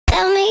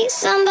meet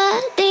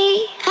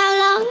somebody, how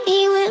long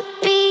he will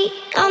be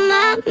on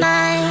my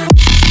mind.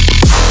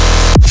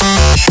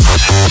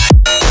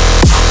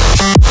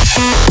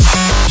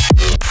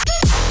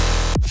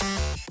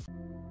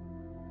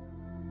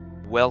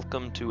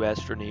 Welcome to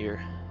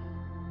Astroneer.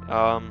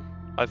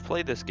 I've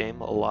played this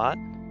game a lot,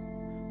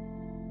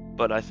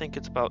 but I think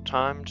it's about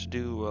time to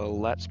do a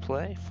Let's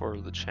Play for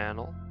the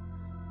channel.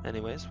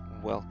 Anyways,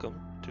 welcome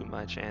to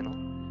my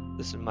channel.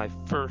 This is my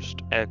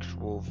first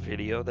actual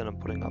video that I'm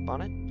putting up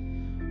on it.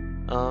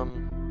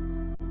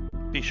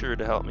 Be sure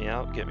to help me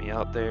out, get me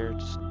out there,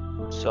 just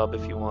sub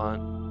if you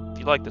want. If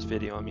you like this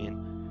video, I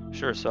mean,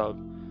 sure sub.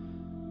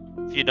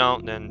 If you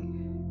don't, then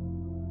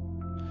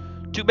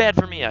too bad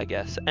for me, I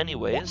guess.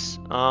 Anyways,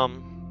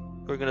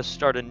 we're gonna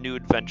start a new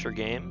adventure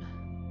game.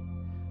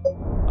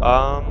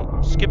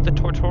 Skip the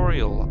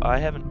tutorial. I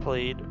haven't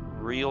played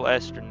real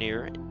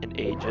Astroneer in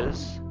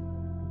ages.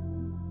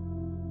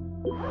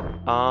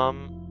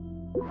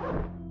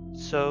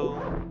 So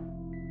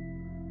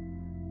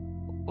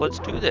let's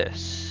do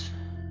this.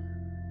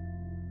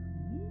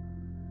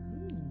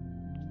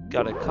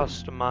 Gotta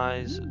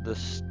customize the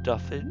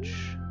stuffage.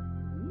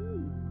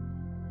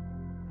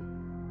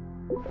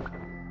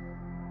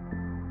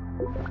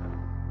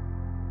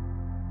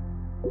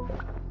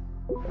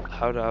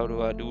 How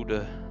do I do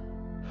the...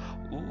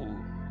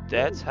 Ooh,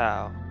 that's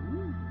how.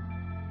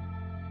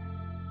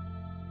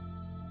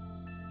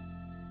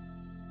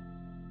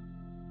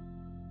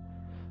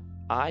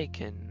 I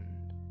can...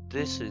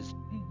 This is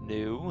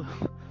new.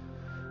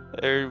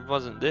 There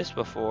wasn't this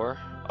before.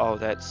 Oh,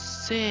 that's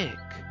sick.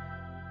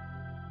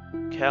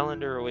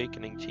 Calendar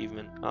Awakening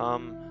achievement.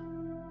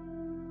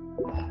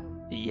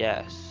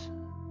 Yes.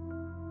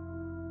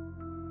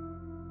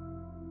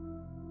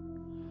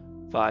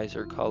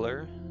 Visor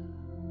color.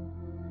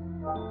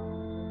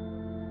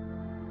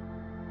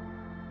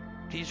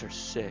 These are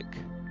sick.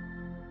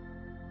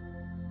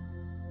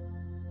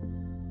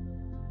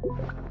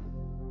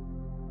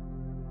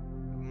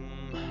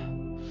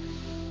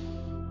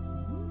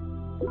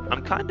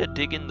 I'm kinda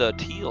digging the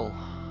teal,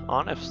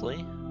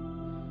 honestly.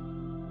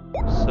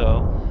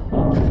 So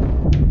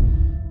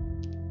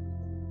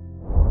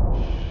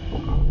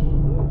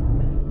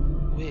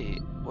wait,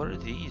 what are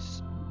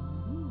these?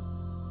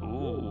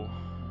 Ooh.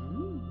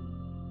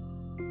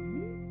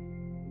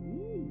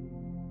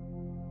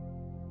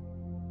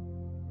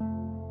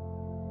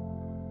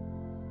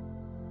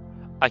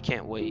 I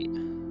can't wait.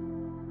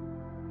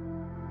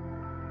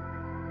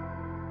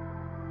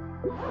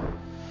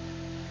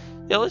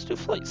 Yeah, let's do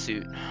flight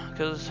suit,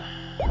 because,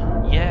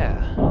 yeah,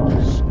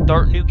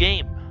 start new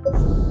game.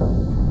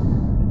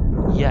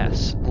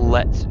 Yes,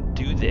 let's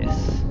do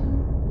this.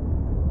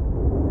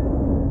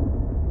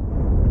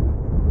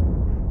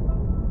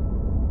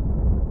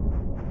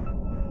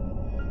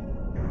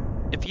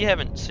 If you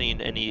haven't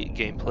seen any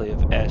gameplay of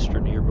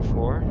Astroneer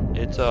before,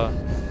 it's a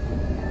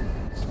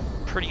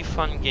pretty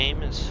fun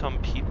game, and some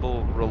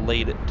people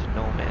relate it to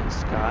No Man's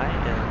Sky,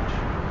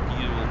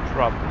 and you will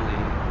probably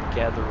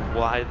gather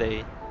why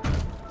they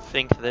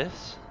think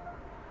this.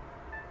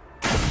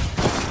 Here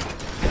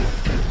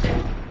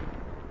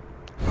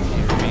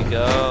we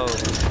go.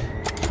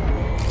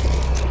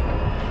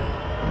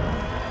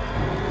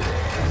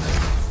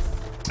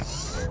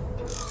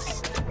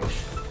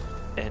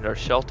 And our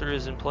shelter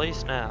is in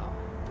place now.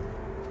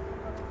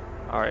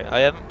 Alright, I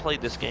haven't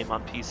played this game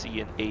on PC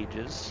in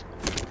ages.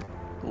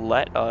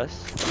 Let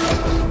us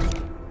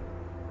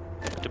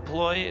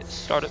deploy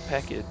startup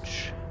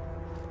package.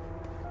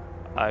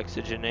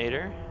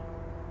 Oxygenator.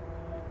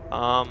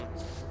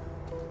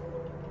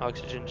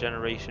 Oxygen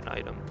generation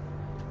item.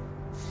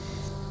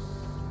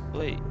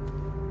 Wait.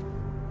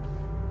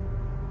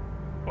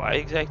 Why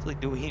exactly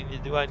do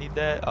I need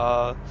that?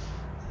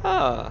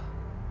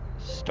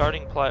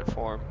 Starting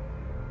platform.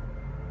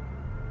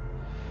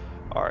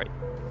 Alright.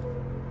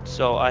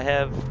 So I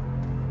have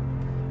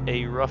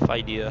a rough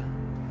idea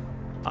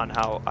on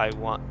how I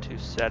want to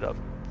set up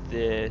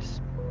this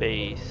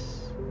base.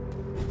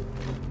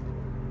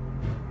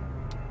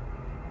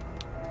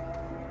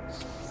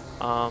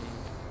 How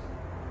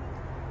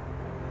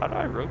do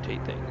I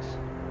rotate things?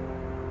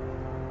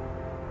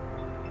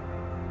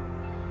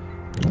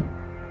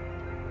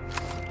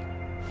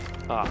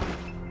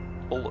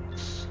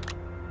 Bullets.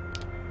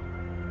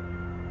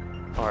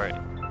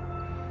 Alright.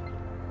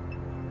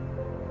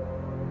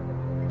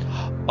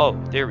 Oh,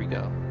 there we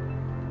go.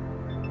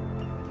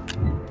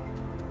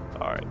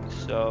 Alright,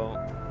 so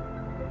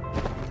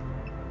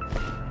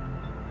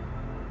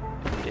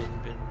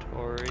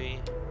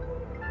inventory,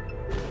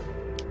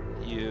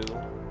 view,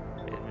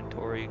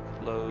 inventory,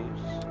 close.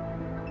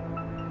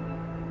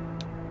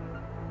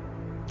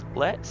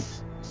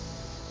 Let's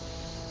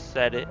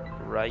set it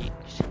right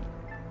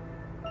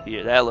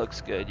here. That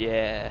looks good,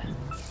 yeah.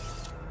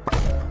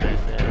 And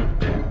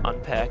then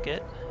unpack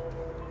it.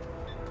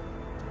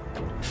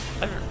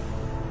 I haven't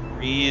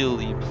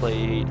really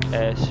played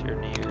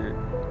Astroneer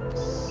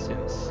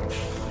since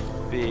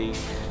big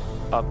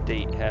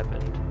update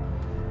happened.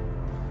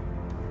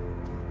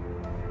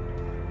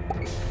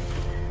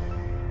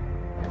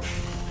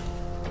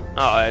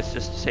 Oh, that's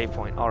just a save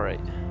point.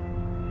 Alright.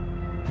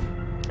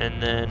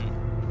 And then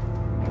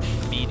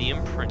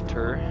medium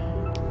printer.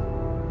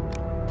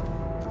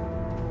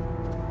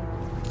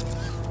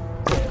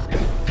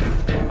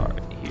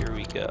 Alright, here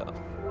we go.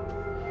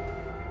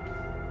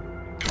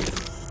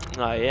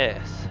 Ah,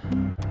 yes.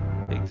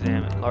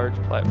 Examine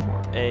large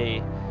platform.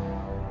 A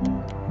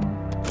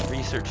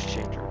research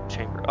chamber.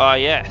 Ah,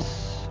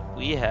 yes.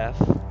 We have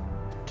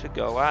to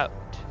go out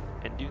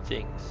and do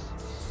things.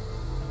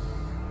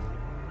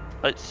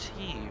 Let's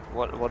see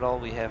what all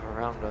we have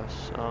around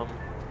us.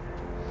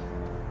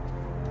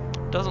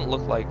 Doesn't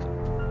look like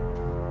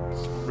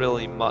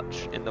really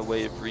much in the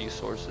way of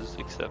resources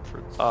except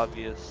for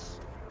obvious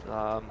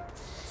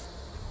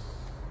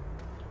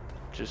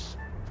just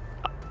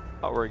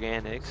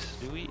organics.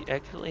 Do we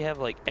actually have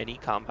like any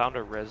compound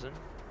or resin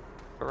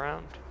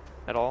around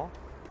at all?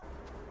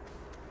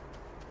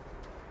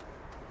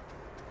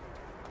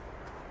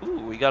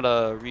 Ooh, we got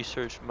a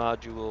research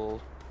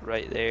module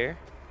right there.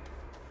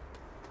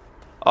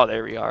 Oh,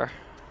 there we are.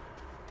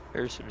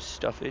 There's some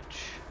stuffage.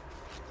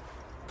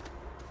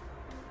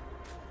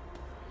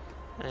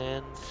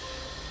 And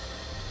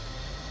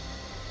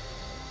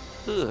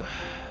ugh.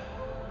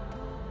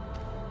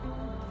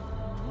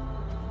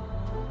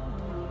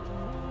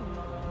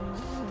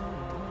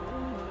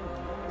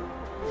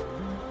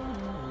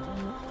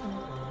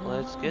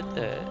 Let's get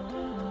that.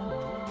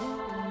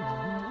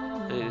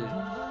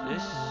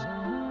 This,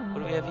 what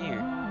do we have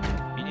here?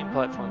 Medium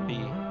platform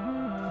B.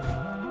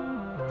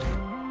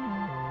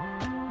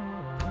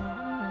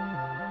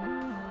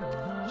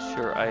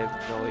 Sure, I have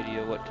no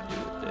idea what to do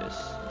with this.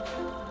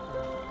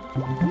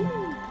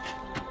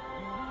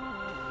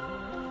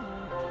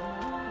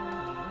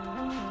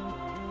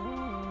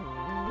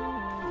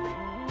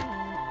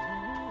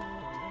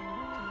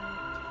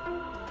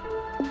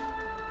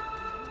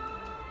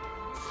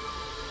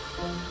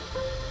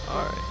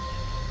 Alright.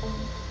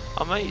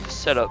 I might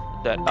set up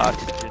that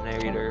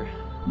oxygenator.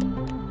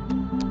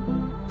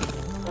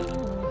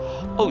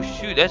 Oh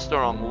shoot, that's the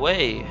wrong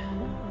way.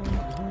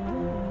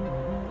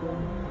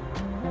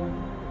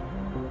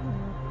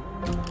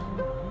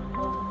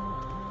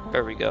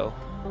 There we go.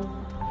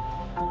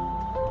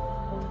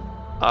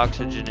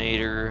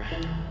 Oxygenator.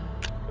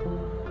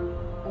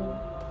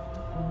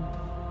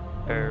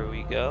 There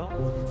we go.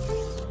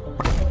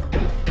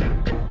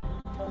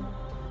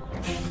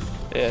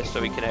 Yeah,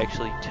 so we can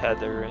actually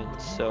tether,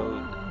 and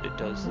so it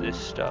does this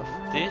stuff.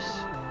 This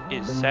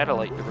is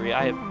satellite debris.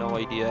 I have no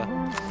idea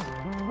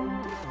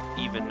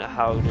even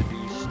how to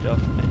do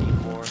stuff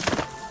anymore.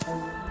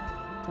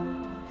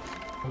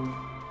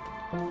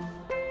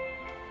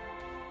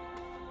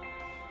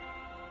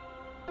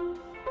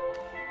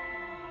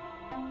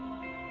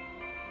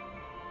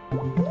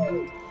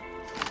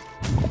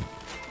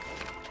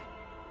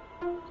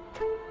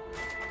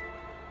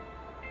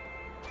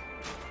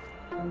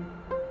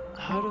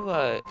 How do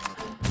I...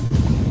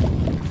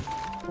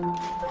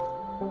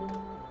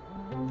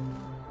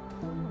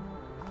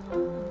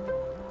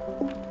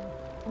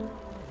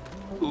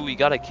 Ooh, we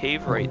got a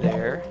cave right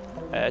there.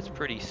 That's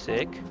pretty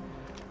sick.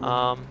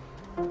 I'm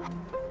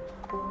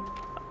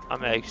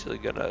actually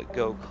gonna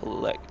go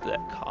collect that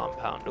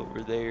compound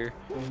over there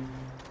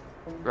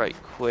right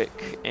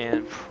quick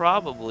and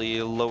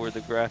probably lower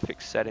the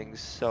graphics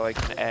settings so I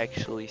can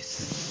actually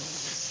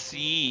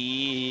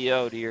see...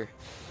 Oh dear.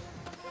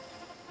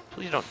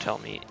 Please don't tell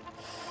me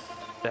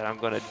that I'm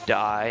gonna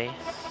die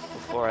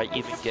before I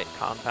even get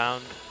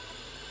compound.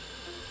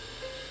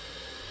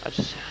 I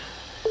just...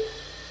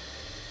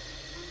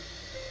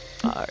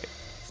 Alright.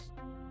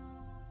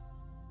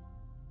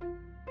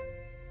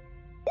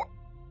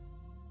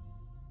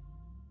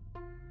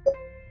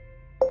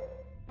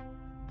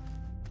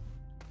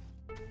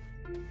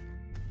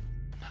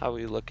 How are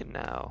we looking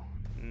now?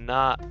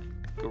 Not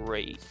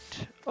great.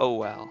 Oh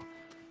well.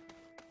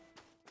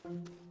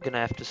 Gonna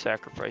have to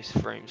sacrifice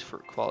frames for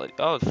quality.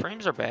 Oh, the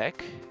frames are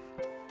back.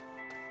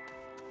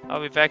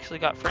 Oh, we've actually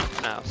got frames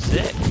now.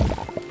 Sick.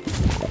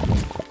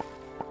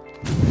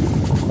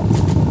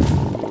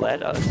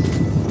 Let us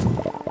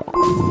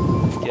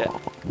get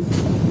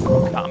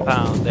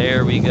compound.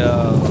 There we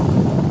go.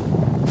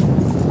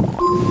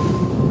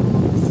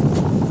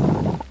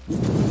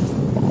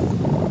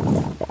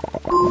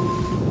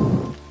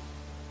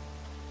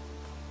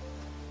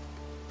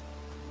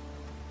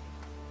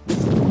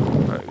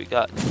 Alright, we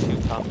got 2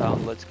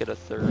 compound. Let's get a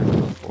 3rd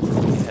before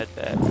we head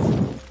back.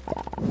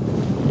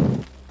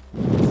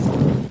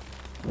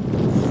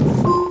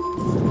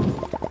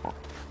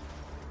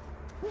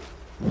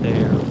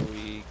 There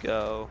we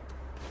go.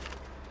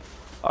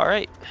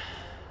 Alright.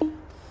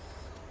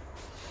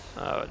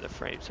 Oh, the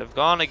frames have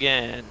gone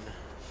again.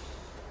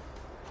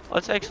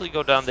 Let's actually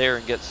go down there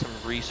and get some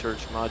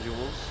research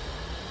modules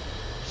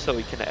so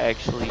we can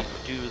actually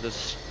do the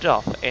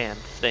stuff and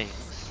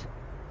things.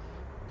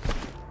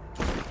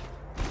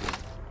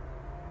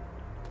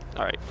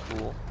 Alright,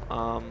 cool.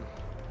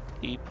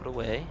 E put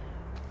away.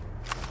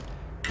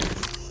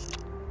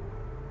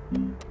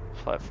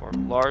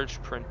 Platform,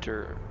 large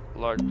printer,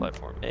 large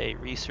platform. A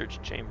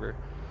research chamber.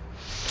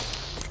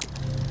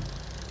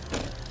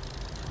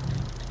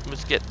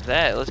 Let's get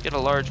that. Let's get a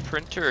large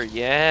printer.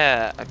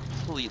 Yeah, I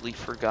completely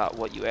forgot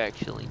what you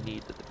actually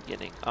need at the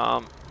beginning.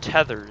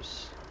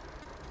 Tethers.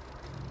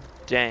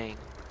 Dang.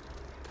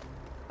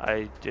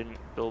 I didn't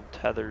build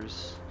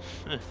tethers.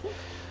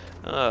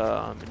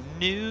 I'm a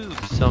noob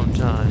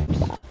sometimes.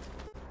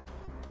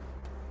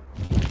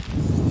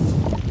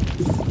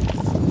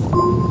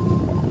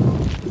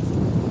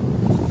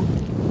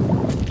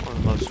 One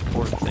of the most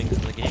important things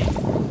in the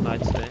game,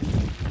 I'd say.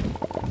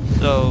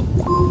 So,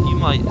 you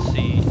might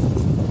see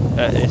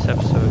this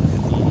episode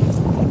could be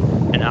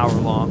an hour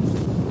long,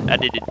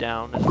 edited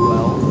down as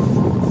well.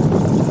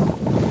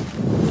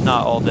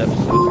 Not all the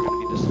episodes are going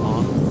to be this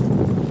long.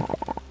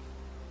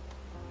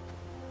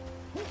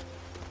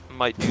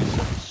 Might do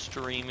some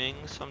streaming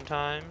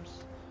sometimes.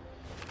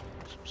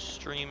 Some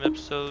stream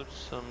episodes,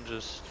 some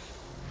just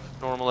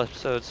normal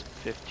episodes,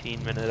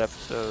 15-minute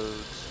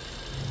episodes.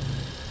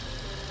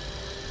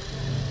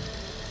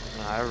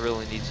 I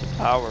really need some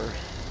power.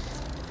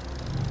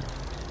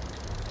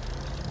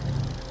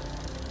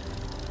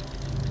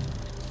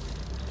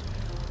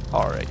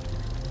 Alright.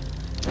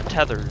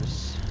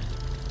 Tethers.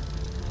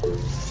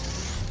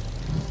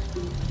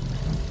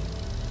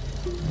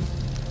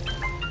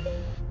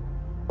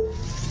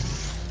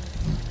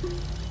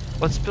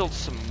 Let's build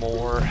some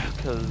more,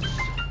 because...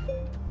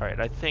 Alright,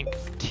 I think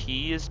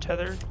T is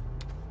tethered.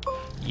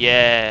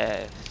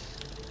 Yes!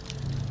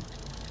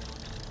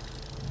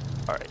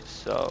 Alright,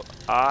 so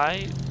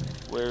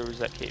where was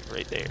that cave?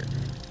 Right there.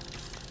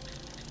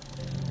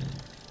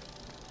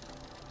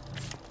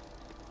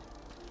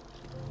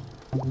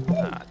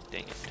 Ah,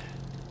 dang it.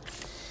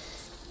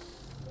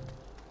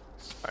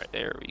 Alright,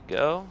 there we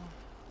go.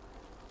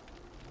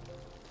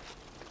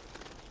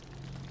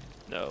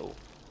 No.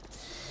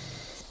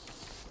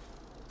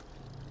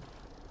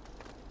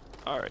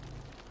 Alright.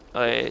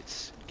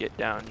 Let's get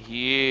down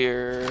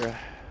here.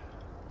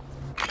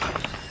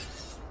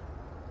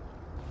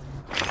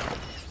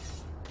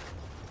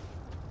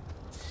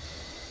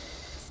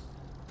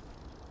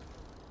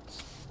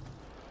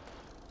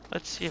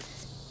 Let's see if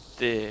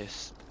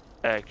this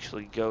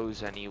actually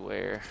goes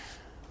anywhere.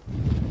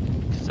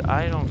 Because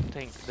I don't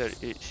think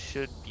that it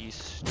should be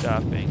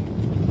stopping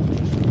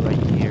just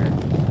right here.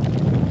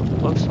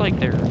 Looks like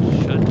there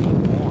should be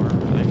more,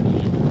 I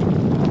mean.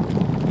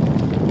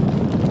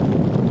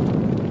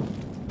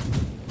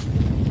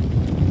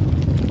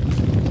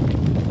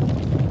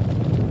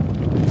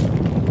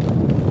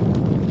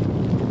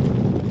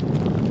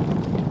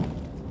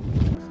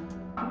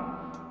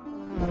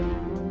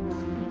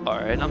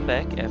 Alright, I'm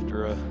back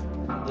after a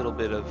little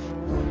bit of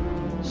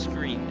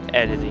screen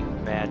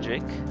editing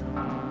magic,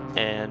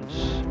 and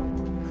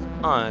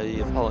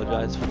I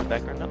apologize for the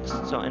background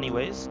noise. So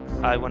anyways,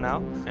 I went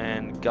out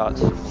and got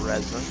some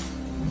resin.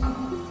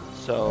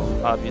 So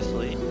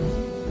obviously,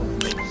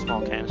 make a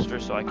small canister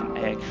so I can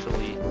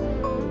actually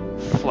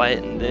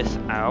flatten this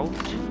out.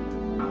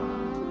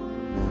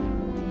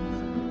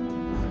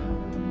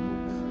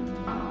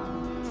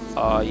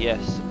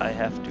 Yes, I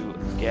have to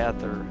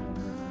gather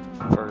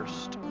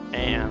first,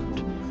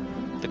 and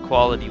the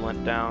quality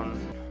went down.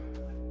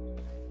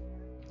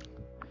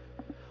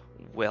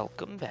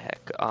 Welcome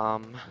back.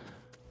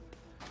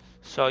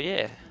 So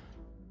yeah,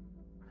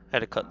 had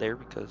to cut there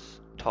because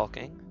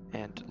talking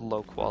and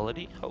low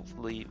quality.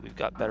 Hopefully we've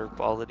got better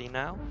quality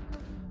now.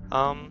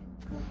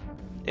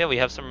 Yeah, we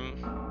have some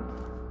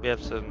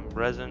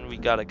resin. We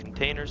got a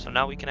container, so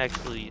now we can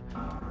actually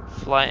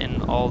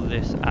flatten all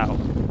this out.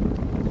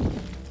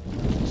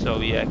 So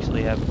we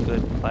actually have a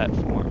good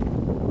platform.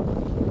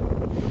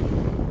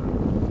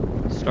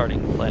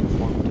 Starting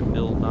platform to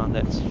build on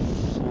that's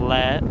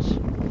flat.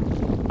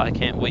 I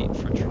can't wait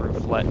for true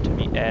flat to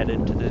be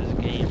added to this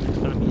game. It's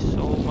gonna be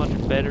so much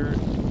better to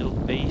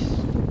build base.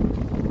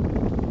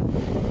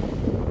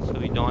 So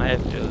we don't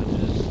have to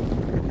just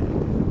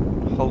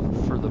hope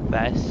for the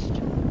best.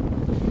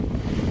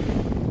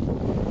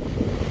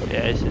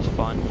 Yeah, this is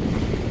fun.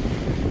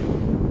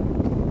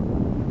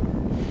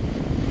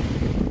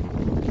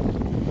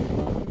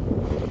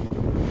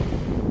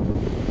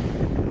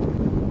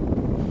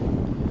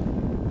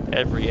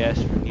 Every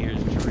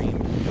Astroneer's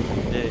dream is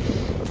doing this,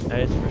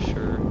 that's for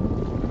sure.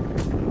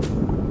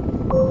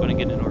 I'm gonna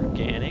get an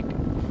organic,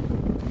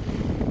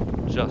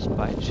 just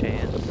by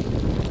chance.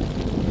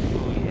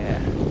 Oh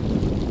yeah.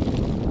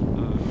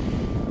 Ooh.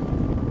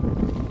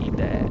 Need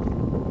that.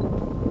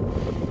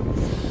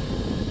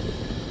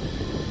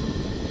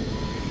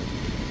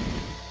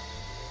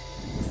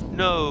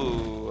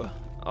 No!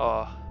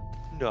 Oh,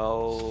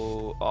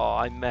 no. Oh,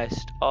 I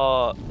messed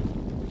up.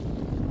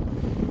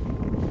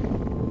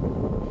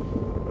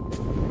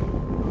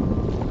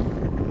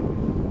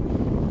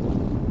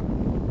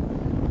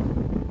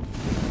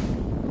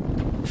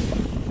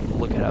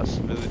 Look at how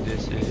smooth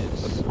this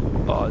is.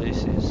 Oh,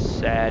 this is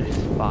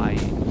satisfying.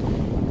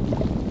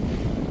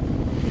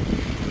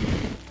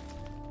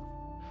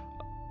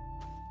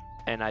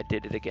 And I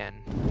did it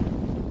again.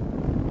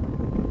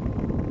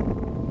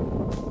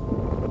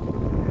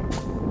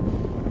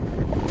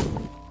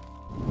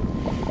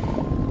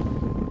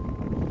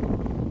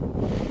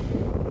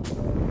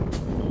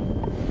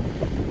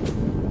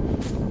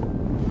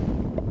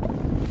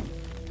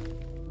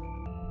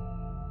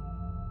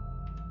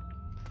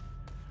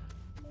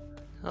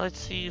 Let's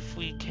see if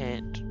we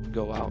can't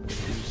go out and do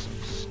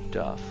some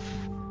stuff.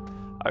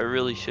 I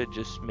really should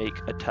just make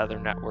a tether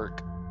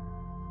network.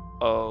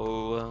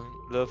 Oh,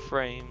 the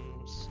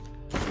frames.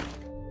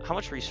 How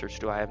much research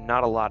do I have?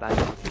 Not a lot, I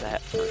know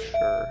that for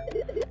sure.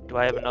 Do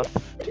I have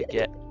enough to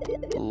get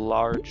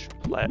large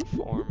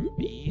platform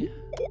B?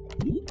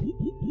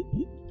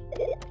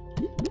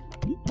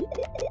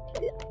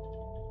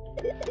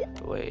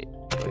 Wait,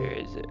 where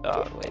is it?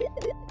 Oh, wait.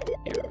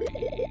 Here we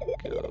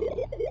go.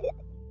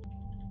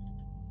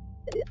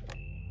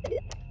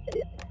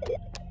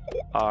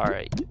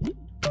 Alright.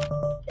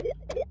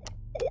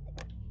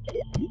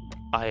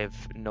 I have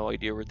no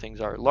idea where things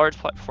are. Large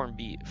platform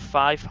B,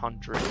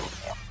 500.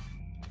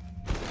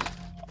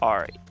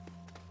 Alright.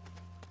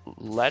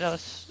 Let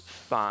us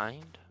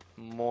find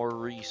more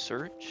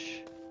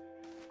research.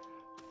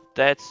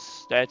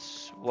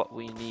 That's what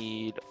we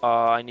need.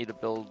 I need to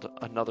build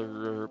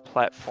another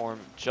platform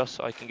just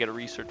so I can get a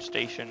research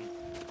station.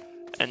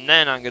 And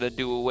then I'm gonna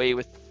do away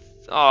with...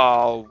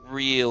 Oh,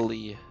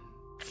 really?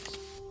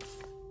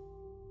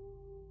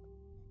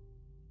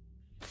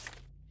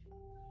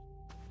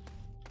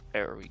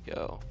 There we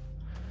go.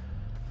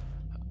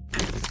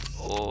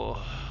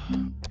 Oh.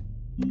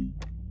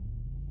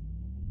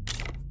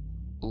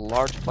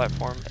 Large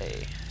platform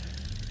A.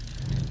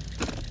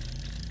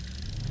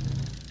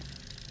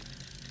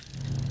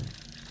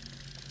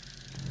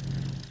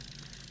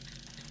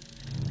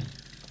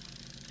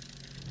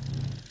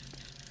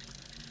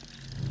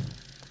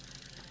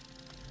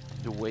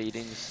 The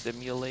waiting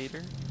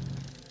simulator.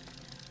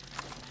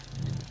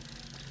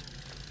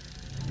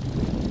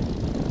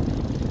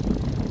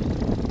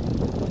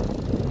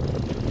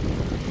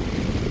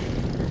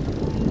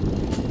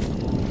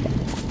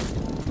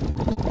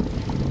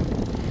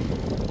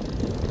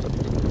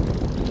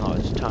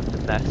 Time to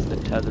mess the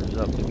tethers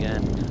up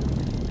again.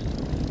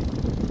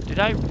 Did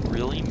I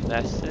really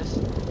mess this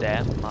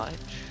that much?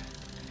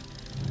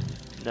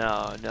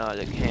 No,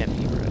 that can't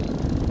be right.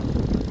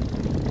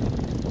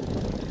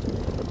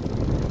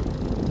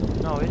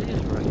 No, it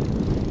is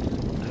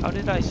right. How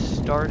did I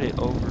start it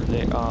over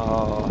there?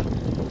 Oh.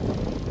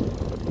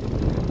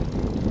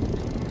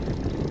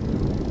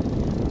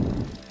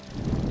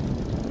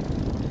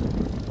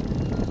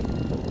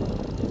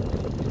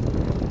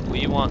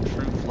 We want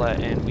true flat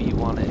and we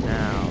want it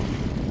now.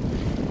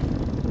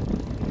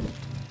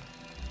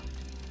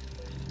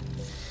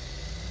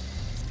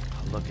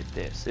 Oh, look at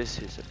this. This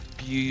is a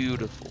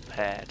beautiful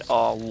pad.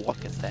 Oh,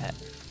 look at that.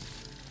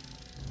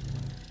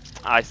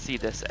 I see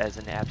this as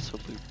an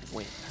absolute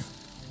win.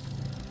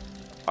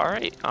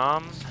 Alright,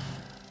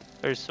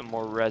 there's some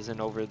more resin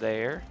over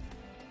there.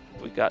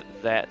 We got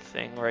that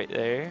thing right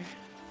there.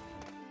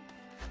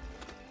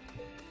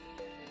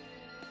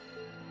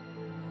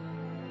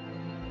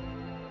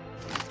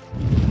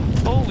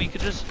 Oh, we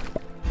could just...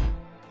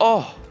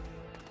 Oh!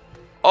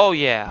 Oh,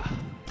 yeah.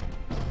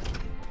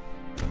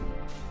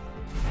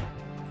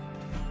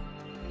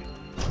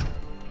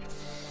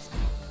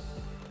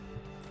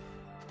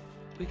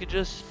 We could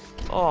just...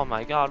 Oh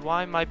my god,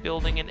 why am I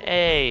building an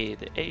A?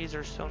 The A's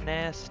are so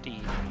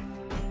nasty.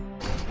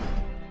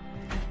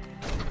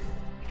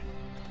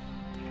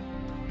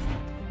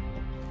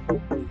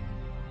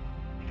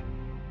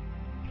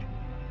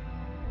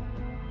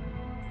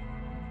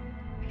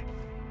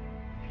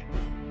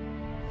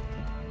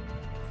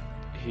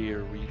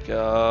 Here we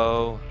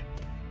go.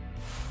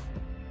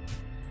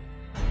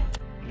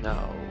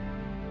 No.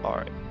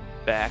 Alright,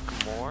 back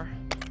more.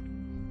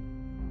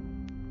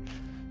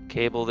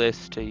 Cable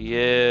this to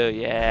you.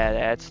 Yeah,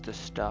 that's the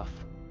stuff.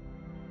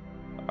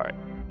 Alright,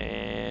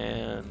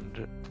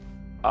 and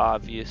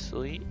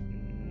obviously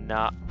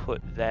not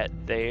put that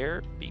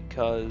there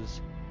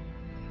because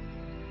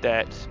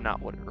that's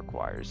not what it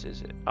requires,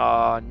 is it?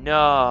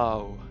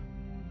 No.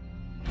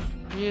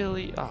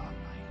 Really? Oh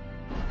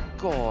my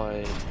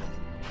god.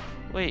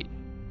 Wait.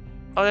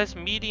 Oh, that's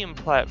medium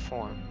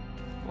platform.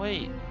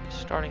 Wait,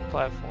 starting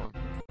platform.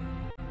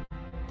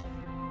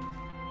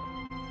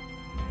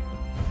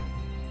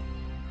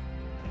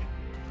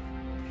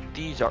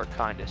 These are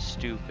kind of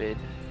stupid.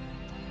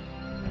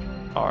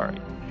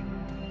 Alright.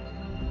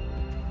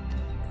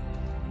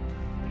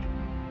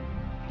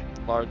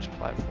 Large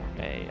platform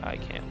A. I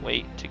can't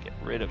wait to get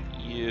rid of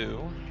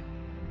you.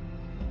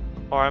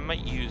 Or I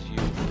might use you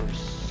for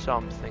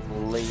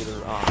something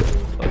later on,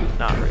 but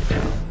not right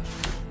now.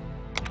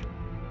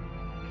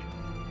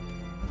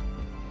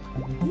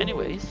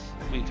 Anyways,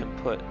 we can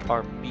put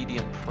our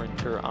medium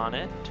printer on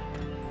it.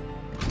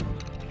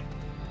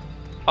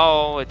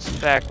 Oh, it's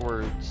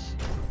backwards.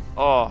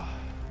 Oh.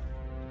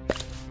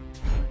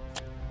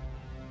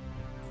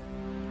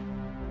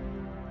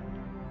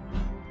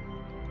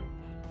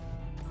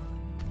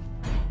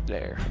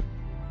 There.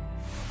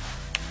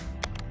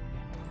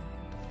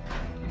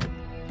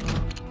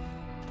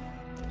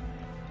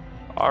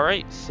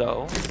 Alright,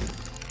 so...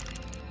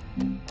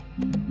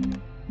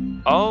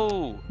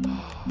 Oh!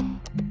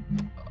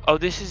 Oh,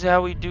 this is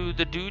how we do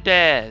the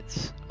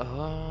doodads.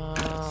 Oh,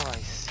 I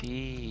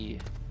see.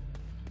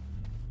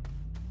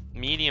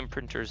 medium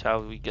printer is how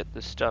we get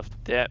the stuff.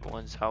 That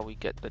one's how we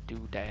get the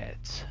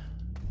doodads.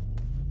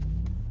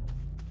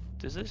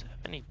 Does this have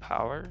any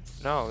power?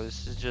 No,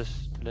 this is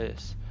just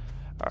this.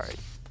 Alright.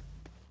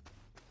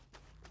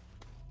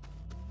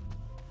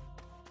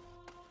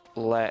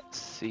 Let's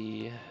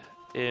see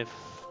if...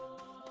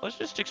 Let's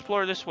just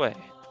explore this way.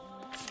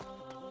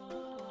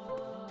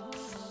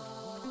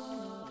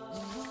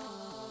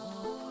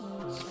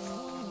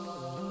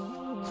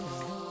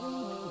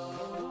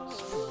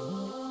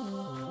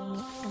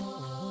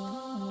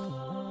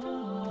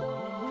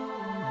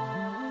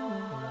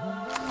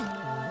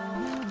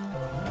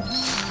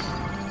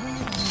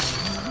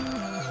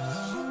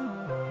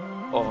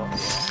 Oh,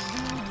 yeah.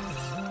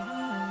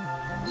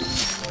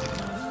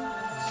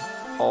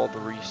 All the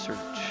research.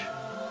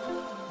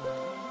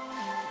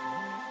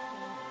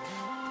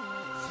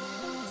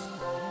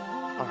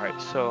 Alright,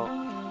 so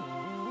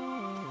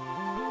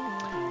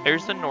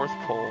there's the North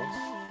Pole.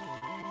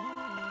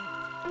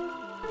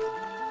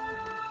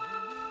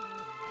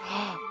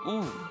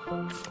 Ooh.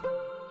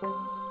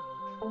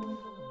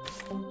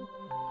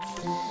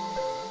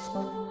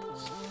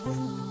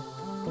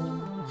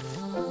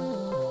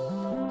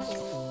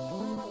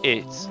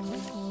 It's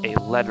a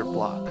letter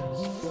block.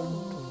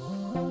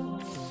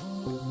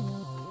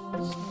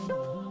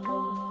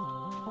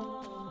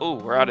 Oh,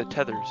 we're out of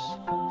tethers.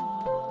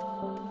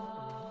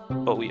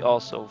 But we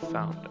also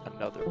found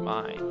another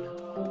mine.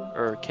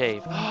 Or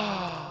cave.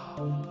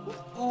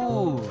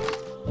 Ooh.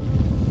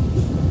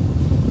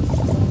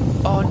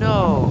 Oh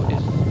no!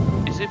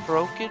 Is it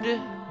broken?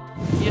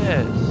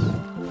 Yes.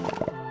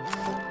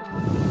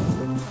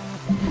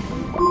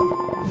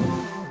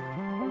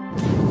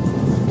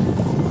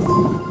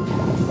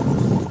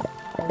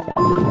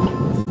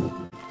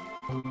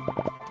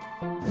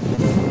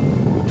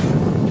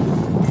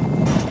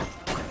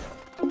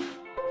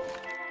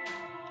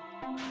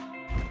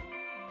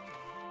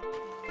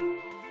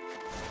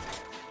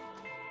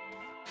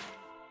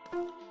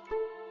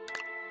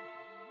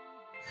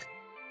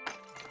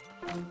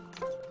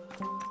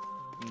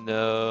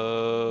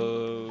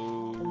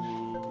 No.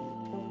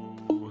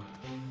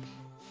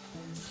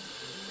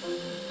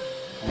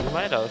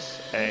 Let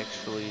us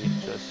actually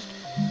just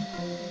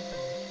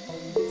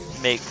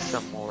make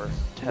some more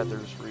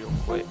tethers real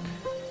quick.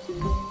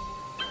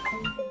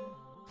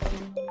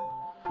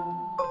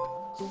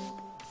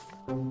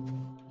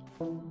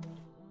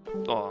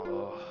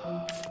 Oh.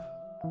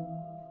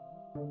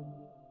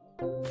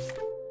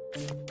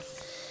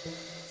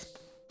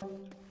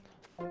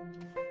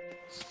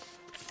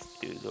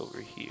 Is over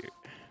here.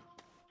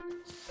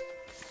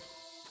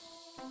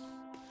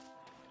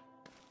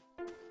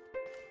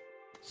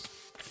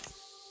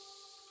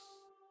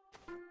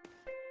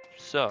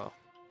 So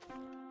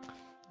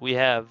we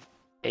have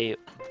a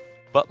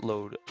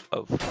buttload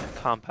of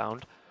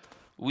compound.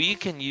 We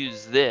can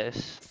use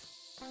this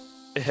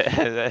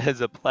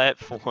as a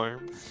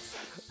platform.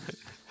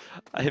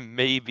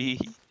 Maybe,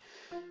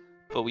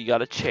 but we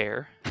got a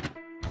chair.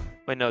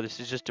 Wait, no, this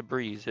is just a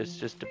breeze. It's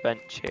just a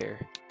bent chair.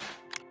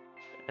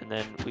 And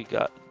then we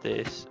got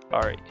this.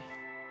 Alright.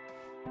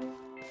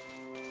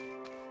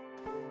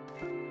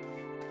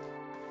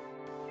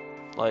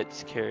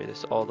 Let's carry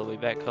this all the way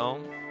back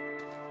home.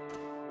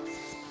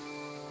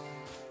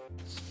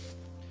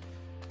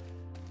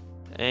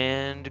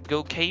 And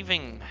go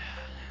caving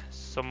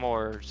some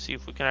more. See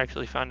if we can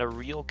actually find a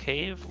real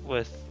cave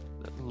with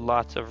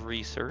lots of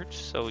research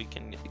so we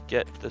can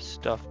get the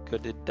stuff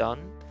good and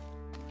done.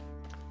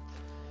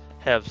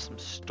 Have some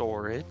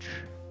storage.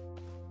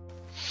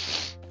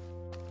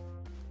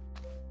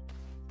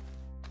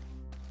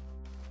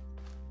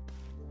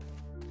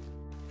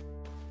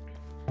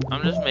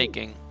 I'm just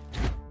making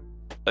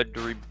a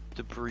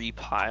debris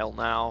pile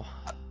now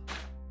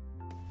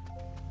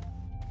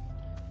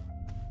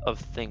of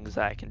things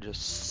I can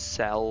just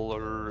sell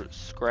or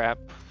scrap.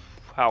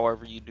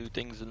 However you do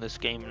things in this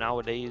game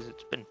nowadays.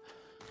 It's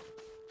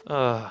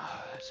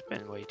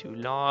been way too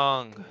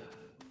long.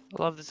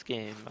 I love this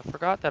game. I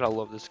forgot that I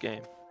love this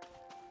game.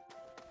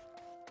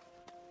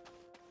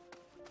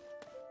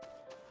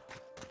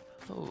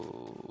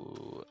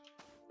 Oh,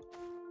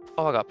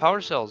 I got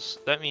power cells.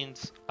 That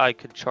means I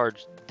could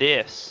charge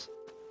this.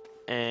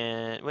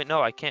 And wait,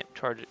 no, I can't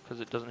charge it because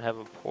it doesn't have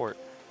a port.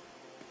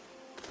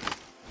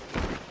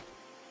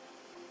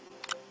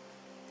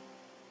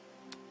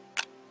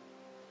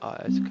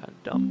 That's kind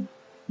of dumb.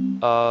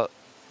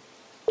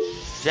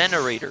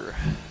 Generator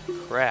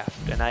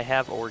craft, and I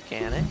have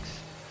organics,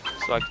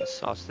 so I can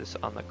sauce this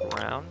on the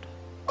ground.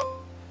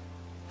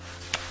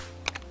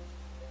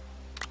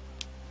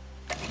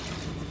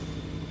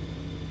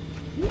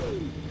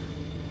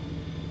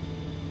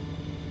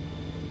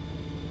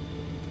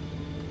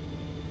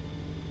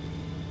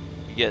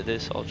 Get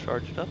this all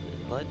charged up,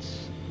 and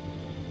let's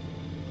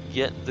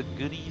get the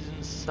goodies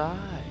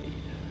inside.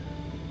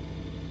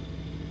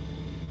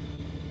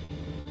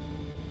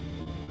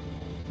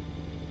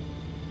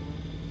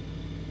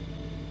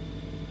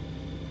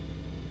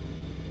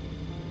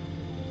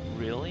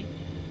 Really?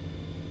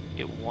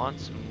 It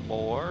wants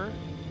more?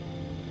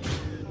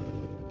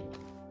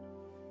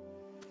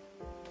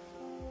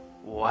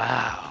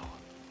 Wow.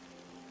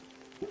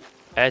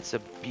 That's a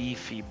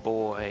beefy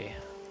boy.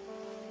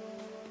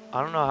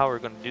 I don't know how we're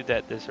gonna do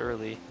that this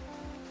early.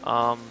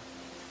 I'm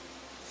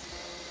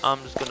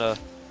just gonna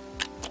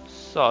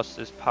sauce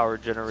this power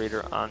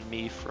generator on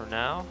me for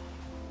now.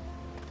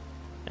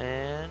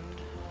 And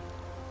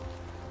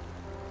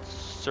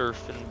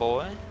surfing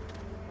boy.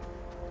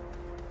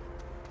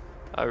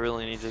 I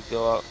really need to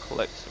go out and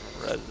collect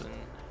some resin,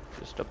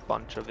 just a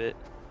bunch of it.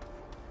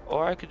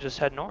 Or I could just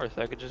head north.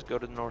 I could just go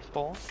to the North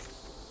Pole.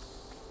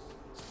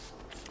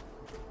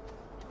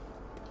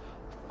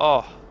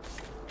 Oh.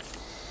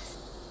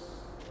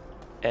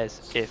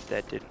 As if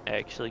that didn't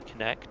actually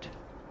connect.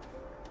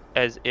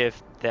 As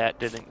if that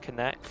didn't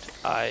connect.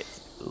 I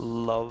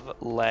love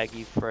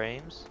laggy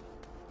frames.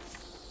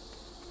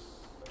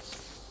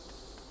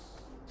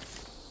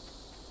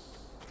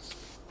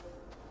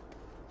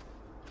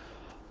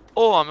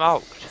 Oh, I'm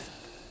out.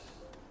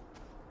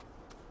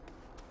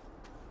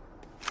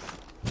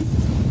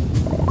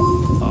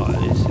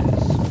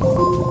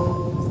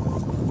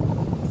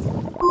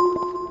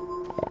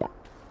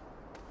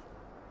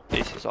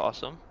 This is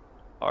awesome.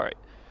 All right,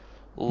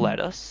 let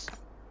us.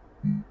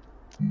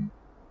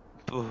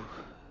 Boo.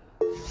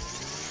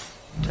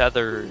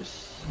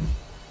 Tethers.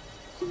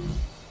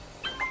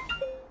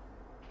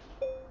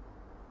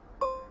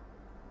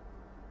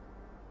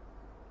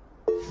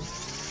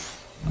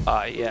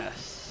 Ah,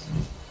 yes.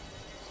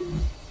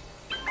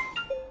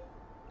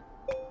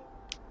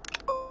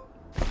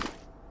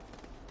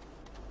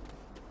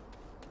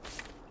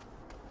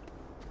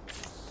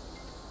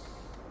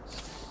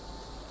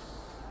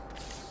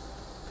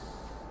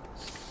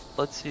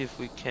 Let's see if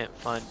we can't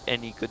find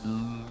any good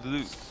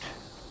loot.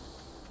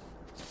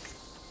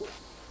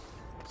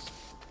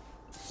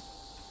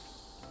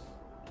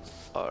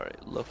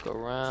 Alright, look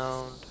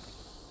around.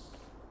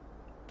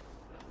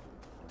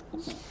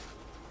 Ooh.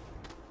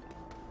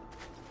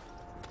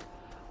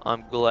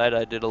 I'm glad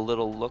I did a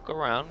little look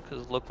around,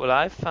 because look what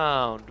I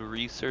found.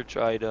 Research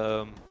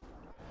item.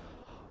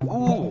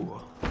 Ooh.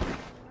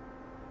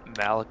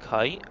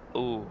 Malachite.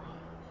 Ooh.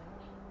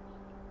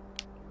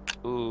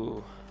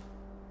 Ooh.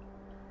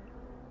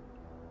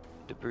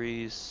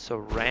 Debris.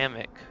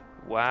 Ceramic.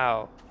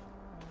 Wow.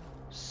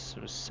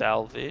 Some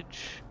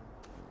salvage.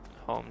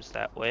 Homes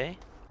that way.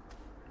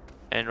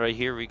 And right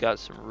here we got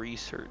some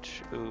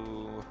research.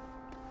 Ooh.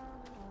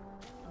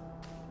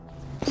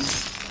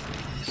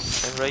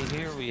 And right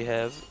here we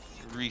have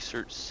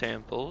research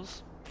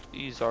samples.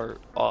 These are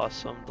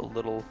awesome, the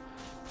little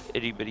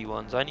itty bitty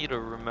ones. I need to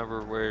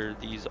remember where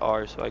these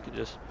are so I can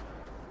just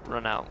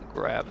run out and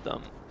grab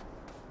them.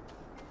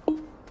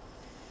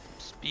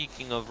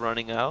 Speaking of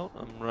running out,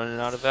 I'm running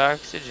out of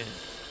oxygen.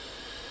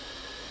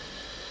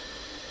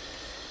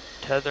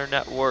 Tether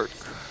network.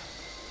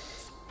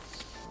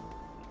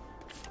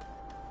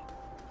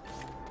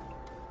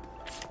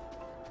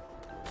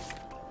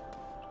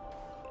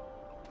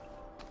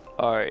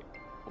 Alright,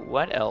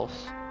 what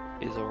else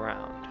is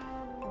around?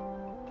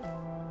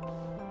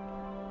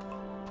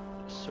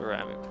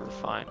 Ceramic,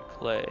 refined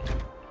clay.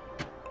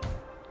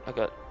 I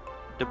got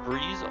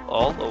debris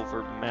all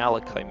over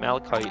malachite.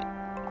 Malachite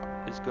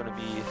is gonna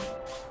be...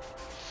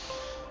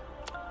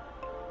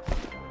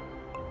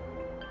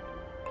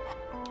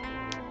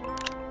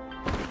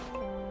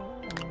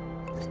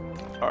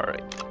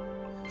 Alright.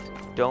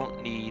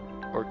 Don't need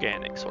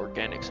organics.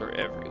 Organics are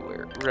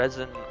everywhere.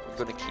 Resin, we're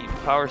gonna keep.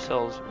 Power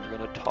cells, we're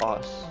gonna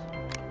toss.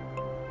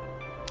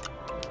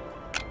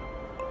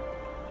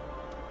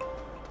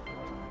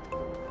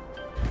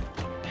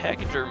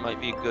 Packager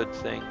might be a good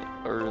thing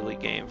early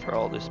game for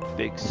all this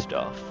big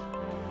stuff.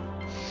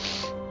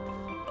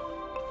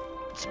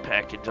 Let's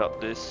package up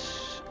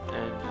this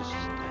and just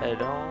head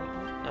home.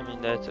 I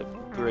mean, that's a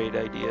great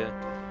idea.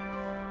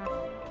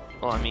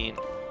 Well, I mean,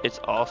 it's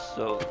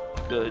also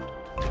good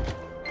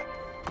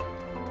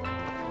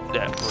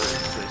that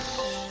we're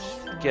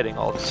just getting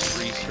all this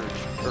research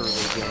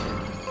early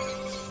game.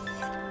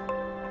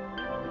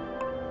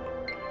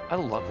 I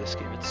love this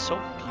game. It's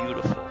so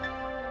beautiful.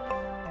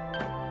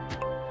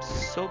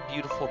 So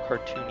beautiful,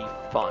 cartoony,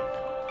 fun.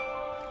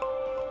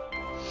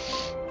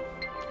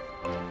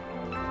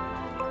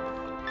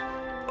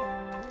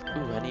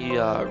 Ooh, any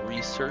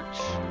research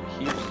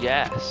here?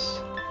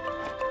 Yes.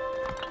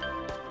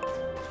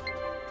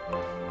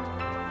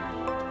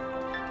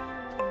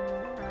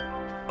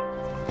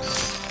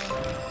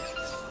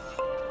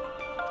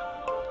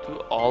 Do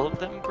all of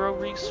them grow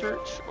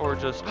research, or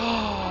just...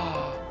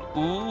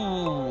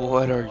 Ooh,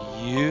 what are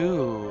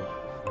you?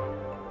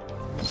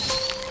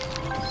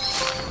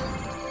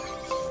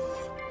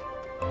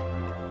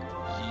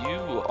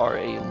 You are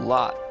a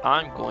lot.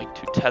 I'm going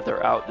to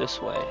tether out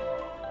this way.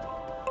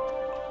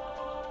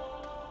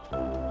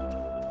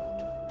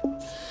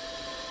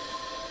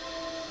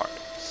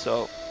 Alright,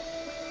 so...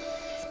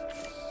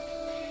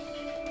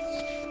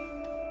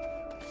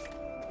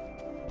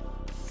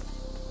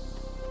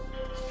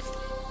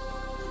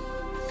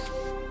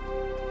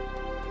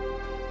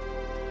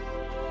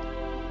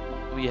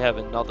 we have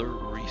another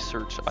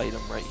research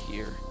item right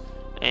here.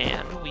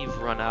 And we've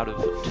run out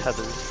of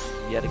tethers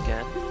yet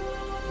again.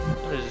 I'm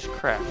gonna just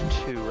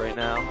craft 2 right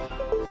now.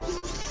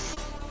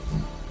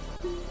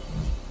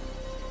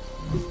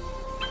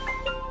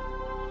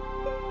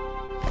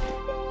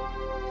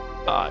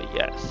 Ah,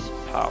 yes,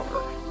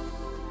 power.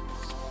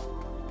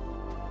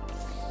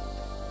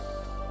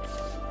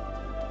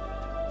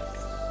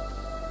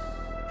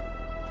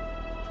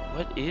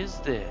 What is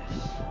this?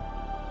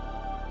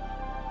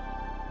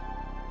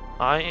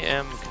 I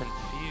am confused.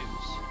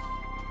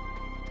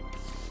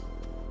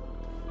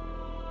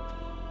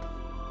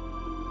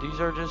 These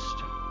are just...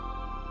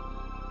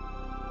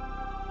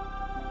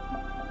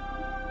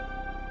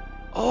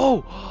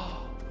 Oh!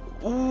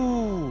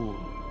 Ooh!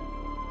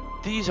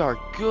 These are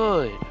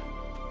good!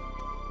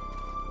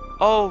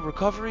 Oh,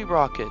 recovery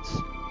rockets!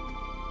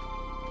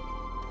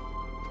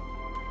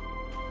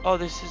 Oh,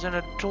 this is an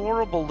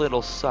adorable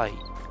little site.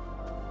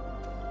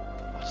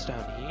 What's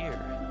down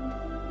here?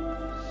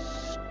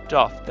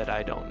 Stuff that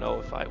I don't know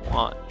if I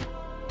want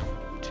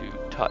to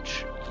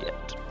touch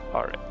yet.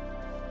 Alright.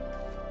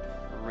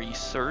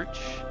 Research.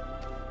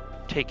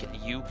 Taking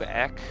you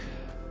back.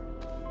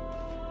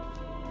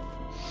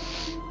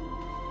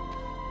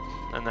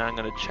 And then I'm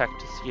going to check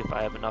to see if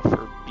I have enough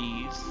for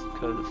bees,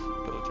 because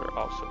those are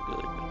also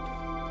good.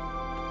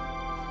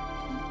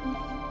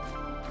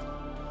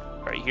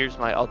 Alright, here's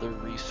my other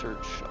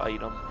research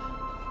item.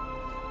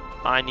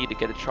 I need to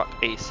get a truck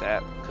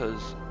ASAP,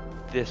 because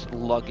this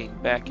lugging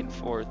back and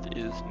forth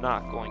is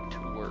not going to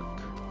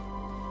work.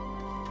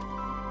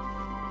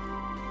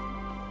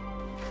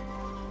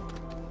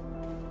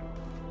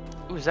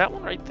 Ooh, is that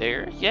one right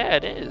there? Yeah,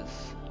 it is.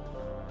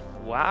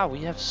 Wow,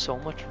 we have so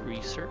much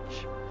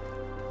research.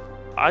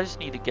 I just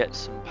need to get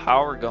some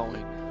power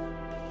going.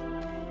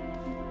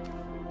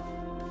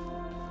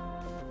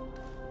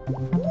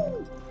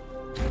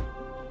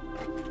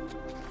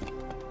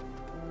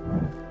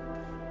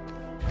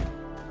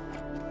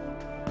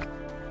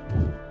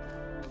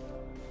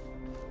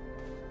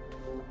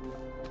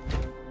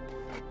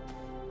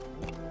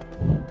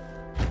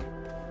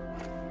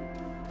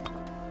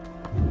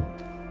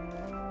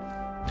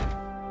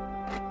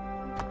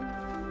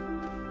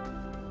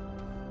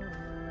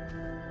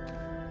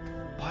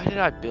 Why did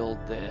I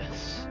build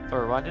this?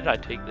 Or why did I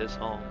take this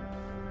home?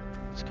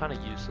 It's kind of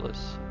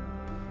useless.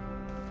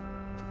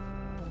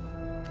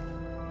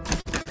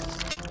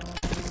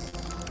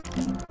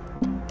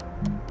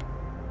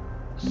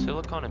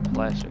 Silicone and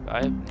plastic.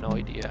 I have no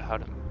idea how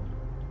to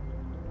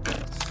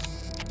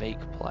make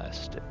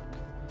plastic.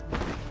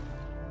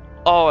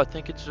 Oh, I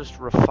think it's just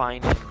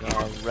refining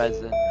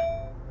resin.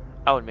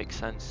 That would make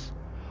sense.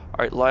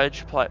 Alright,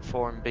 large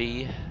platform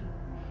B.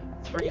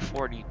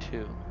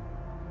 342.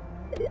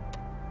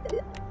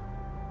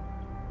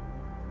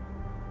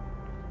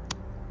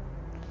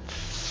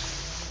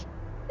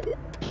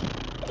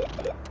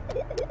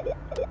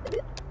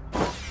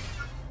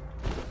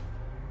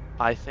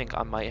 I think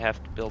I might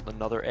have to build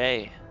another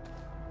A.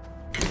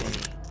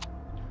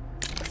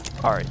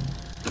 Alright.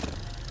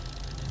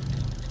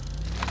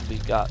 We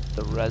got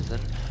the resin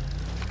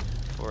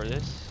for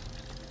this.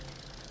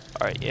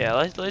 Alright, yeah,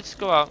 let's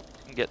go out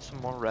and get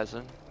some more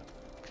resin,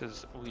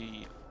 because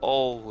we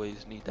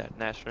always need that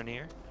in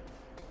Astroneer.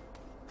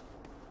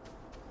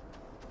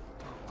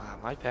 Wow,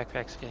 my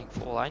backpack's getting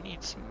full. I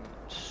need some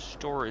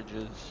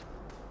storages.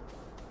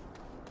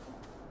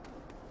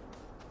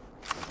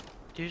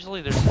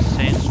 Usually there's a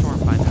sandstorm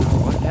by now.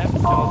 What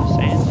happened to all the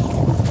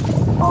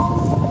sandstorms?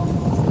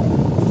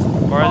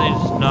 Or are they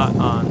just not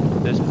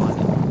on this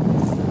planet?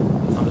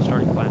 On the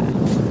starting planet?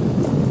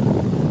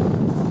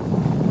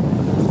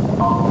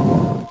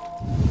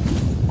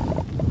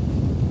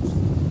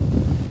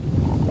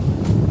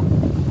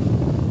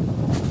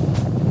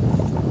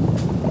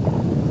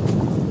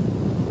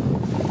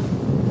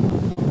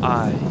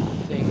 I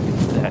think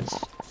that's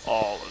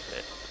all of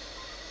it.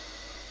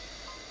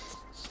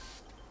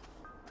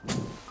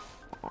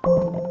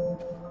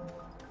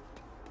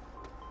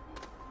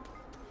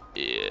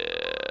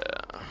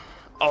 Yeah.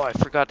 Oh, I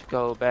forgot to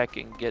go back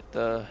and get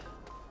the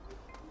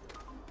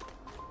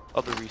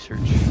other research.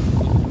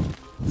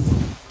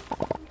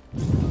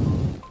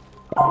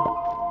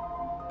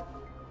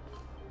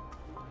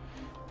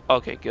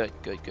 Okay, good.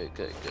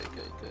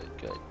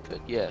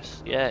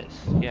 Yes.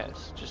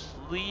 Just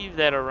leave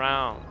that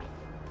around.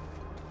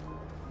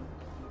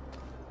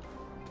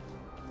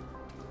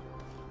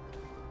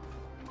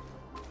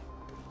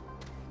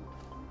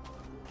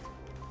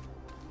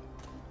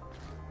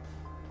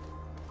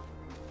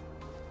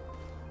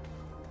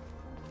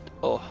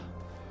 Oh.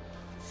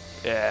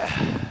 Yeah.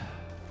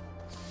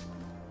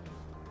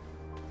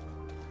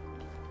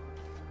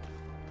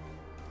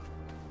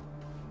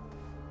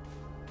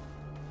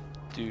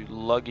 Dude,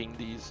 lugging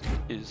these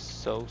is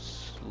so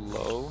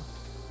slow.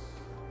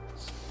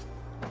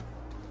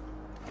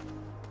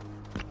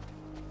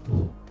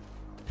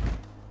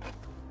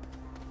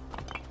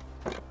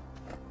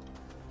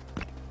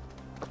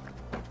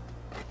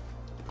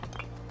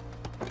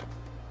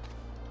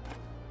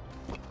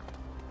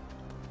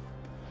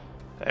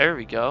 There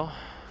we go.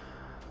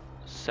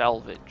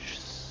 Salvage.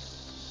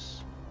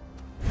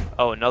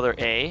 Oh, another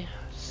A.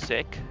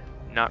 Sick.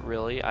 Not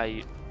really.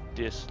 I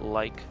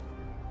dislike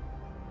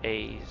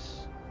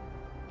A's.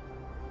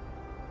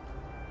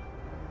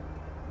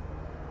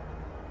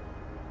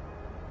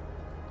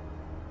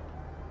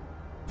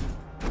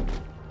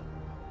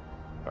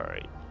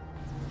 Alright.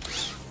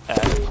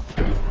 F.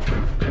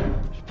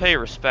 Just pay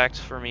respect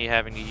for me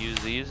having to use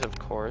these, of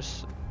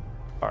course.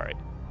 Alright.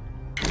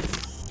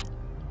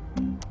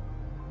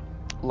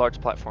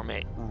 Large platform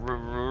A.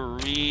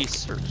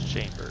 Research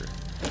chamber.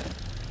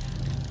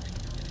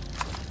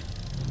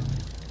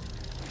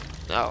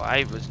 No,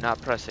 I was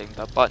not pressing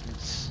the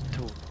buttons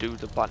to do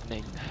the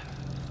buttoning.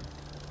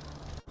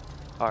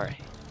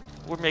 Alright.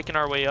 We're making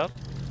our way up.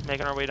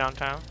 Making our way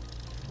downtown.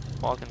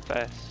 Walking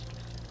fast.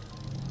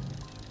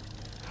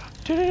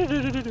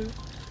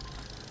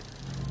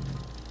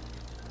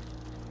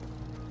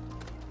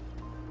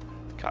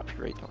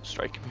 Copyright, don't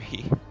strike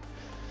me.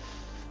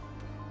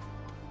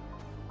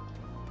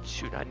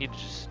 Shoot, I need to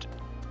just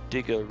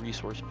dig a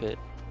resource pit.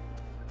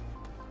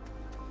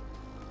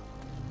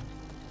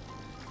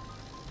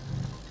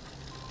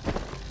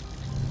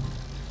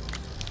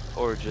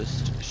 Or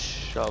just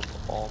shove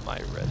all my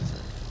resin.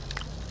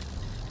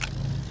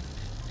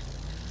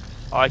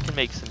 Oh, I can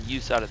make some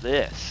use out of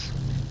this.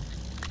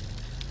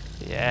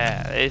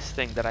 Yeah, this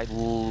thing that I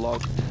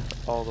lugged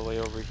all the way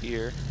over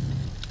here.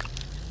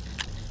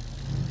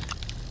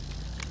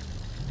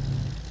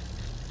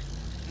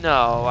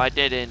 No, I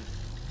didn't.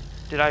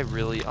 Did I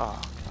really?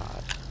 Oh,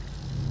 God.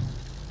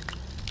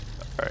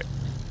 Alright.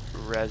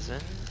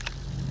 Resin.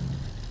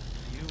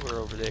 You were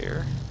over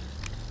there.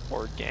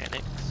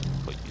 Organics.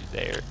 Put you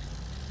there.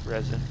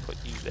 Resin. Put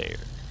you there.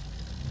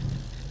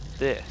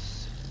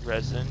 This.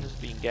 Resin is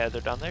being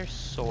gathered on their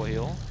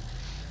soil.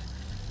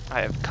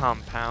 I have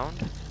compound.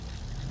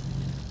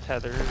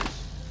 Tethers.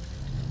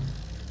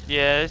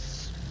 Yeah,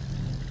 it's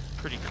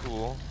pretty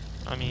cool.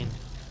 I mean...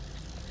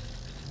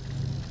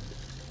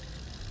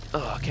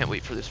 Oh, I can't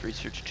wait for this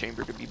research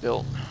chamber to be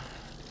built.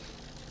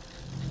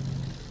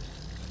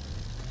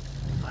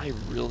 I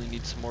really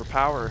need some more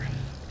power.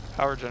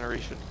 Power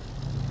generation.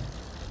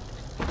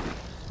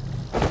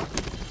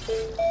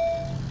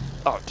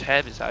 Oh,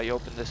 tab is how you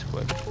open this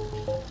quick.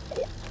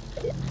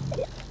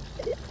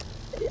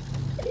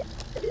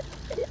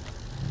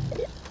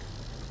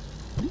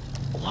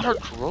 What a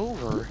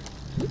drover.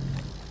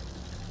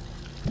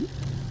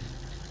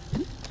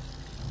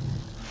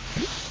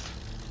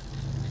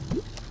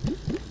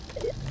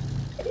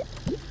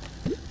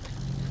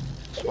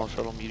 Small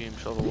shuttle, medium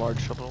shuttle, large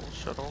shuttle,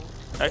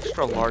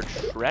 extra large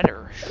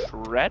shredder.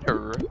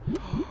 Shredder?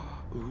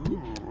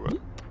 Ooh.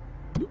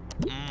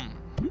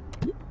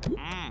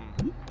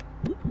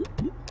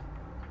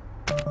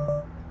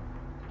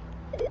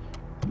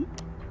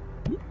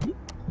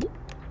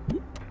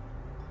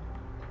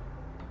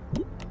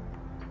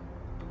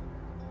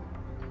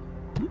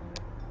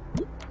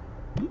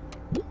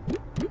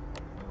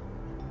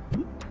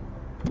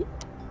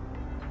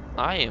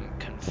 I am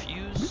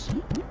confused.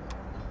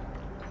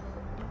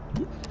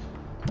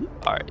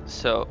 Alright,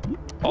 so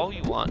all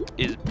you want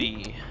is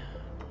B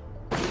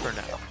for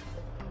now.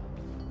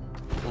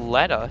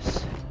 Let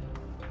us...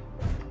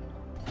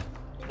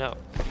 No,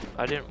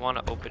 I didn't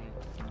want to open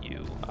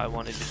you. I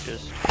wanted to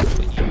just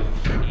put you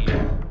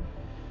here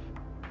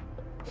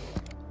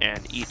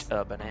and eat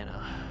a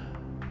banana.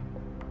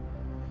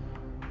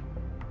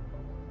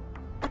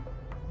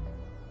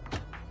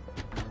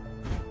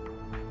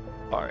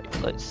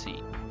 Alright, let's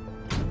see.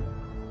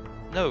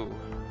 No.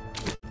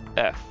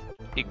 F.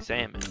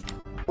 Examine.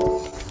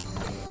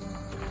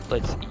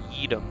 Let's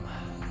eat them.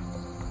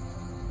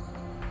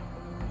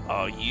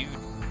 Oh, you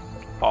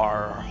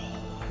are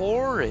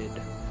horrid.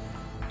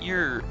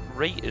 Your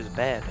rate is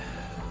bad.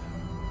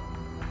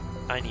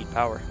 I need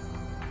power.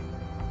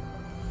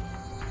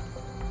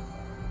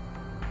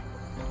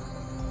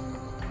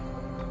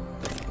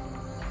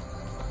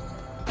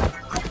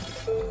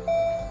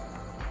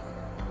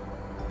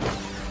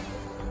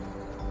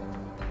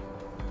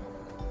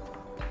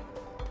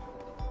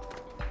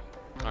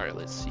 Alright,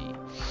 let's see.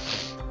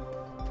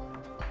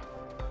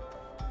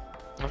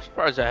 I'm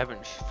surprised I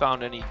haven't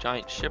found any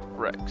giant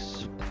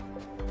shipwrecks.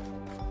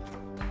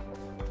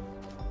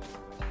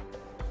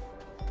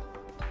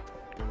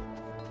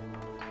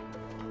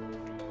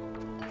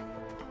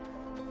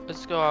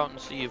 Let's go out and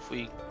see if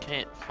we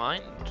can't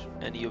find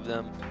any of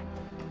them.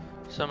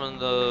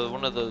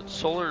 One of the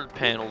solar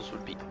panels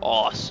would be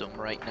awesome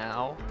right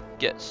now.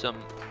 Get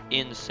some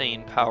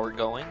insane power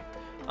going.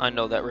 I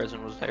know that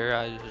resin was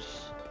there.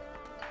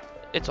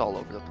 It's all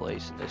over the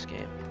place in this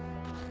game.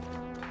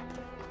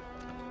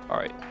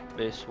 Alright,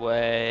 this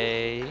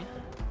way.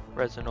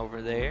 Resin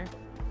over there.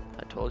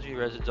 I told you,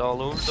 resin's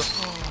all over the...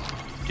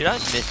 Did I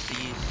miss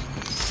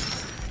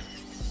these?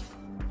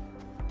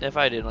 If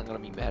I did, I'm gonna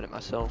be mad at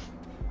myself.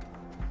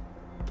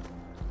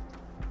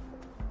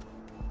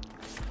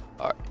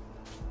 Alright.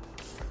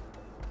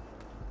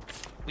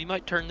 We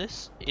might turn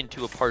this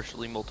into a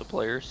partially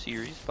multiplayer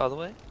series, by the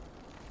way.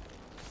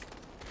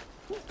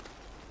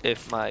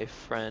 If my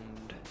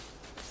friend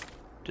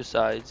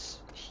decides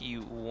he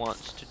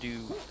wants to do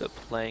the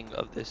playing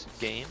of this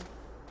game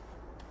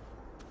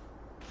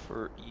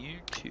for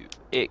YouTube.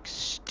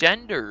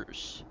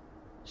 Extenders.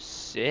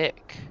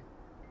 Sick.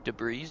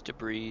 Debris.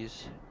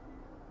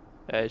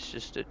 It's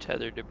just a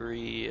tether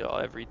debris.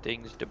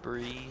 Everything's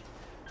debris.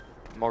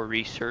 More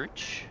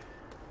research.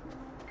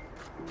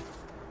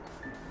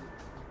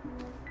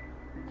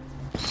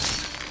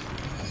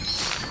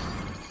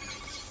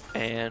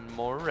 And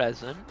more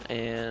resin.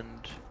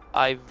 And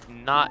I've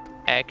not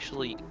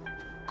actually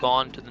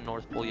gone to the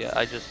North Pole yet.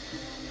 I just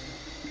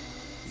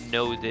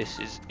know this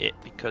is it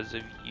because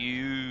of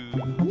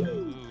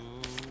YouTube.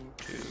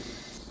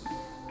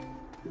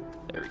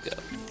 There we go.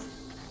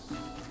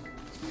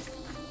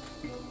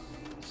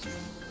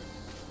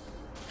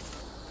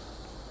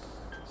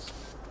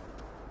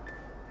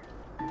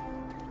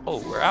 Oh,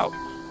 we're out.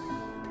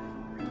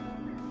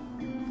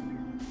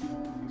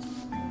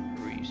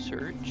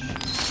 Research.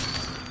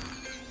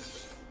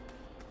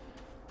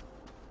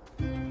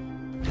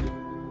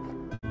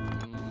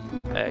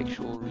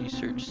 Actual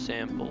research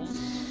samples,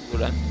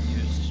 what I'm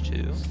used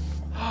to.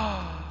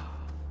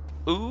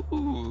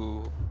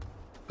 Ooh.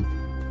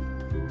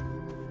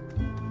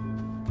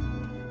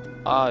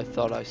 I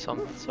thought I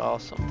saw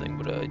something,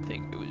 but I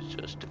think it was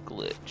just a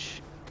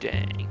glitch.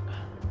 Dang.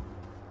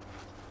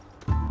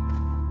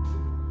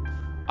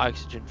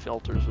 Oxygen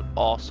filters would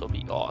also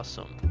be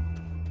awesome.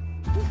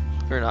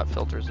 Or not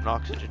filters, an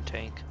oxygen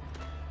tank.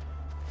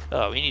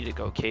 Oh, we need to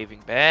go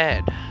caving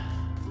bad.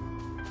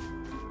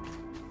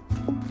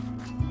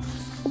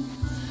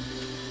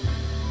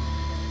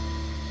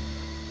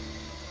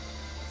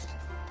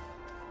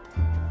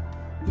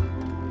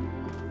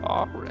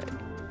 Alright.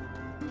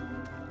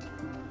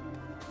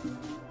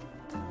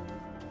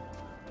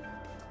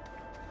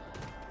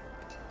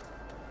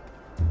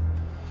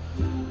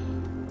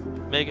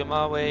 Making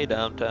my way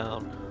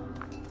downtown.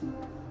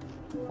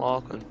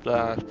 Walking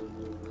fast.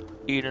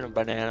 Eating a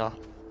banana.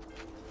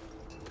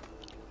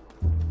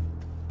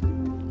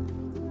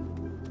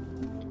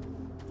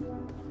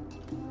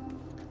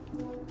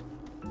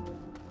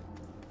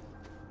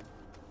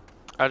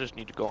 I just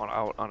need to go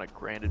out on a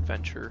grand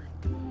adventure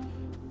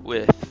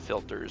with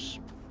filters.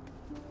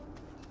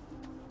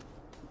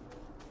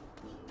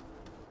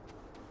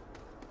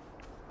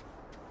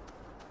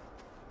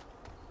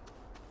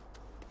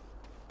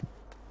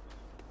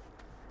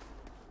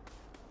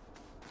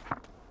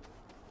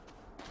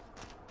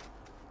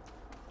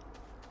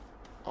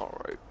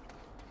 All right.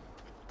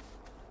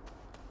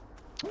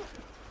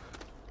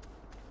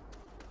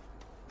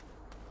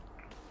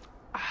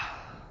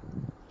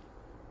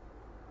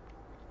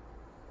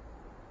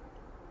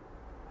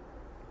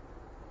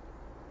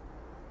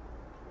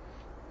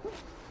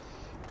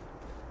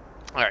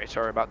 Alright,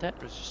 sorry about that.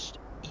 I was just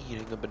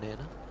eating a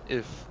banana.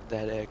 If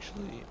that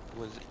actually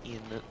was in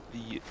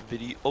the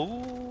video.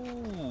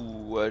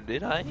 Oh,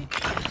 did I?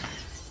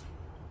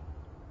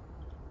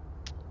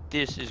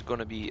 This is going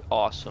to be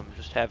awesome.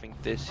 Just having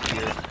this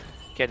here.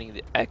 Getting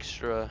the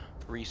extra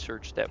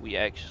research that we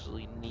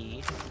actually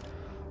need.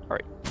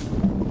 Alright.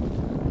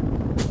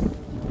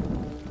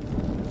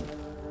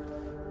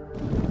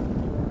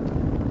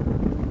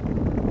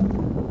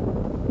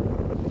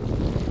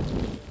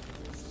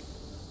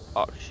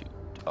 Oh, shoot.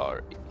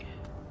 Alright.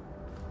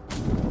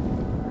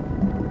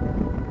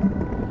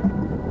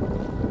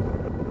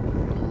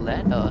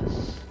 Let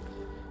us.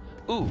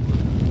 Ooh.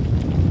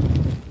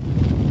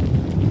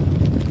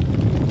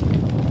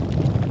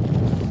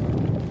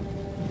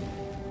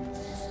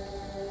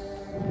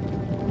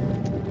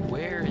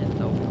 Where in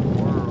the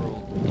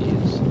world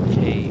is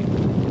cave?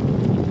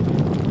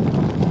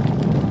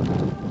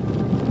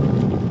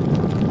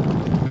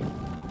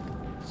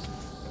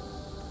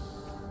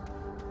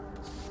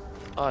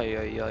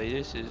 Ay,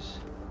 this is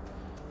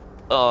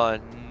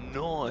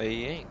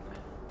annoying.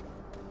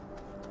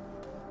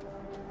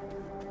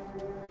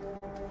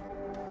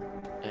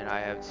 And I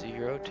have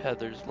 0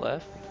 tethers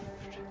left.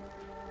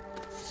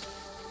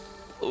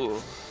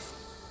 Ooh.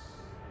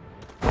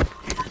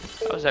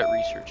 How's that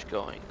research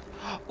going?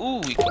 Ooh,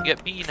 we can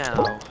get B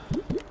now.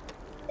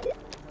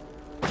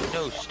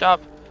 No,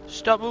 stop.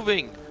 Stop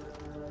moving.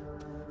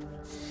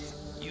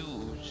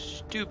 You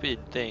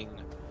stupid thing.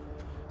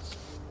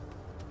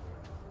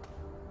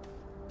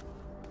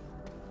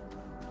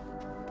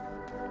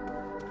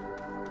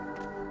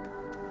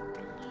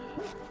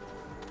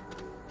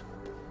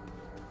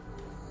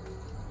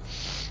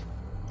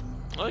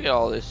 Look at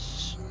all this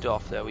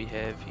stuff that we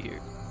have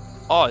here.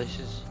 Oh, this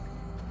is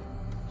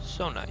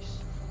so nice.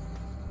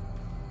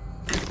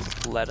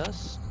 Let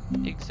us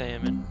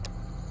examine.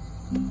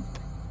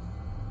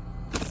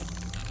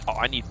 Oh,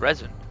 I need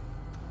resin.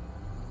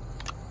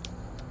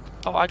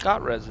 Oh, I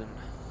got resin.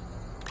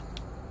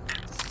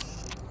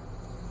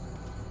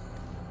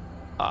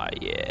 Ah,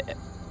 yeah.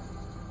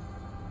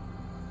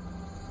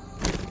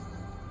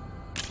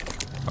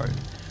 Alright.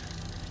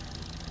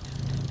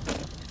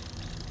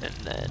 And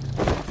then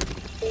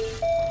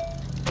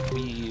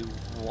we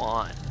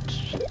want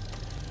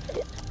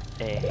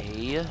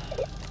a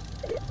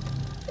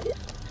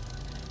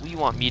We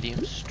want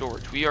medium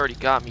storage. We already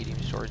got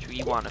medium storage.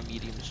 We want a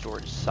medium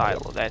storage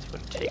silo. That's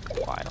going to take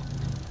a while.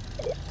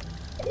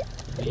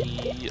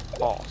 We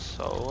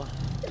also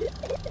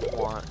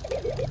want...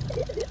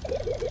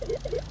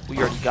 We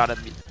already got a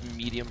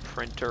medium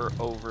printer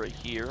over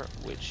here,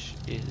 which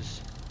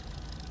is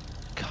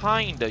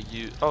kinda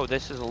oh,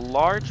 this is a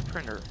large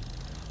printer.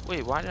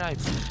 Wait, why did I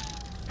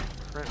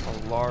print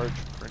a large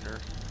printer?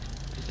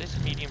 Is this a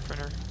medium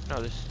printer?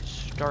 No, this is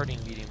starting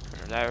medium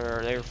printer.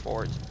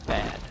 Therefore, it's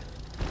bad.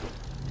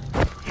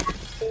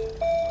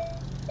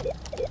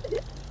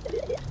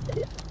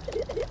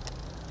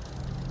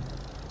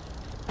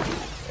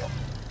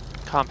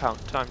 Compound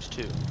times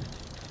 2.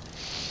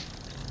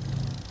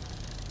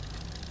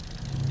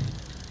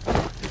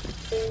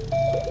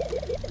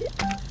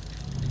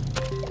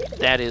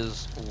 That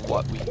is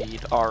what we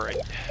need.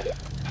 Alright.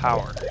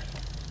 Power.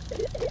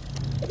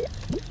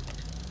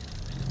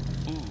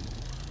 Ooh.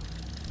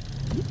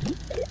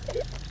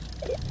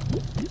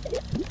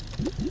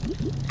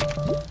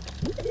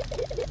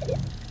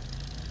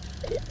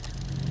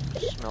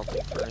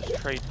 Smelting furnace,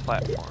 trade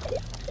platform.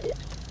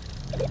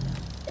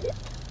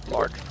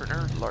 Large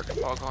printer, large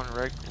foghorn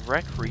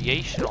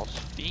recreational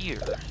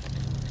sphere.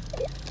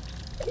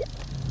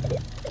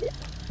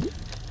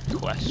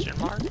 Question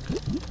mark?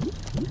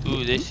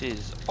 Ooh, this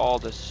is all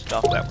the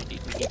stuff that we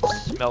need. We need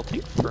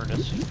smelting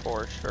furnace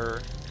for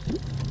sure.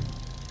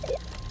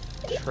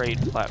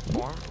 Trade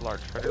platform,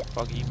 large printer,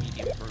 buggy,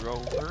 medium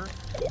rover.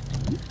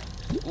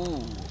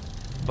 Ooh,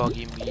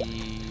 buggy,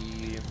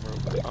 medium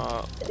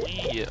rover.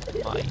 We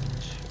might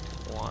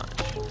want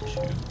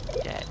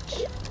to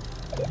get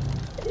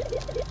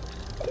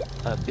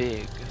a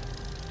big,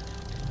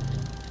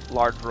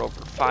 large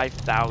rover,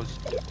 5,000.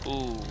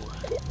 Ooh.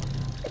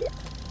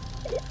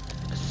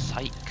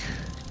 Psych.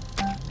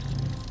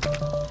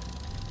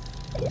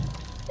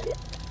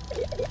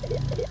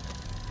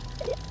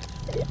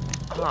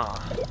 Huh.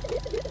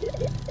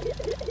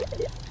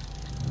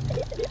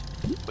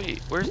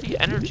 Wait, where's the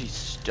energy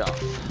stuff?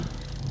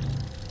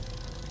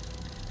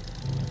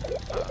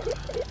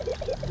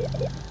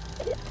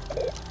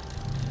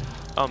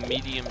 Oh,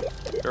 medium,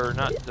 or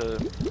not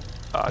the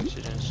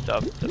oxygen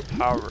stuff, the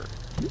power.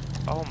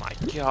 Oh my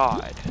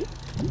god.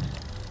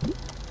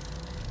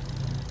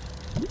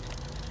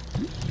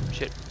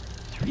 Shit.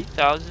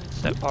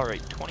 3,000,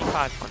 alright,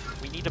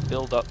 2,500. We need to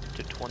build up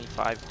to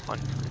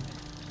 2,500.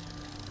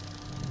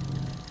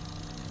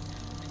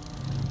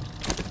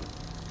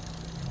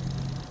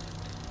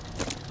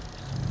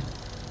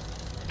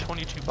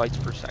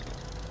 bytes per second.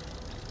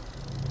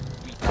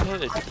 We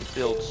could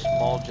build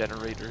small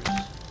generators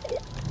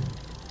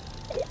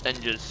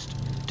and just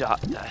dot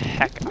the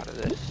heck out of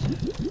this.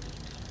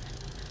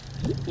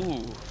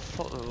 Ooh,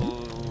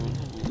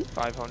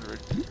 500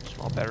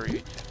 small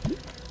battery,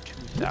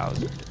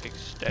 2,000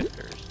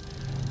 extenders,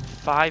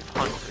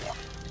 500.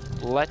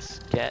 Let's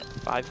get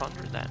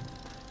 500 then.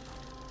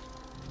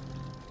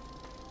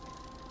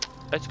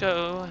 Let's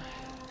go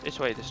this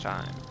way this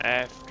time,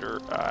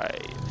 after I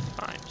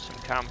find some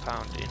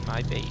compound in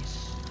my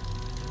base.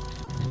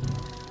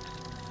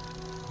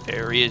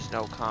 There is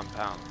no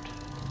compound.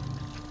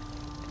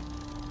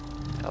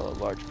 Hello,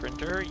 large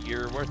printer,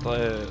 you're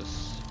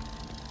worthless.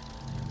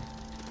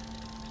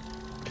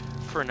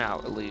 For now,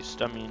 at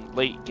least. I mean,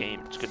 late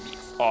game, it's gonna be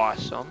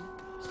awesome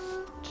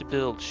to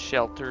build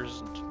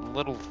shelters and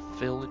little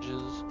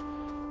villages.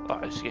 Oh,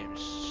 this game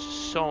is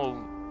so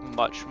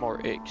much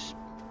more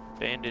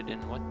expanded.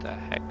 And what the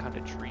heck kind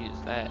of tree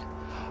is that?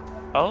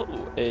 Oh,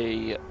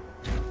 a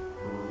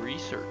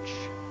research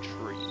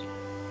tree.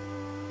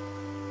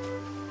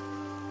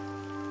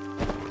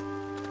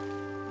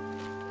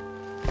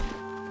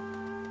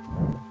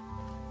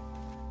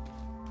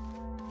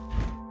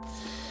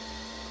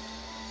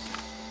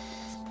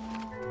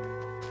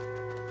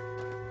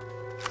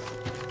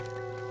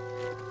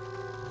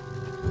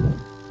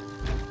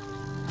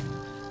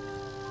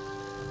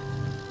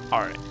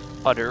 Alright,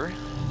 butter.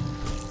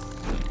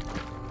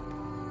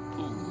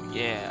 Ooh,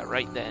 yeah,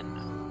 right then.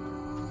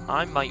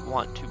 I might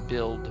want to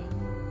build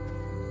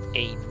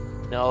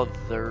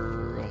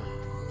another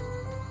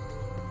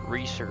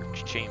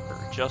research chamber,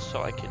 just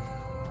so I can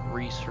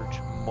research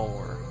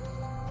more.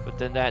 But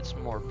then that's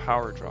more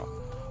power draw.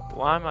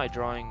 Why am I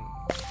drawing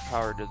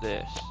power to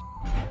this?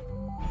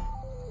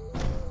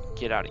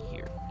 Get out of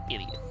here,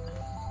 idiot.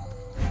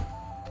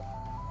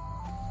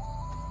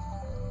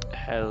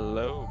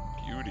 Hello,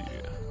 beauty.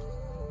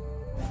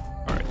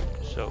 Alright,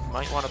 so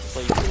might want to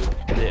play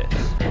with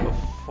this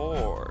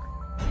before,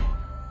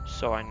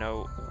 so I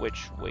know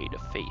which way to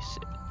face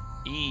it.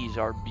 These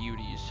are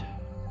beauties.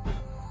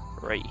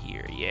 Right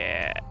here,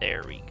 yeah,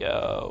 there we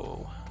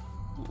go.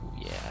 Ooh,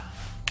 yeah.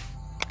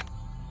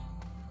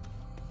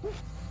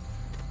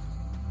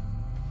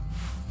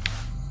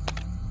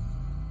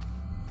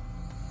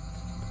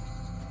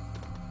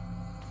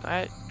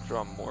 I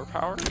draw more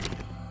power.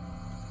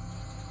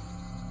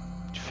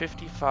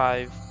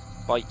 55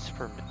 bytes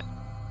per minute.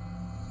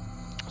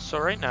 So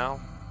right now,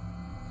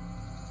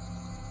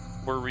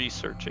 we're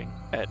researching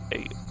at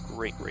a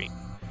great rate.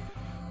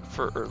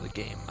 For early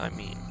game, I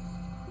mean.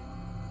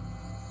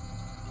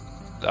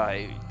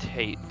 I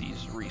hate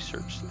these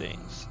research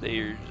things.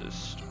 They're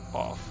just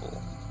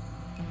awful.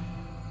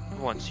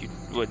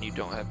 When you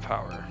don't have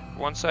power.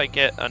 Once I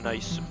get a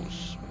nice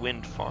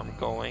wind farm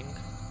going,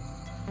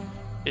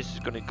 it's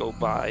just gonna go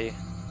by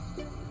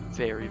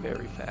very,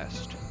 very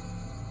fast.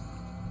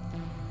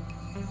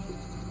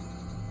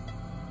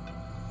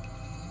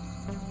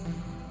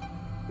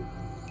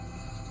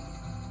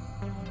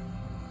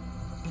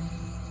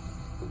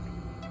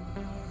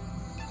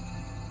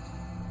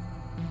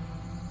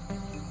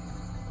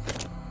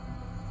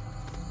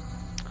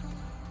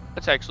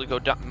 Let's actually go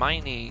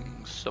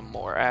mining some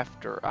more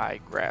after I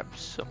grab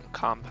some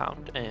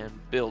compound and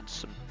build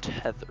some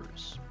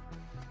tethers.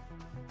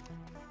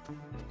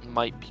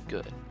 Might be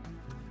good.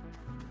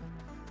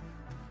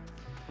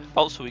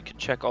 Also, we could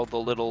check all the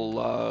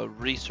little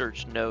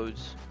research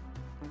nodes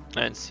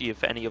and see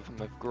if any of them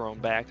have grown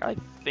back. I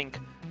think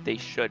they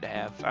should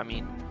have. I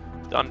mean,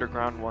 the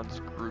underground ones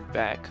grew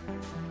back.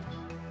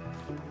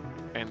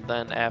 And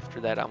then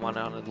after that, I went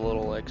on a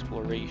little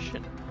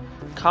exploration.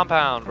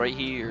 Compound right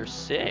here,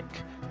 sick.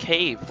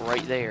 Cave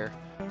right there.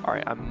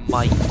 Alright, I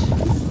might go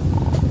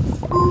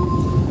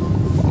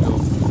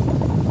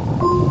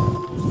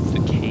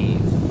the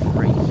cave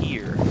right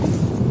here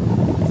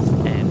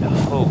and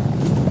hope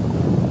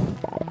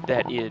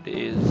that it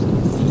is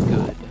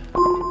good.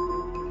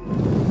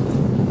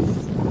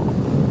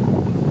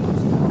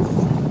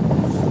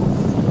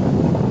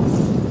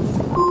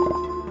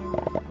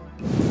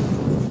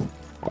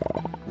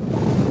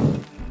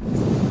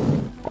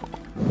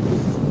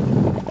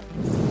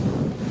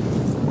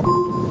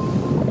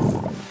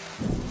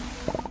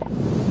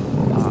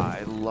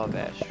 Love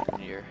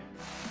Astroneer.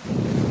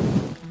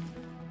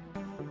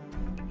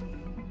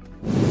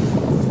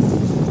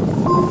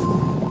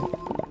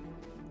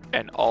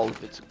 And all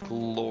of its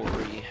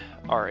glory.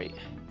 Alright.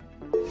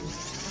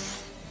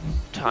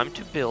 Time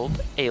to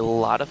build a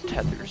lot of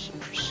tethers in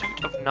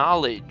pursuit of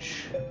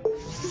knowledge.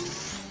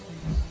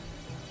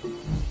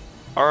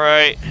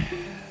 Alright.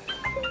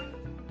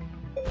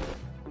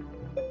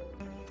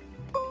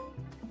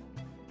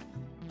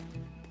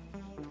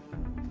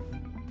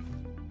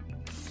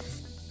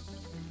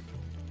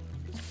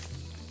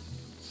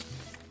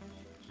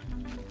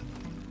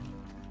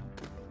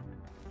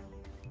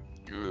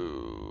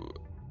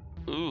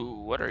 Ooh,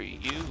 what are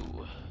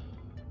you?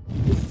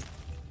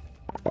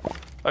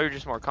 Oh, you're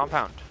just more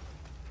compound.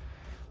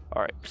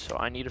 Alright, so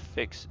I need to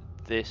fix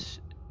this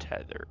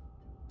tether.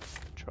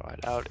 Draw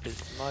it out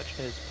as much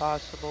as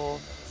possible.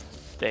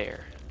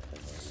 There.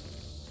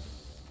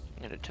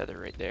 I'm gonna tether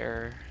right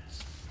there.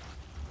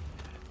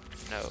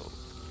 No.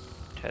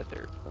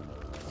 Tether.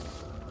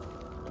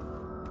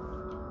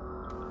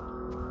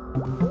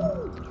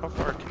 How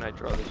far can I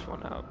draw this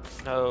one out?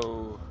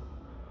 No.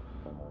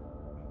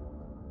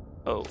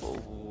 Oh, a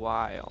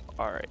while.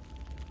 Alright.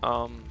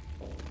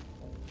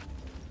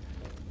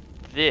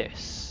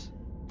 This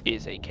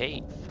is a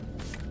cave.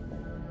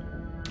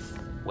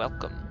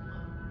 Welcome,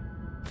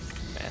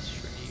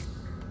 Astroneer.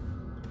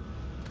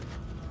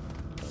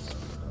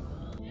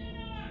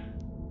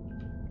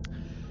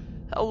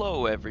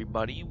 Hello,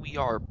 everybody. We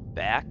are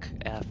back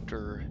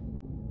after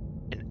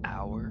an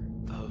hour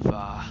of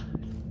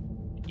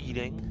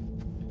eating,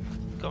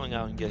 going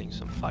out and getting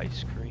some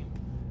ice cream.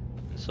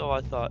 And so I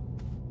thought,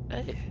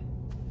 hey,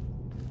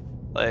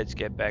 let's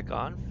get back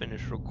on,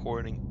 finish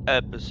recording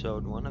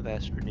episode 1 of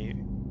Astroneer,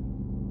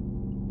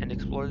 and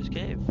explore this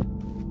cave.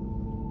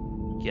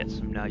 Get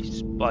some nice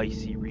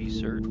spicy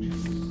research.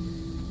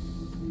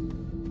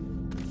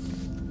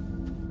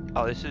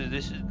 Oh, this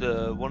is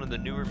the one of the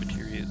newer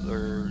materials,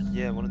 or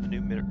yeah, one of the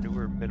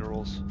newer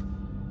minerals,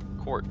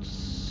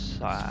 quartz,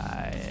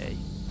 I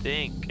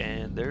think,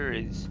 and there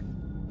is,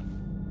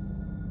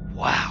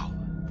 wow,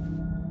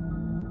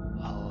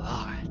 a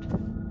lot.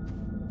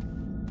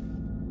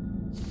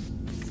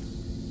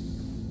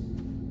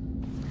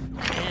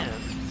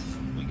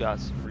 And we got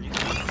some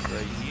resources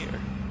right here.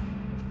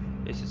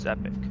 This is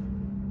epic.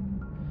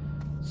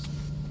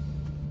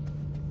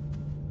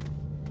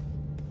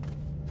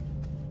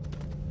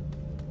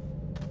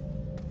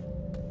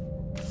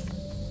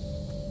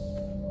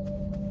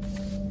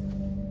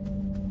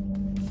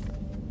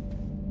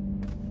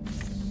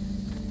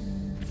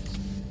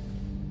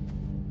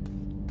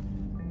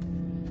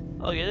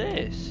 Look at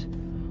this.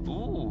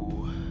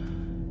 Ooh.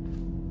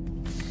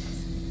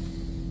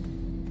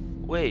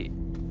 Wait.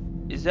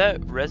 Is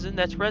that resin?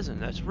 That's resin.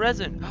 That's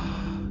resin.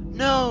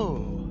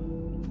 No.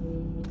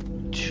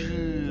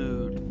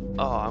 Dude.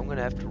 Oh, I'm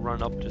gonna have to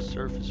run up to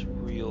surface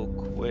real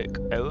quick.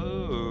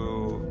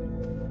 Oh.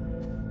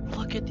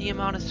 Look at the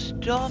amount of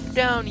stuff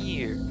down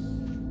here.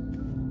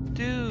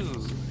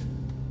 Dude.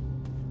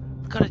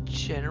 Gotta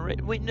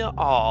generate. Wait, no.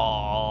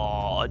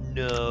 Oh,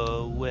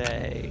 no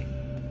way.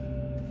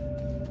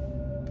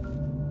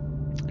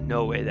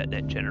 No way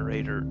that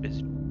generator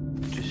is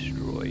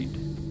destroyed.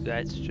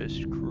 That's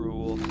just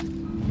cruel.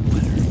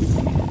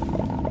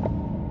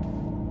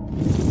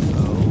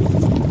 Oh.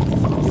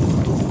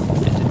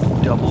 It's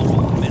a double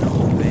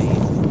mineral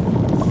vein.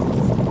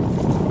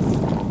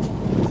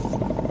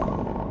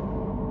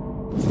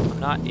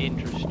 not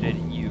interested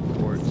in you,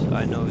 Quartz.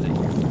 I know that you're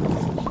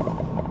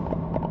Quartz.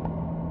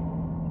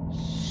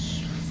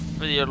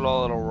 For the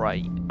little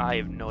right, I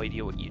have no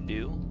idea what you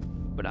do,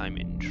 but I'm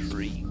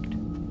intrigued.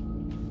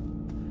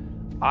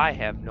 I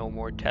have no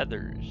more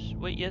tethers.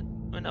 Wait, yet?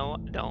 No, I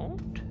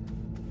don't.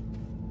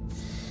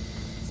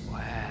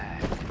 Wow.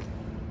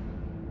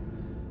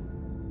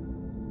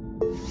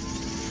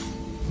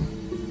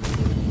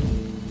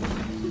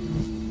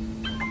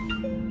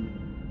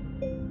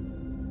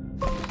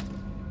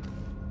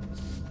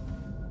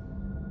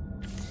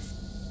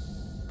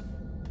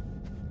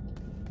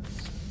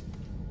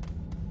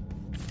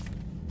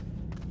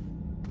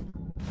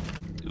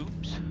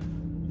 Oops.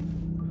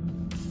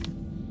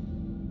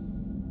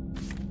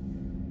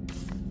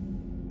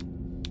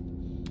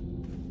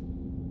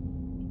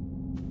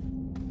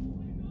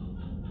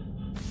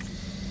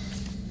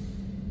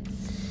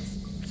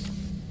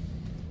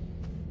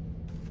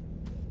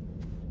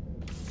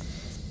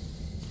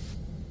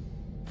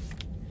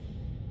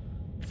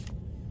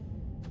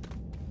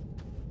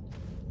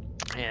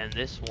 And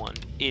this one,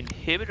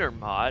 inhibitor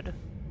mod,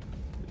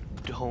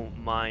 don't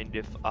mind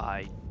if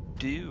I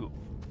do.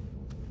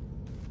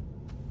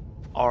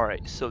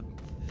 Alright, so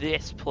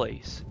this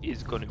place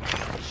is going to be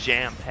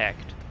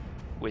jam-packed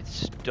with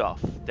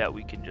stuff that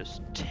we can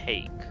just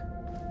take.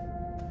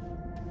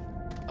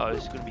 Oh,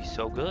 it's going to be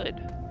so good.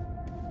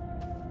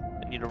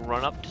 I need to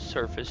run up to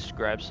surface,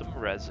 grab some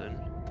resin,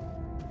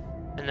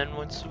 and then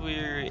once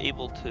we're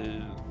able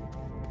to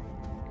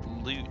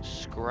loot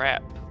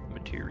scrap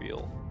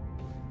material,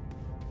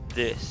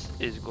 this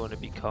is going to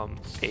become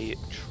a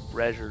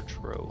treasure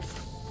trove.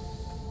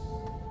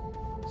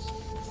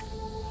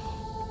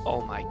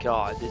 Oh my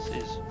god, this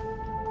is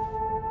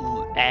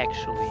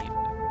actually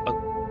a...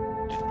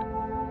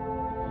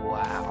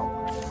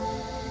 wow.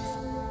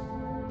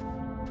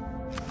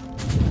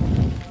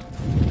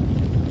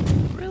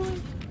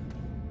 Really?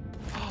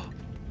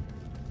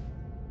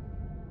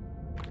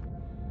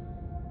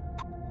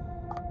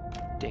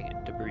 Dang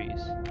it, debris.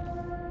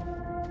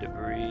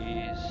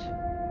 Debris.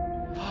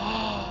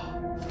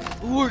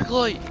 Work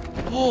light!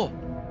 Oh!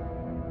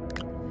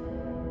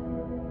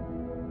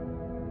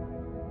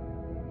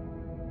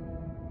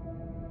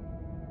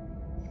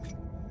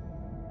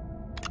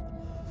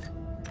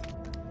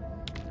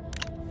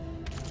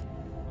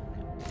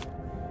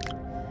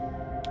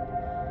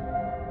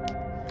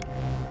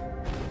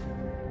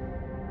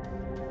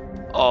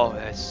 Oh,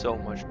 that's so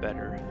much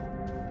better.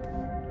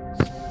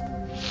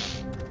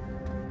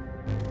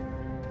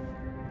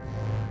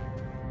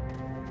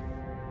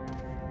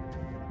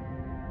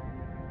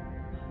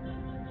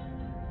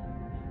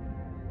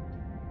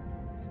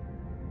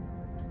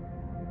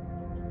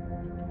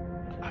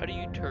 How do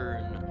you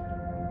turn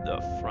the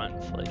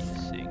front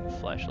facing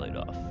flashlight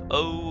off?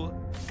 Oh.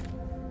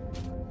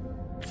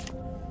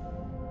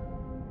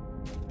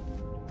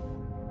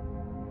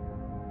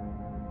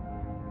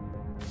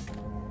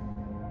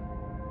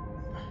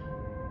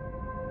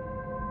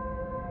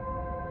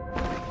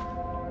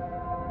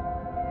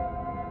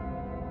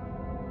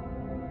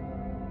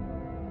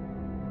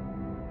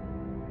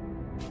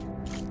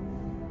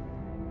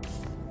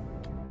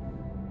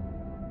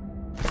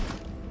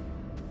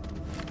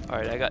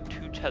 Alright, I got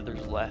 2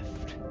 tethers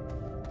left,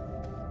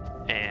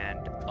 and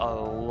a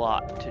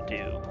lot to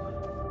do.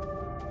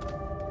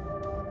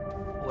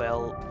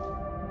 Well,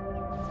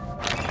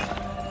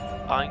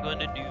 I'm going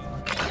to do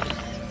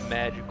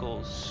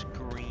magical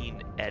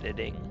screen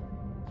editing.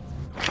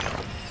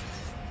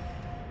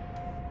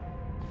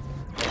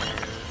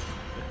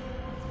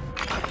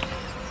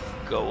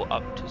 Go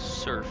up to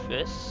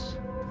surface,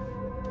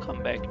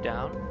 come back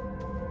down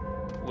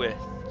with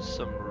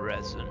some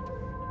resin.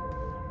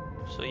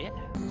 So yeah.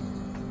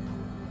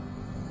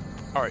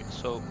 Alright,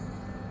 so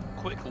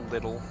quick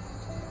little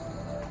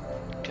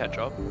catch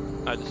up.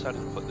 I decided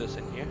to put this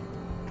in here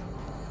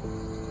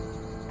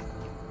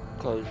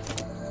because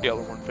the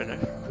other one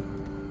finished.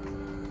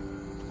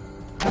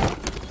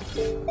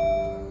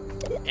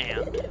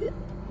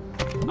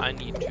 And I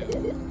need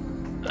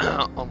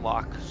to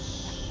unlock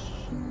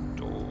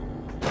storage.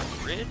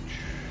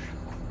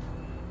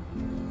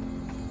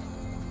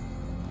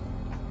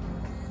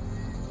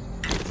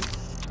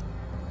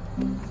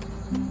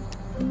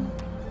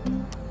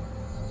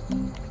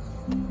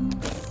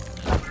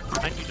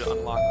 I need to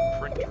unlock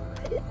printer,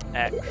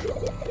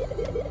 actually.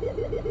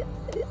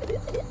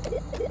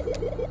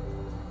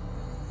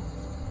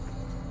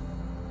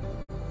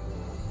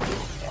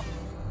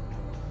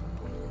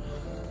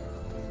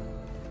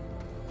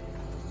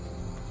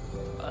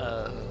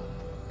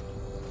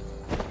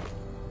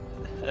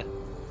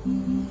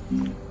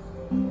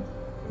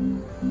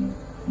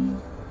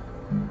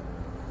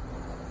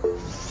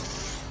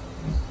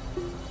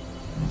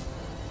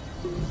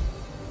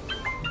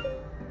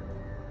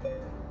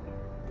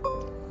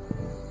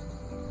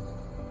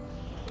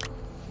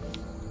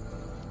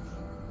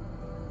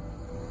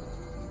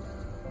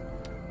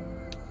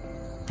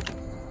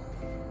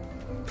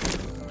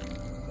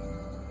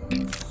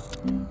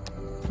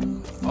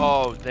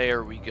 Oh,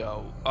 there we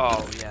go.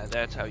 Oh, yeah,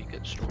 that's how you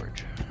get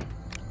storage.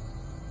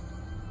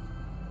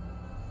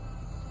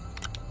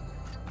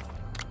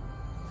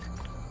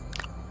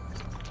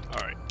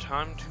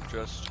 time to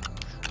just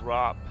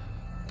drop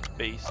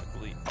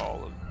basically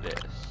all of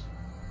this.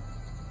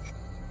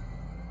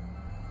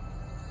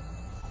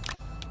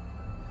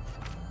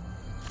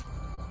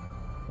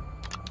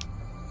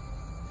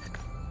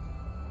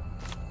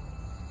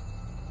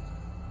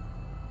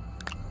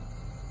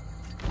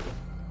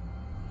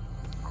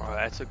 Oh,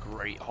 that's a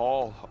great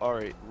haul.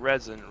 Alright,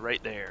 resin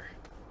right there.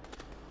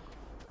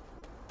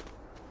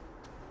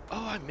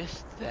 Oh, I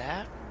missed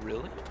that?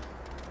 Really?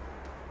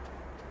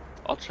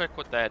 I'll check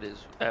what that is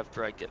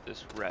after I get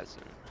this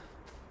resin.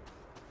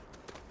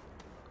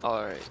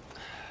 Alright.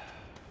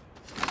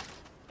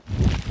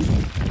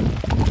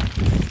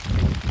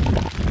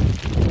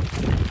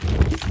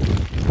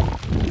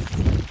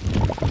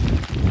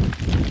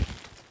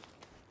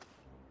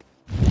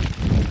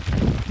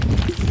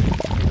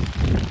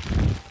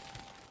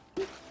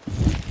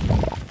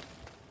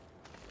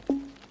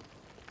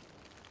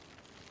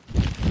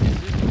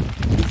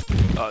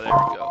 Oh, there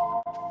we go.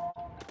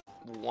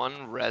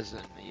 One resin,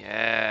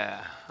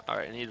 yeah.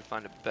 Alright, I need to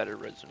find a better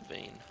resin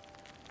vein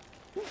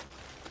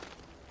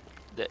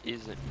that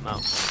isn't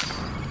mountain.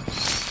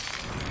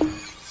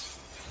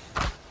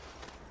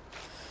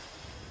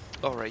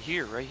 Oh, right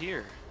here, right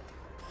here.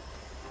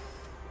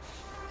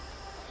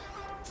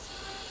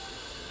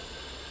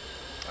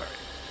 Alright.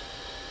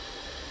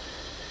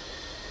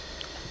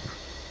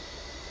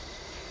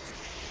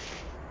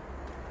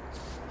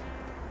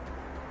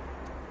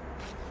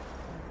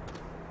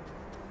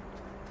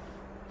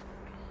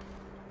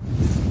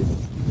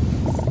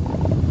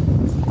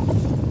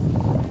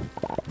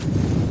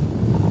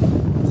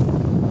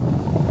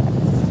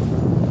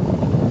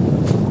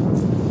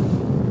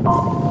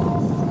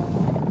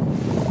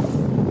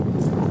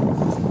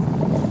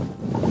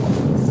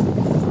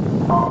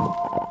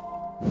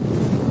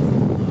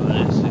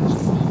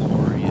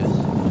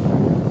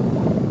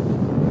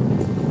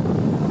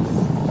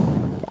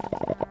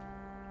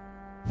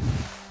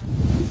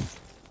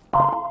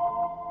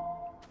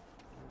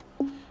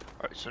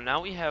 So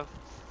now we have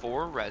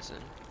 4 resin,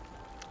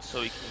 so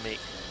we can make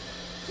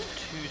 2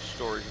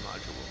 storage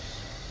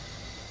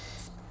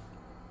modules.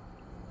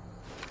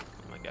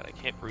 Oh my god, I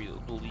can't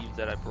believe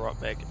that I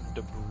brought back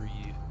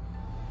debris.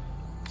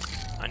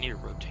 I need to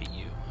rotate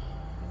you.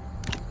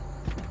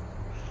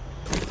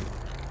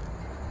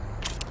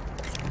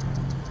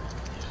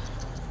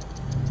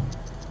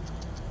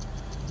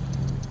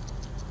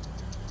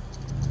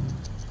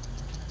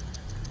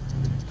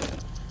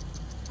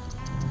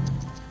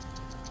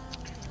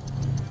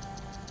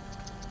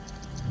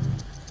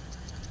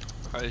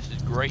 Alright, this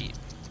is great.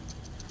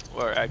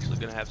 We're actually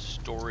going to have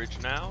storage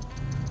now.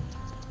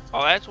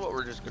 Oh, that's what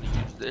we're just going to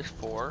use this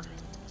for.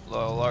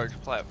 Large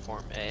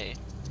platform A.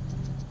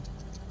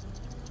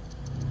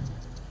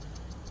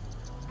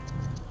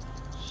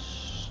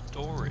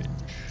 Storage.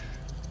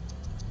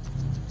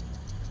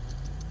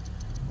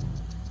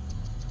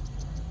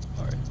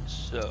 Alright,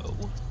 so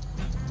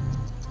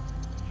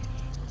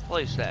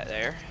place that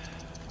there.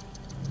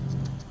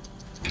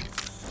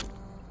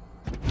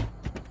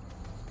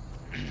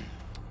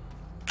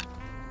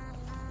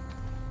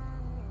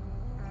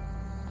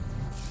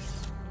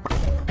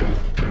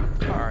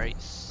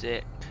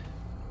 Sick.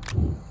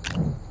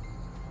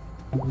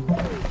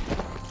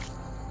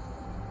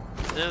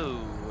 No.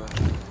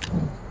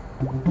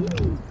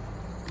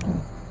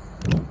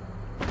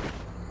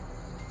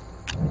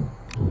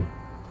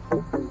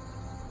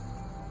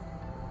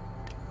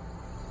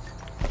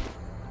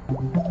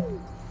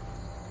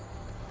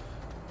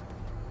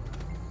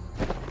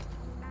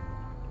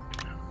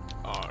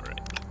 All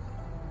right.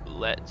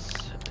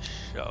 Let's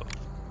shove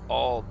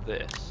all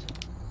this.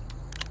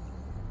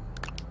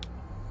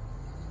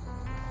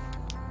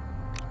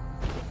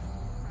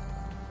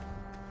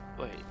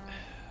 Wait,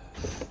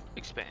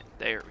 expand,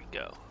 there we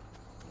go.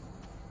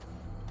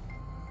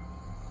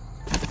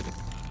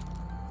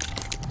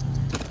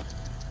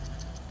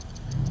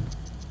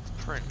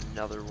 Print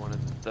another one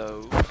of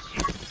those.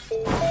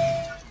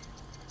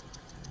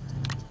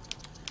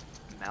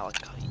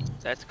 Malachite,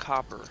 that's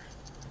copper,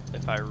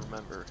 if I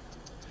remember.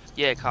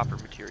 Yeah, copper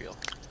material.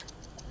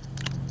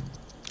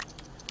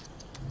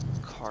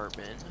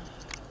 Carbon.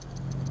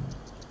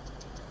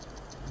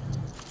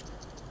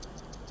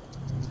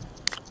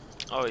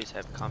 Always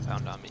have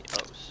compound on me.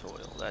 Oh,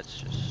 soil. That's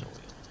just soil.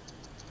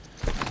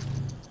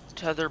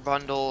 Tether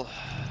bundle.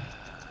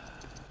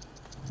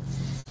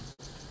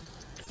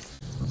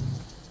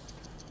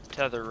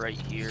 Tether right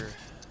here.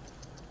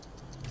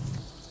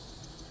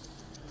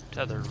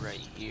 Tether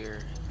right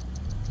here.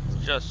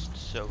 Just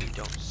so we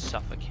don't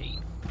suffocate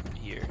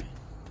here.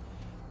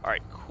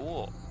 Alright,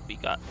 cool. We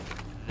got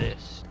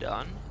this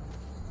done.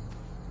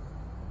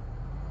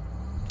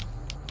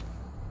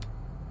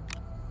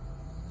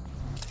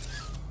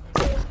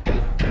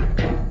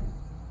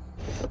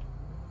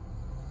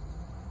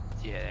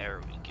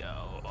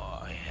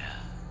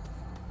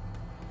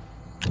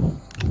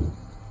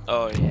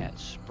 Oh yeah,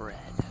 it's spread.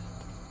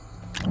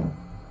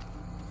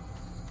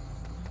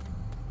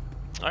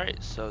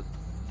 Alright, so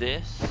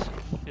this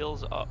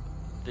fills up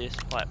this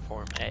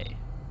platform A.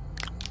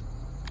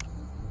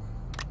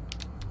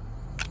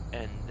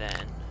 And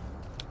then...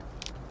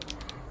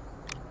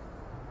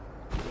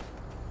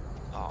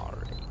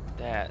 Alright,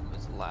 that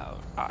was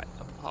loud. I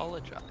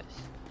apologize.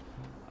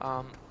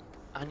 I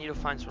need to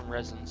find some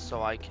resin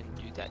so I can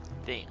do that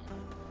thing.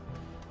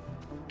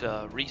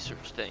 The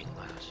research thing.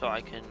 So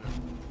I can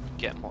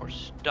get more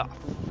stuff.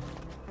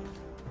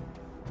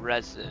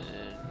 Resin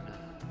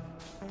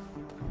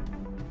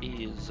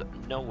is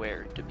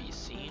nowhere to be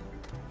seen.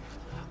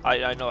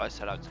 I know I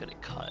said I was gonna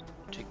cut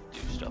to do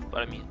stuff,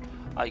 but I mean,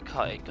 I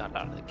cut and got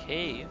out of the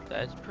cave.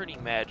 That's pretty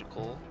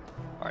magical.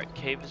 Alright,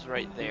 cave is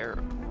right there.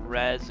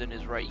 Resin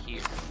is right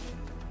here.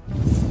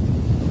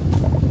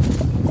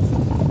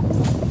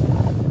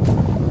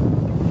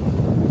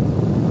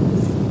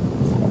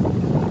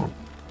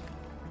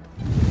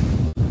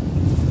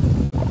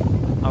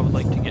 I would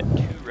like to get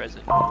 2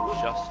 resin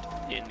just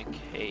in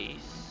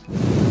case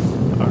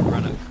I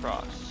run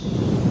across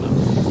the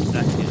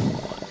second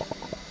one.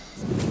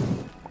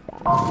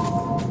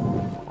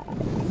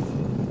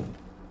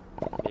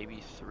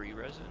 Maybe 3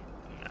 resin?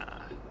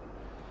 Nah.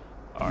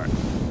 Alright.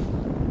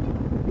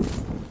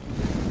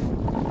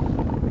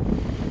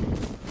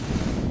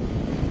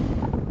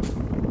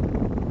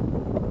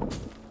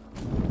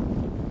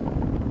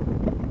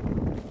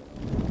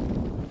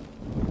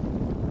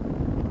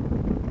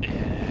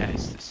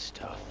 Yes, this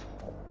stuff.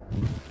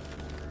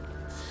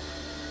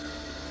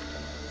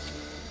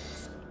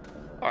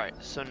 Alright,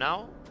 so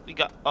now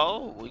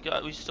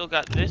we still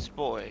got this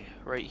boy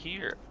right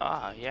here.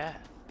 Ah, yeah.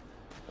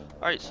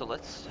 Alright, so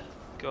let's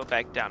go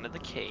back down to the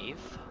cave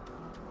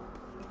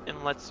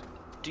and let's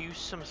do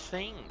some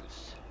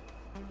things.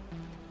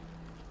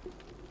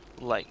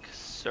 Like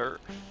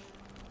surf.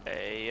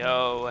 Hey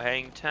yo,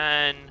 hang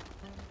 10.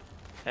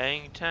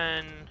 Hang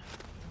 10.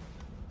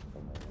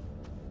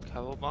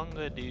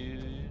 Cowabunga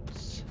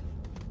dudes.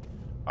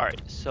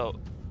 Alright, so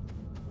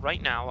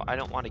right now I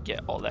don't want to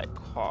get all that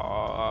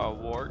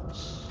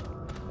quartz,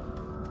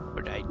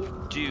 but I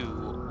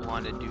do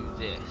want to do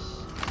this.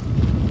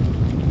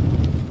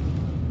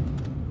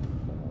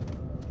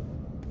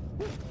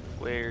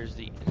 Where's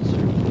the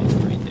insert?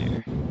 Right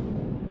there.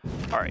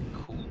 Alright,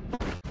 cool.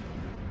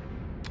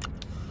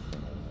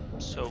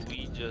 So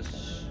we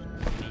just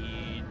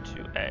need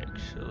to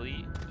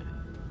actually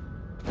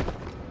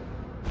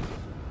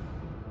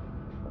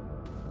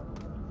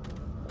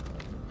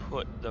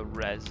put the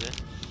resin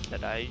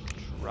that I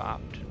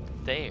dropped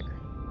there.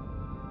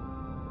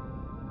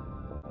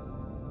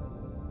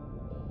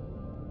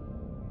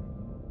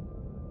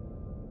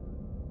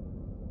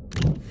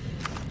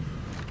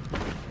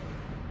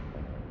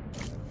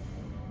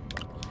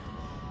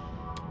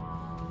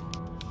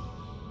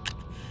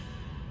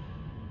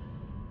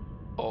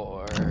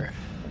 Or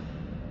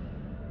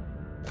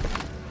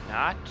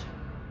not.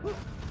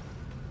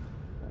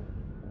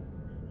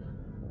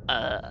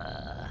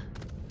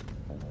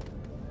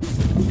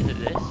 Is it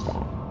this?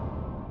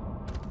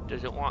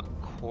 Does it want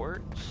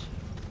quartz?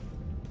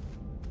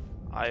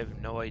 I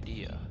have no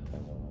idea.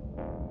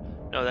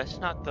 No, that's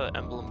not the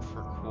emblem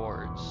for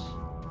quartz.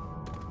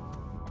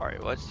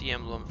 Alright, what's the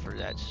emblem for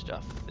that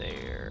stuff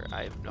there?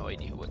 I have no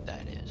idea what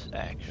that is,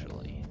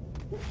 actually.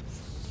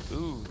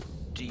 Ooh,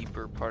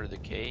 deeper part of the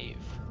cave.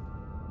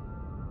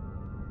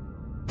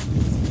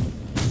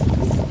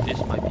 This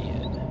might be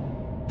it.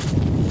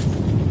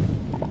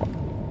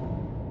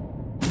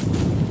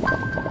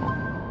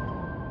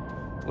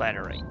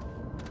 Laterite.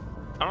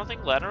 I don't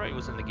think laterite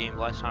was in the game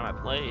last time I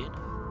played.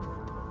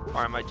 Or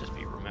I might just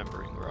be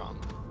remembering wrong.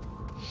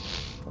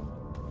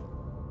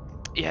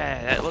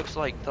 Yeah, that looks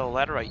like the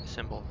laterite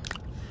symbol.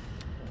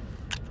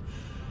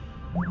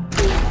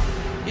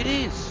 It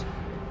is!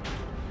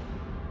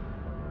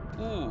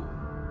 Ooh.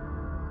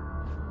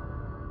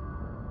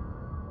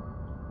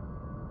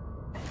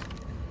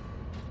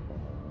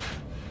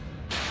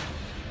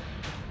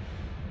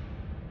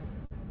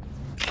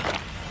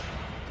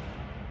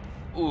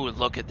 Ooh,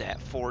 look at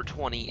that,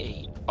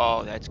 428.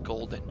 Oh, that's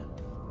golden.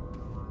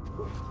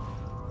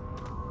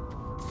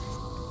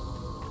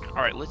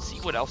 Alright, let's see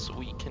what else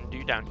we can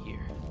do down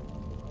here.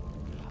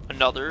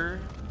 Another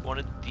one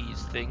of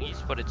these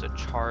thingies, but it's a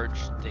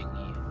charged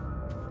thingy.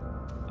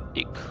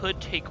 It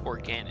could take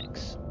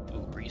organics.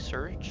 Ooh,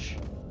 research.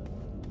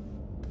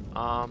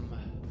 I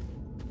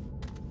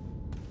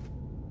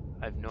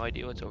have no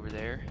idea what's over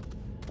there.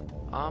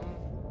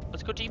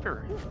 Let's go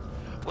deeper.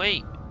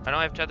 Wait, I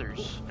don't have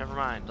tethers. Never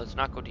mind, let's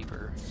not go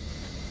deeper.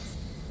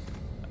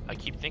 I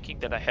keep thinking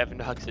that I have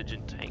an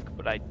oxygen tank,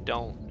 but I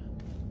don't.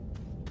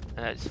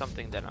 And that's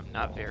something that I'm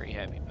not very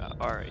happy about.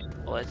 Alright,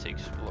 let's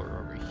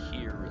explore over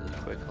here really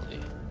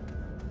quickly.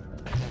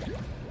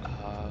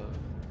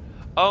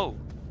 Oh,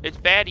 it's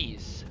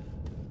baddies!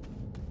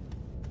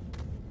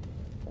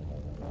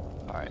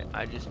 Alright,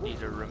 I just need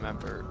to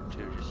remember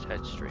to just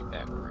head straight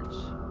backwards.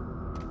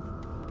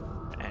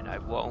 And I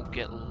won't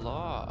get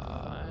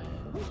lost.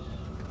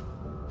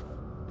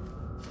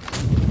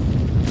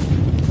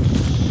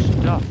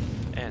 Stuff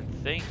and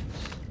things.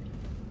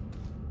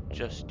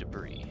 Just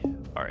debris.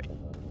 Alright.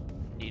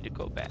 Need to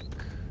go back.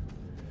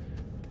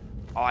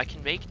 Oh, I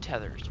can make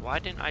tethers. Why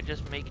didn't I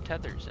just make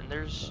tethers? And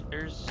there's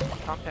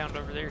compound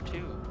over there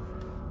too.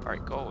 All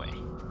right, go away,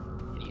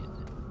 idiot.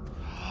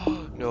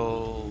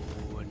 No,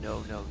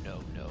 no, no,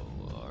 no, no.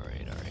 All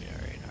right, all right,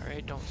 all right, all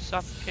right. Don't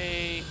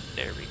suffocate.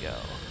 There we go.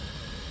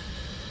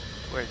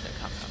 Where's that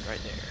compound?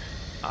 Right there.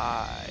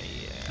 I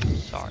am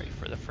sorry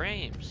for the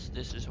frames.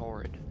 This is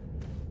horrid.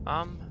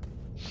 I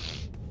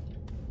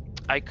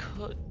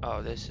could.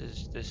 Oh, this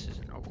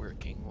isn't a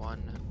working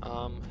one.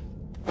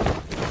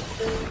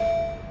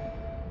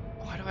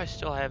 Why do I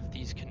still have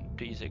these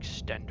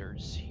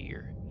extenders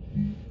here?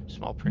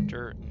 Small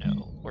printer,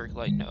 no. Work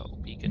light, no.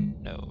 Beacon,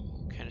 no.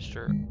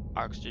 Canister,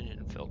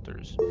 oxygen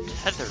filters,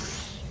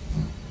 tethers.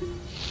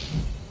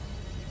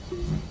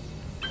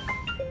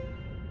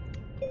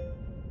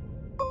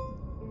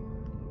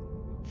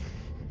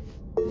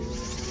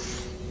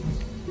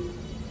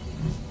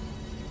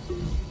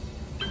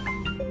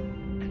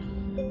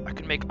 I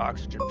can make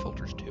oxygen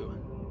filters too.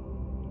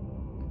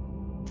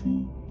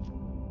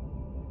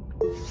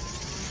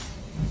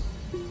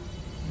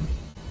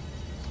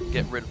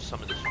 Get rid of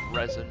some of this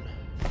resin.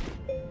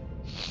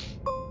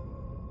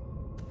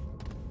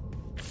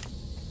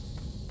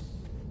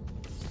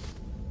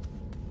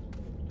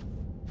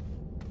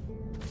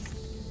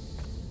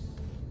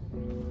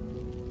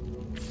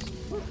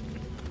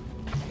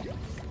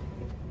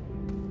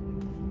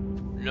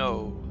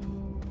 No,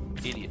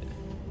 idiot.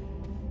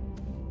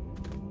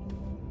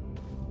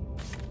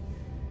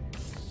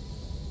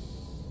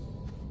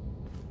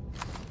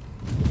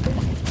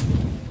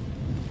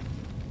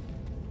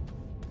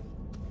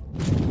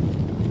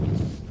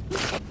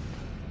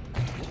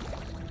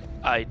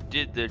 I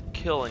did the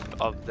killing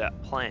of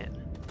that plant,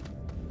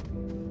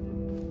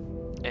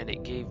 and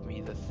it gave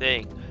me the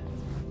thing.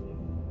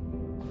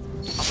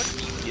 How much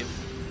do you give?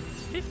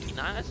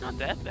 59? That's not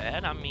that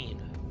bad. I mean,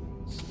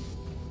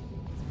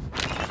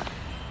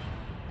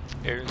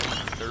 there's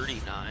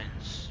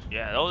 39s.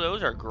 Yeah,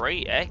 those are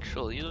great.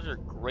 Actually, those are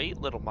great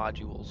little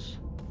modules.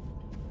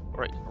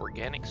 All right,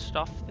 organic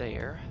stuff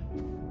there.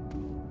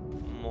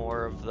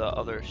 More of the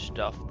other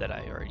stuff that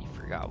I already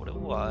forgot what it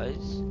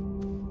was.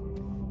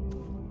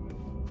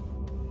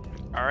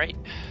 All right,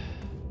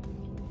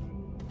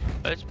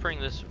 let's bring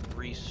this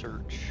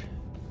research.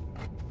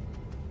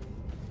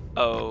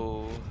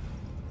 Oh,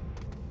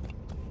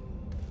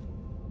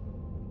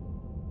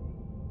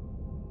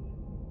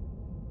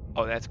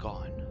 that's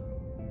gone.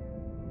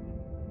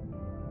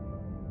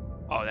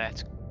 Oh,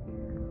 that's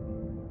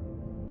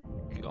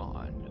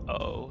gone.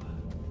 Oh,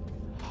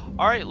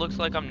 all right. Looks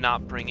like I'm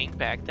not bringing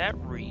back that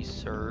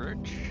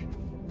research.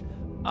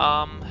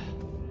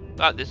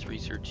 Got this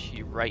research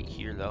here, right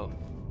here though.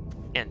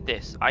 And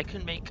this, I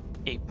can make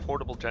a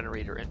portable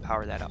generator and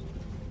power that up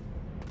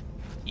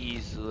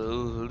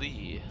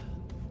easily.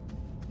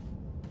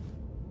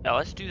 Now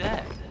let's do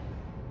that.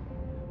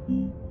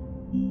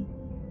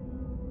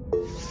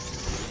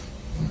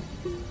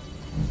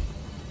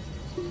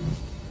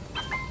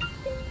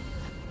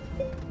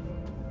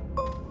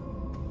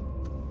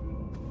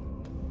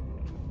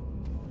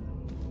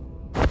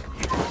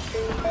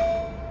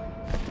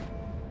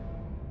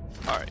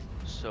 All right,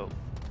 so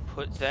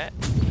put that.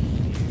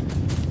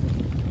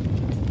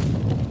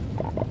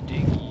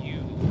 Dig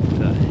you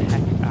the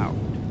heck out.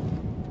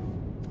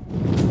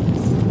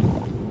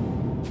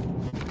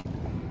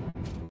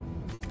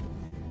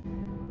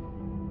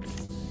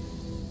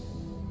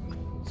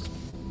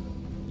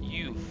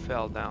 You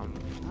fell down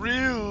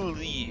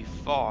really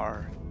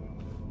far.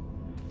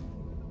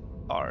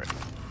 Alright.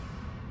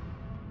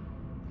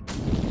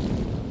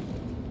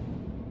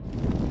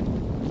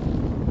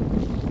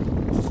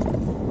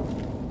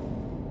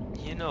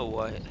 You know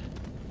what?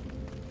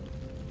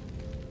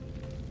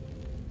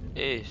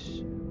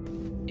 This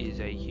is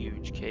a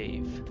huge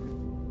cave.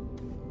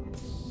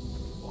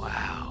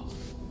 Wow.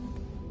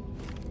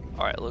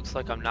 Alright, looks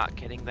like I'm not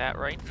getting that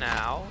right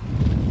now.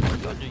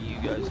 What are you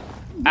guys?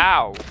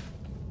 Ow!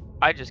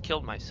 I just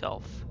killed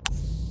myself.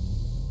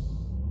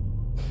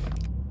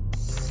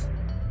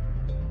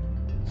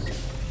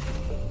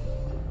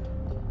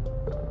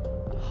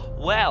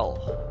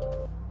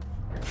 Well.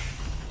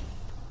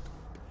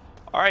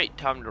 Alright,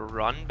 time to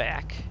run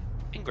back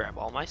and grab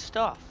all my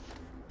stuff.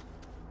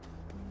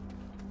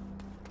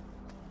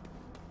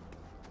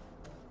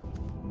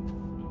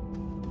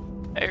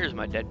 There's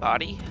my dead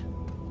body.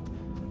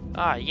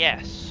 Ah,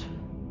 yes.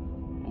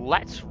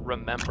 Let's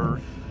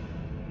remember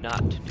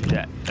not to do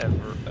that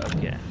ever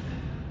again.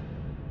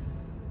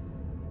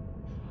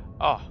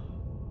 Oh.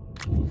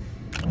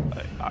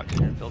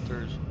 Oxygen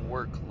filters,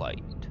 work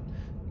light.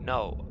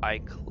 No, I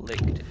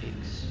clicked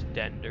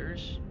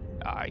extenders.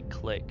 I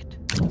clicked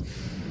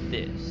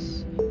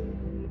this.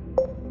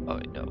 Oh,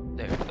 wait, no,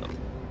 there we go.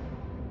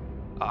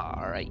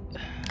 Alright.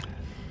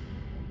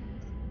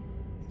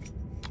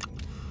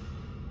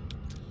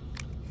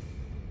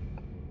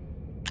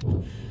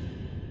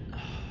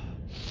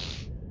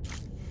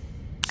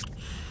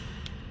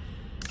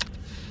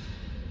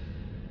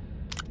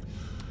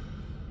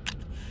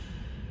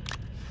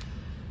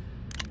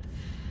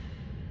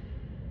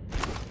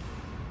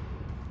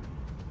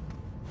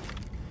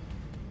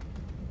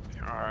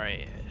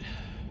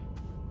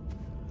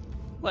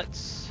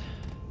 let's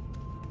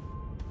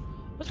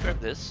grab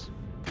this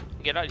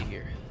and get out of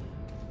here.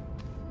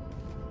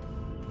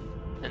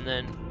 And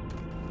then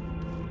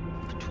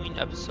between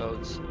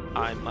episodes,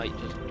 I might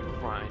just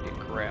try to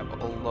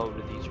grab a load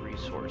of these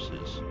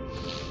resources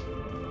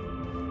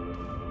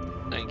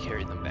and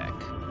carry them back.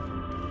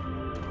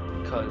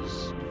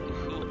 Because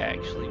who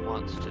actually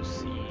wants to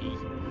see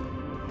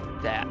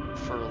that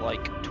for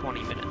like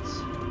 20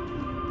 minutes?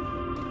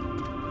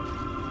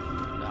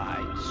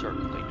 I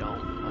certainly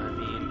don't. I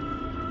mean,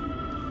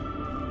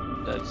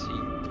 I've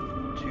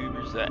seen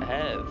tubers that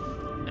have,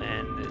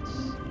 and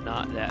it's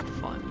not that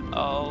fun.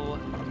 Oh,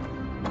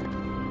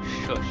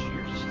 shush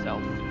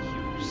yourself,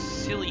 you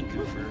silly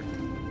goober.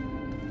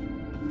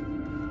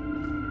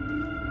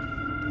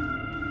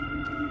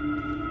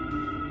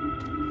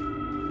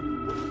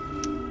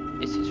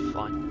 This is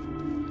fun.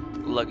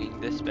 Lugging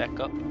this back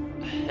up.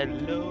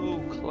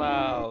 Hello,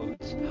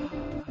 clouds.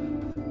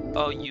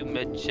 Oh, you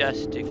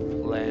majestic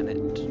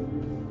planet.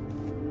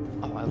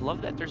 Oh, I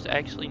love that there's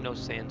actually no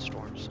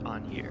sandstorms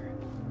on here.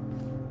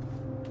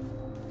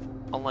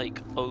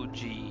 Unlike OG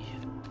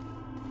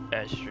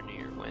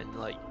Astroneer, when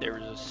like there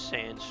was a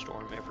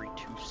sandstorm every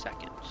 2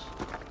 seconds.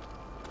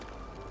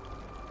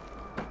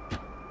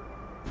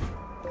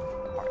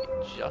 Alright,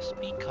 just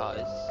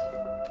because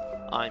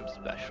I'm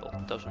special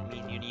doesn't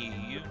mean you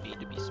need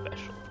to be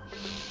special.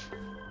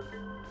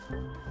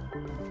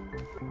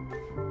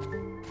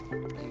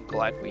 I'm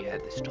glad we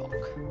had this talk.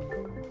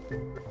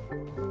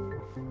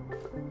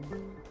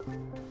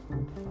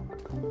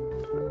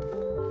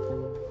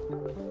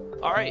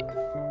 Alright.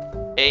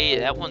 Hey,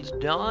 that one's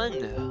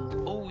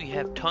done. Oh, we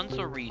have tons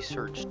of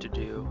research to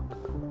do.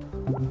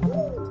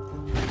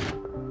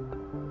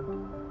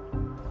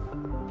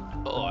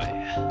 Oh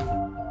yeah.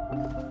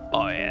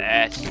 Oh yeah,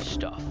 that's the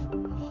stuff.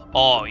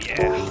 Oh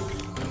yeah.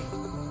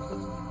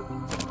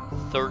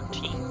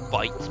 13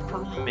 bytes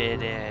per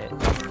minute.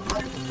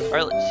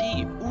 Alright, let's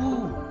see.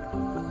 Ooh,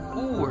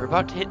 we're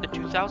about to hit the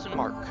 2,000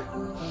 mark.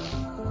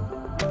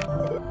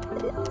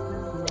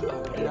 Oh,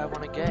 what did I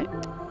want to get?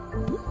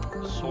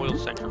 Soil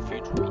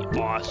centrifuge would be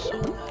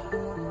awesome.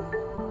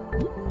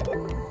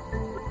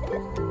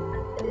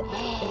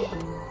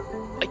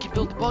 I can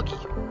build a buggy.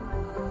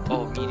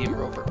 Oh, medium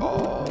rover.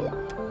 Oh.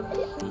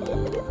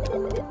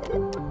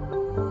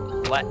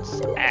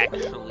 Let's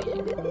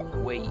actually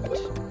wait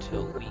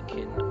till we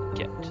can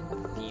get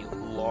the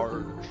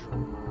large.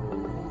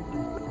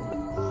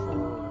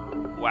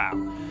 Wow.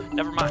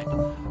 Never mind.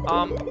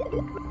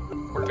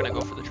 We're gonna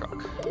go for the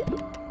truck.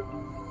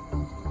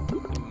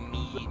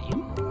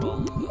 Medium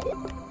rover.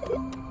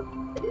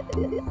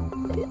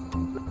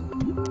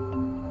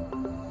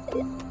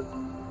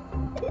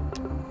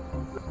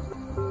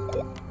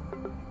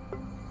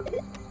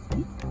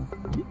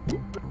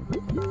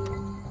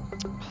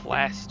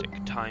 Plastic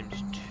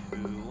times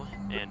 2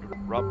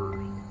 and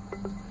rubber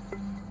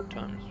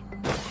times.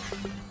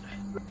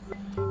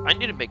 I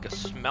need to make a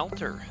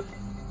smelter.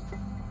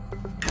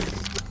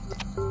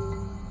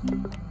 Oh,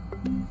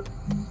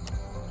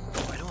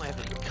 I don't have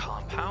any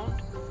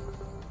compound?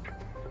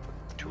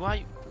 Do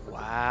I?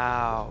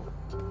 Wow.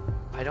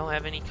 I don't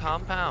have any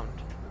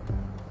compound.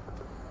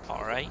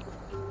 Alright.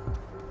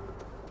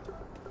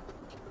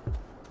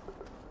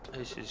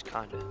 This is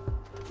kind of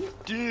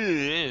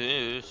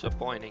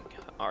disappointing.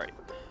 Alright.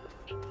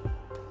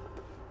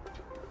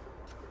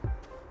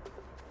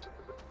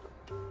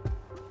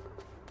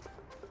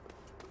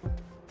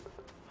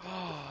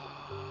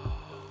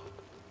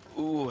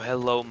 Ooh,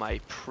 hello, my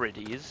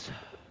pretties.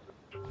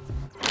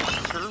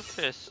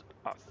 Surface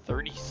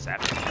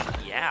 37.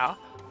 Yeah.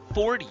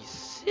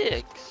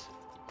 46.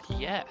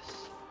 Yes.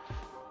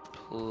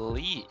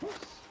 Please.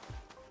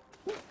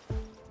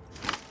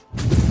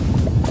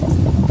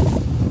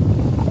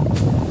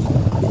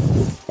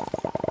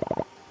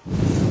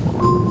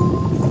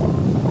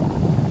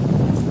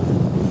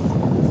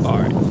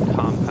 Alright,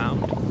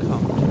 compound,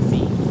 come to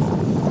me.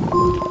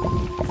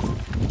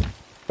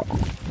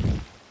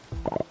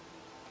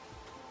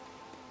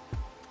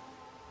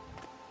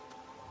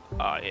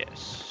 Ah, yes,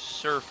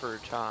 surfer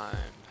time.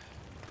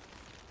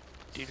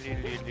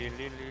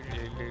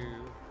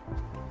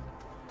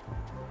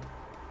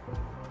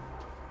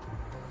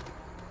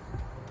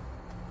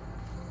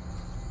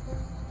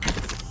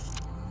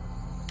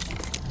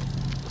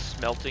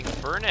 Smelting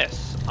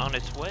furnace on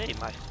its way.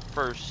 My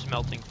first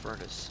smelting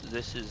furnace.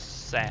 This is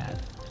sad.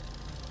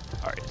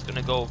 Alright, it's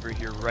gonna go over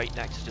here right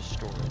next to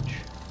storage.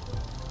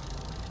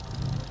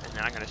 And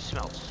then I'm gonna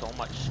smelt so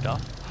much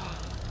stuff.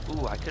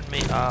 Ooh, I could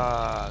make,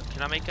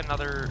 can I make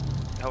another?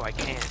 No, I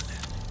can't.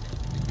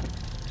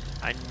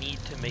 I need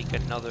to make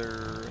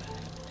another,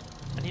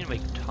 I need to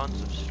make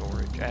tons of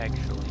storage,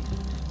 actually.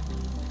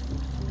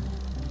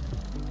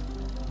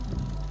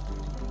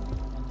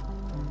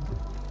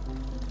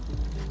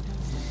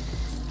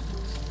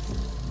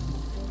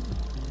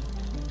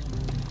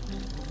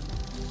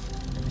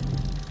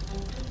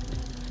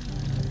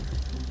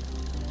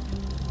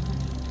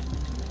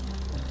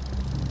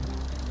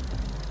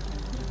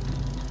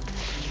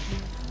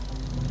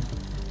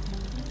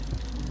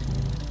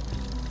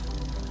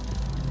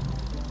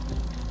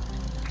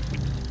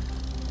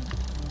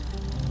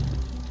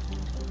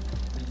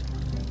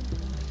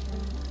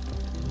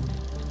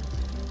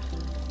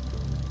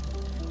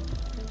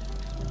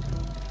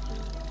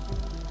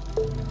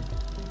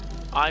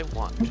 I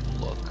want to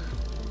look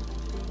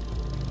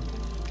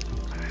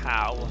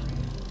how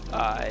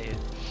I...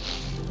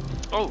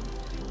 Oh,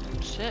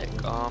 sick.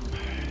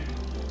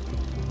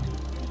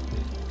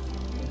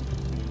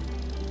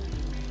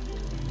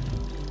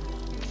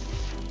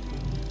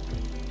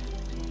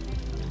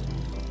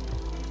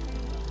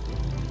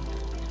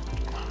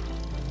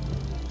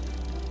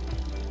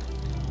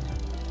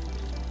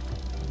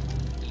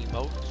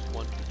 Emotes,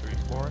 1, 2, 3,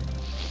 4.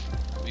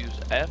 Use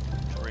F,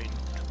 terrain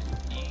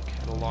to E,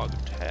 catalog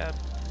tab,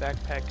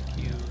 backpack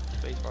Q,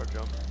 spacebar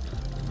jump.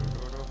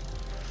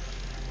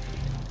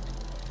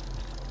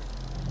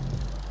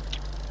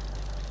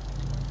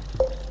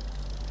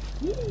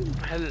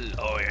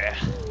 Hello, yeah.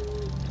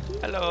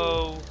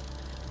 Hello.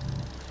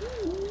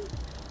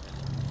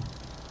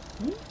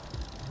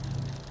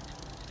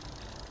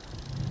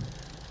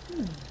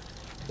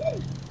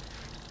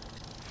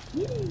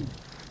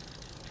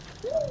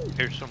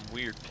 There's some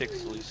weird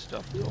pixely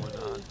stuff going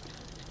on.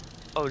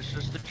 Oh, it's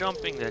just the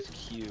jumping that's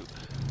cute.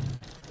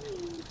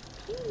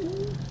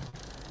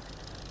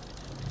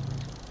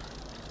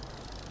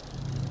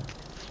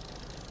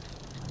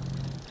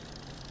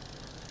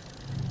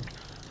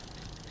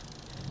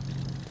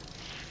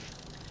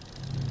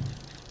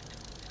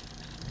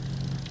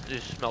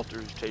 This smelter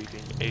is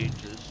taking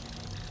ages.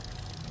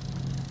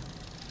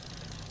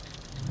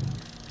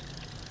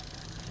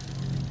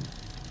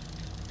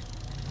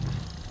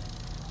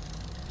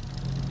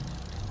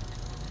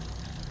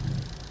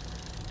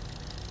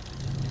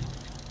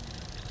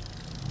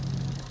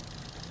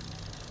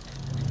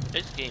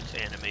 This game's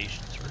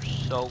animations are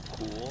so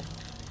cool.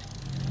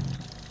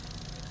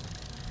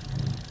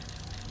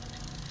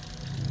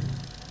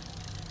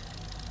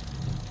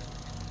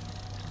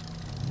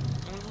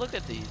 I mean, look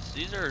at these.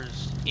 These are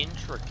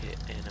intricate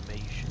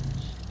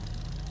animations.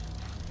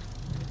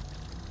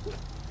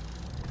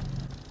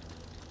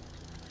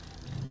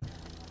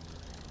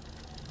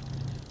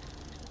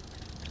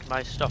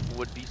 My stuff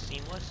would be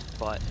seamless,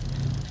 but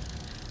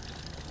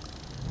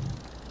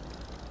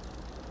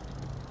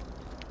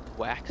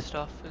whack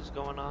stuff is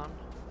going on.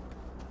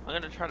 I'm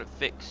gonna try to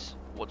fix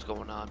what's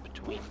going on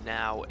between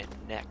now and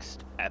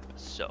next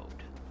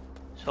episode.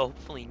 So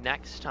hopefully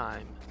next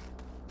time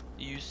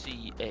you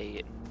see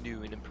a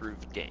new and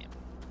improved game.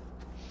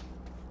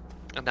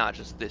 And not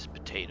just this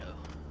potato.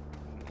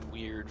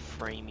 Weird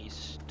framey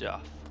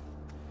stuff.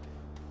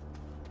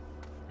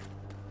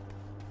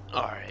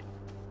 Alright.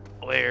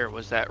 Where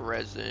was that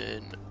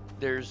resin?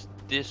 There's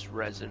this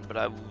resin,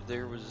 but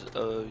there was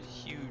a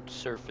huge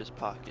surface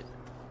pocket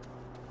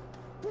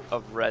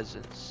of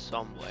resin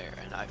somewhere,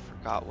 and I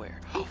forgot where.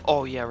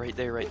 Oh yeah, right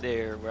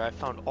there, where I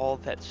found all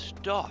that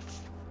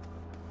stuff.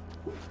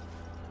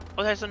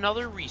 Oh, that's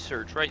another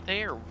research right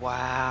there.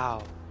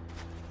 Wow.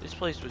 This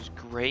place was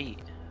great.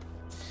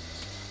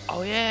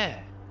 Oh yeah.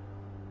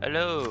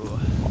 Hello.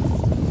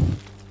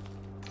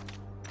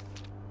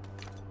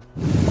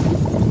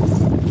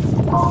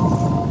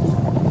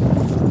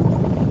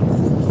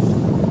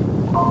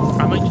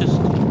 I might just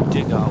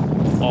dig out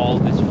all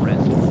this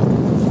resin.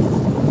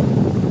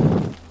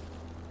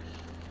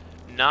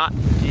 Not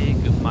dig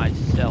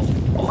myself.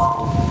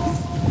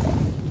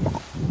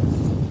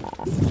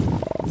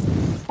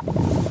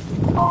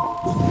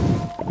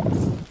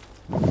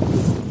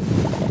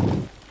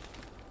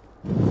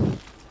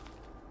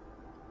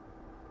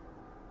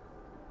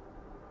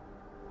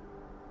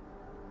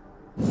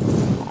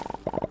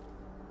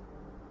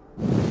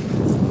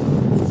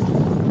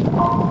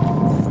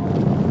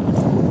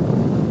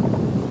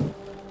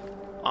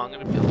 I'm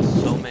gonna build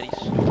so many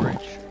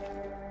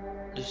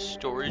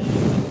storage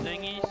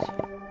thingies.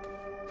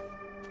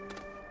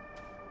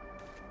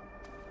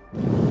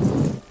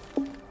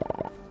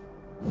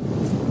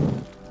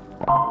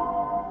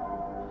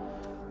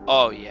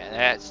 Oh yeah,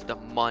 that's the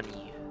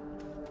money.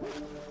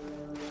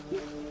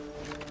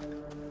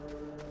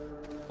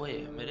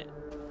 Wait a minute.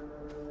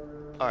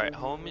 Alright,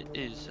 home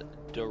is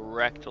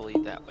directly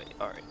that way.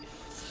 Alright.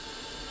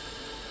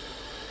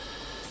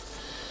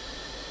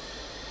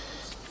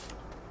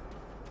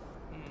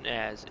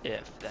 As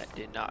if that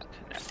did not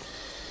connect.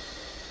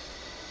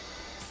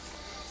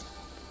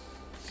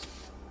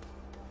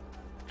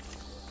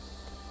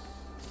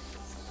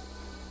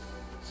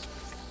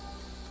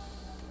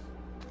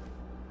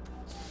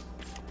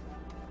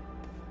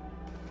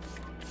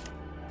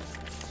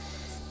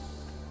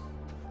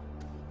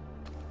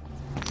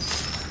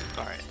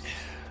 Alright,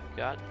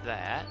 got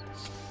that.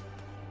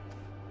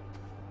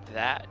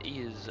 That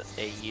is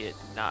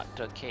not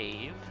a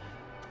cave.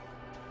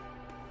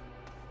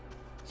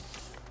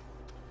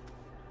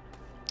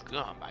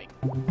 Oh my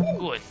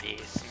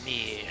goodness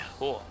me.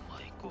 Oh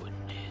my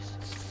goodness.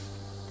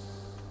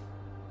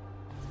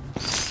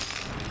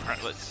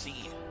 Alright, let's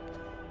see.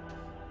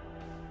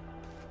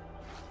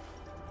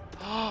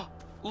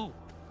 Ooh.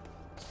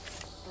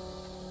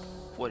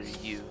 What are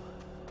you?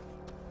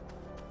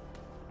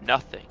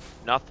 Nothing.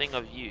 Nothing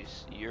of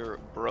use. You're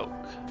broke.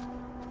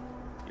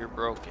 You're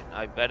broken.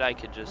 I bet I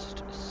could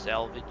just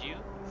salvage you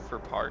for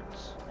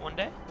parts one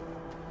day.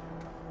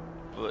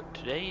 But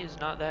today is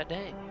not that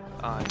day.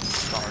 I'm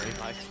sorry,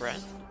 my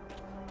friend.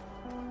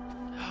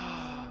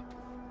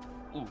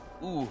 Ooh,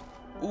 ooh,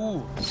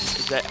 ooh.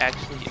 Is that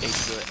actually a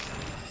good?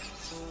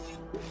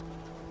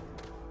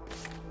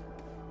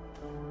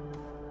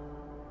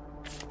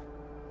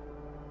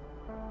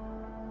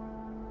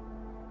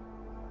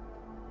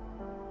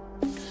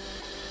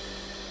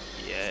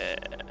 Yeah.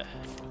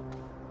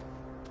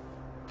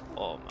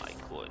 Oh my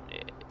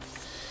goodness.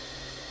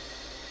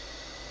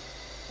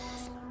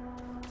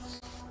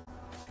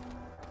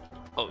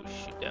 Oh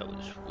shoot, that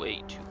was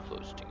way too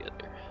close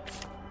together.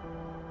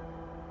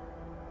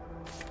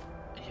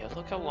 Yeah,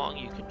 look how long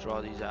you can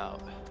draw these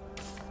out.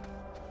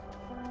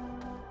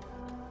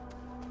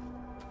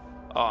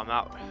 Oh, I'm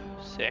out.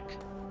 Sick.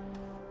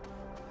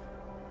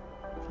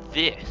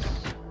 This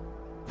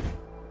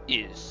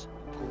is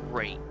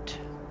great.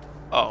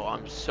 Oh,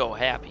 I'm so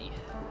happy.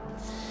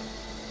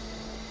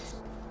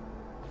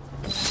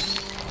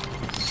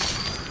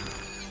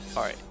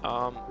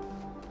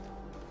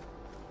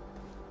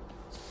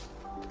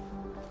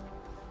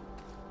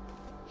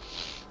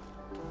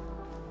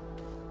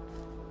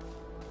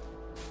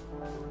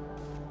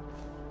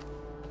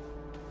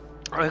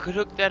 Alright, I could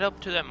hook that up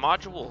to that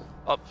module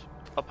up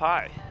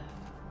high.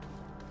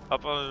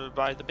 Up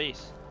by the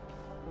base.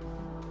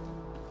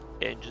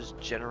 And just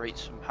generate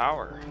some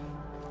power.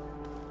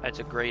 That's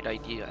a great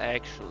idea,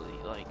 actually,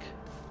 like,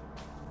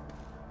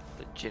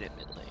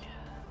 legitimately.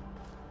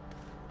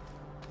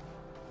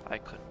 I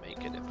couldn't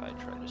make it if I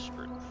tried to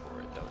sprint for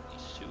it. That would be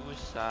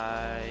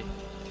suicide.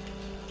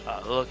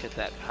 Look at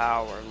that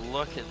power.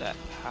 Look at that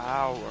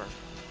power.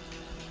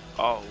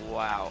 Oh,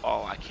 wow.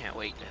 Oh, I can't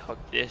wait to hook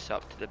this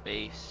up to the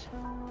base.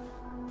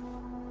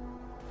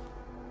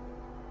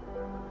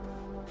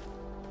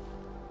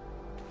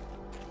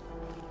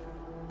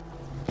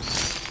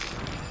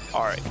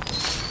 Alright.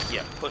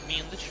 Yeah, put me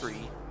in the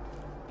tree.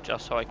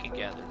 Just so I can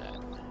gather that.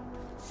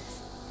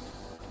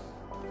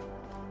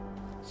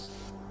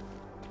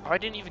 I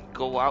didn't even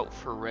go out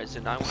for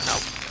resin. I went out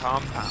for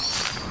compound.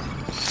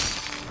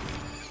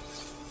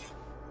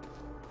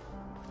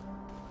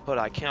 But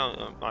I can't.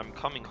 I'm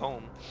coming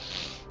home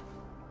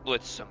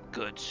with some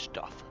good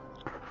stuff.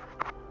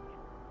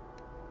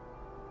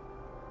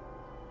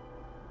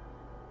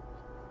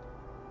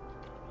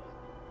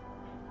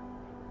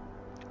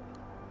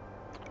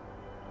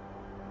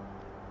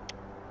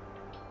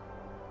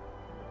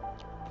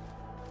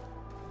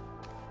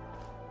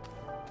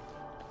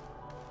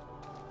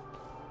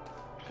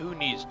 Who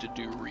needs to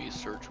do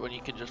research when you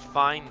can just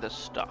find the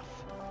stuff?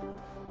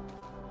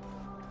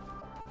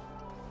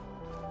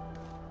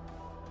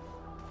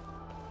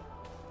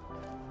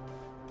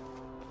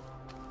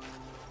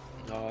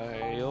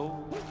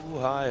 Hi-oh,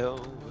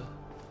 hi-oh.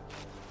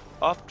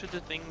 Off to the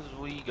things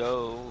we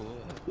go.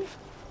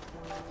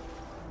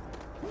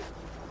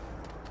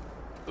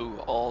 Ooh,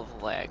 all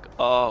the lag.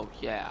 Oh,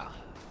 yeah.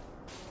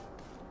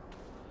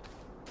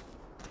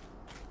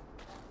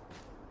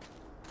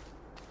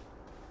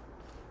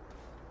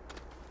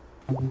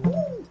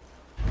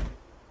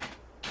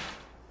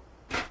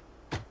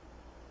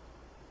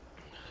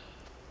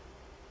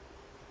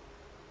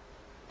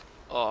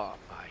 Oh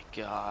my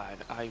god,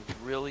 I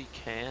really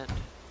can't.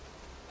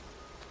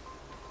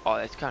 Oh,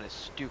 that's kind of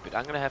stupid.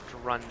 I'm gonna have to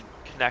run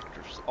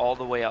connectors all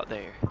the way out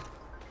there.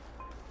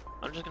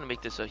 I'm just gonna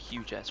make this a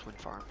huge ass wind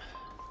farm.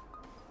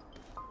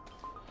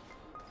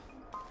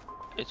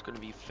 It's gonna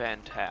be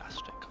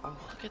fantastic. Oh,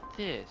 look at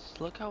this.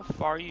 Look how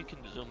far you can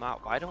zoom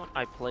out. Why don't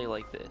I play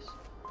like this?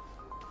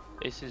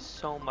 This is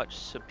so much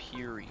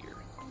superior.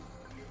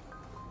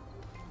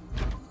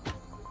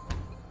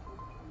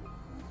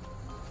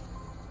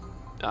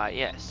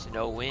 Yes,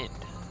 no wind.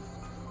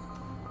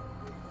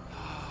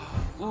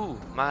 Ooh,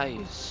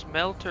 my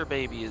smelter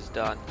baby is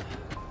done.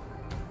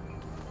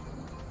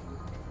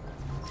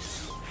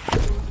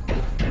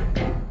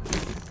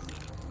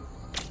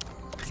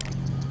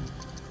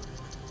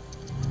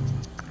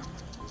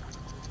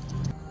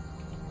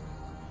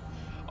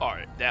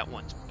 Alright, that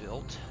one's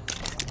built.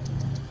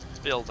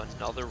 Build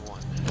another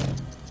one.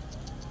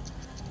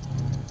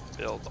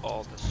 Build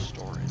all the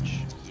storage.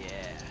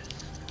 Yes.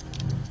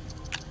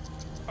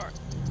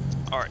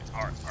 Alright.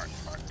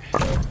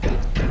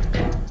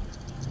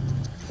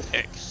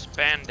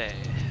 Expand.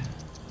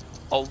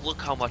 Oh,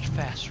 look how much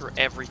faster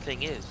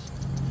everything is.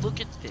 Look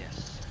at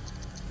this.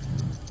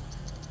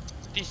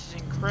 This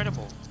is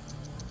incredible.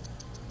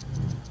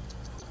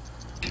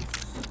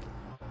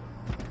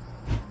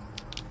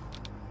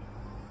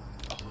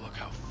 Oh, look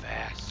how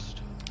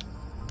fast.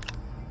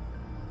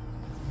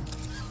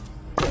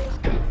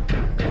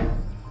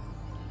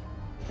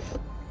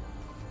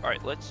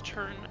 Alright, let's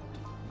turn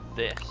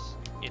this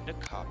into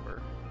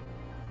copper.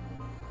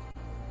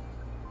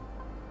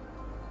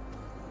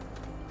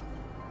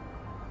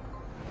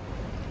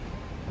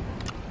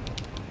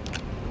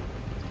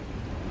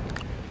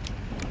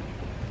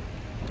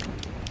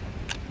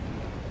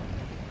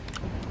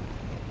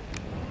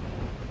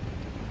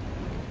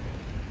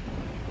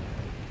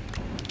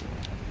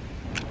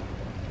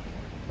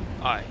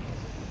 I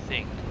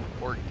think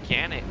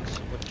organics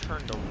would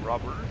turn to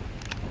rubber.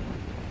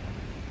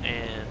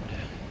 And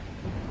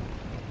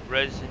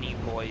resiny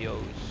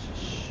boyos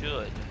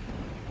should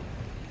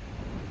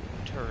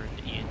turn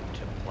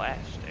into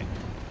plastic.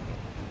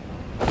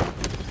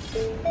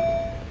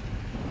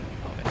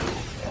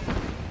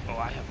 Oh,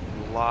 I have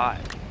a lot.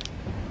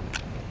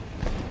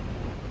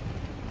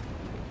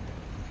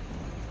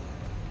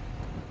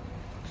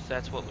 So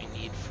that's what we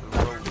need for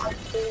rover.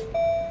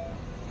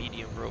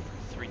 Medium rover,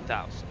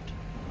 3,000.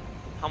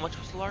 How much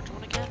was the large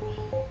one again?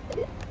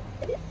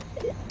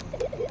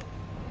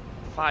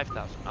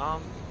 5,000.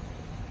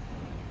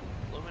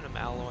 Aluminum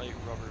alloy,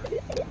 rubber.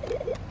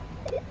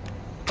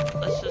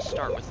 Let's just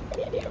start with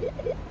medium.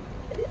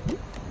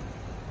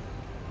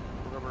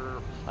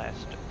 Rubber,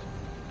 plastic.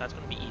 That's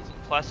gonna be easy.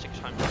 Plastic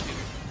times 2.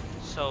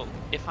 So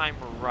if I'm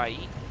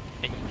right,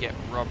 and you get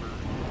rubber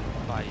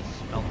by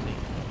smelting.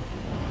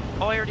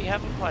 Oh, I already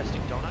have a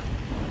plastic, don't I?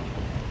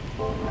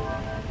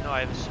 No, I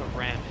have a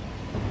ceramic.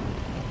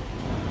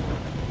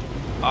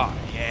 Oh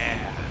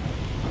yeah.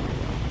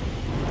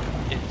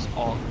 It's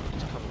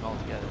coming all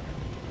together.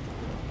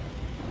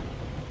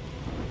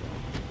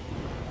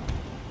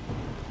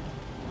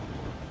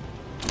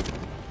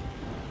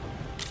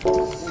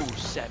 Ooh,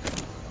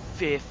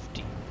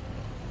 750.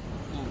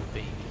 Ooh,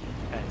 baby,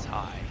 that's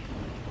high.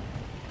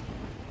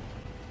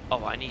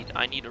 Oh, I need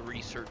to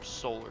research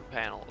solar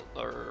panel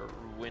or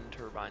wind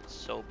turbines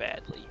so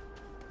badly,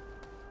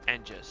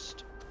 and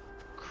just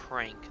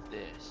crank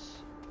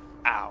this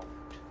out.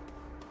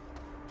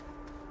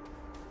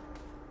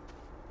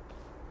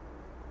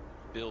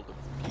 Build a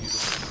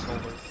beautiful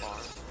solar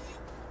farm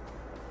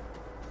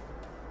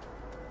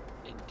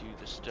and do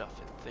the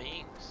stuff and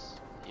things.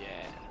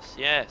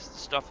 Yes, the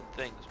stuff and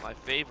things, my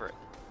favorite.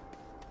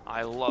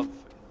 I love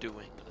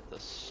doing the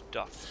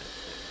stuff and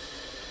things.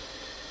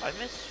 I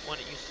miss when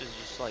it used to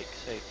just like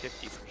say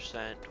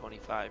 50%,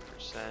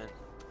 25%.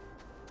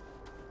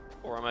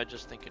 Or am I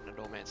just thinking of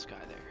No Man's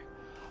Sky there?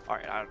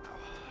 Alright, I don't know.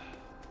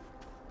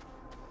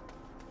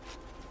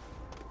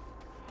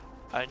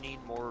 I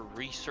need more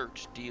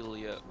research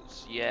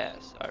dealios.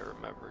 Yes, I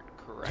remembered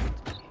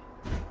correctly.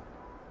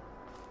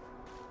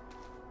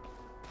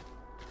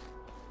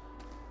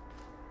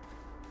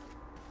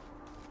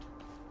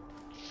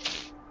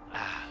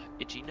 Ah,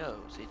 itchy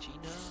nose, itchy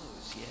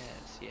nose.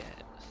 Yes,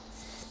 yes.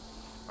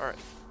 Alright.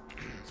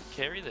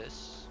 Carry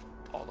this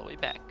all the way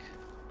back.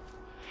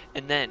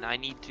 And then I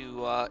need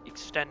to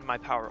extend my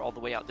power all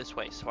the way out this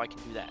way so I can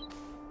do that.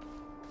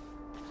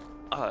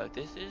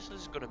 This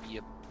is gonna be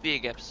a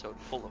big episode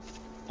full of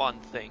fun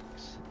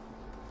things.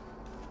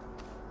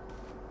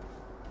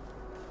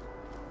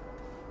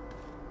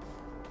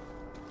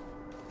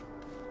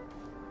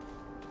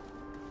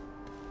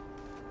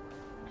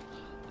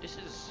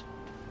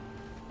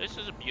 This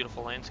is a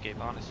beautiful landscape,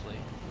 honestly.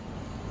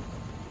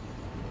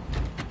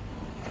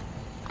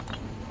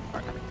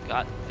 Alright,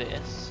 got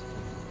this.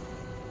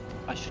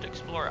 I should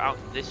explore out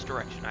in this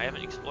direction. I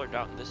haven't explored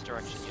out in this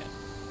direction yet.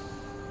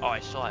 Oh, I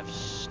still have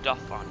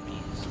stuff on me.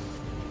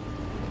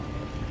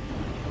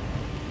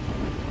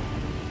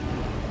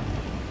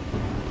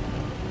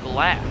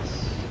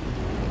 Glass.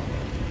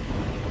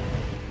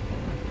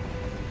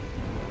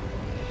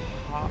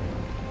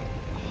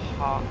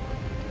 Hot.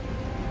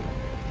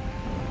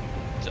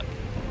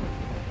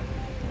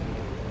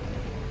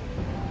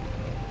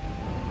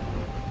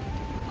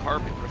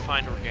 Carbon,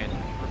 refined organic.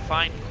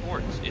 Refined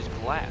quartz is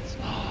glass.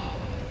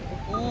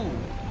 Ooh.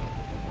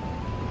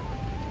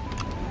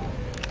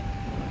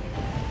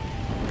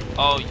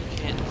 Oh, you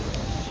can't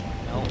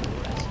smell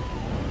resin.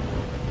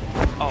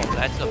 Oh,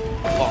 that's a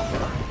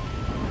bummer.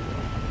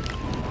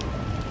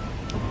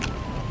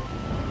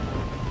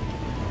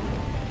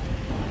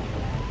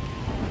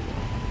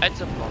 That's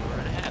a bummer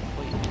and a half.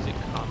 Wait, is it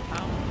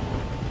compound?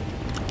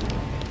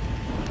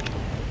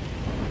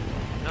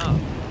 No.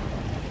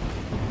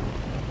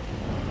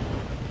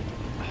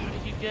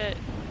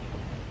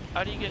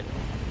 How do you get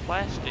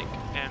plastic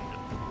and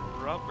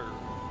rubber?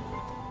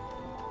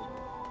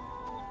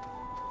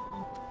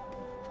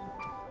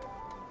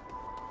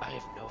 I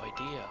have no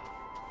idea.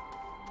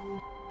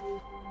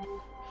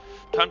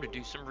 Time to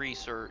do some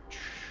research.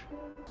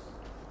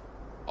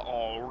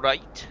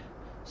 Alright.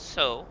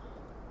 So,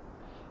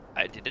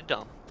 I did a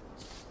dump.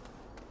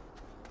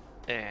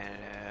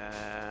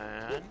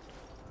 And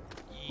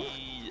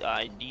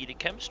I need a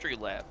chemistry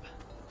lab.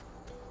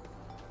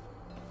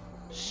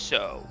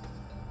 So,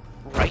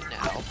 right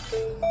now,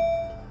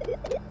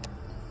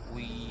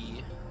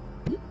 we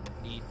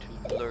need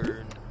to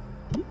learn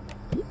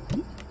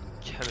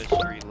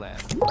chemistry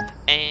lab.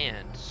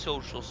 And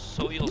social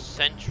soil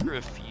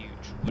centrifuge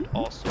would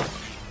also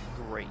be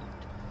great.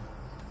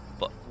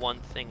 But one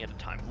thing at a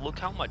time. Look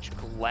how much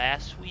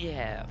glass we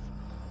have.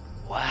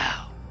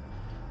 Wow.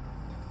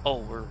 Oh,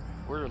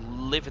 we're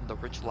living the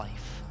rich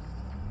life.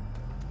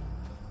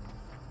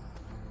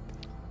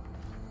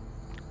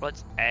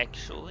 Let's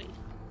actually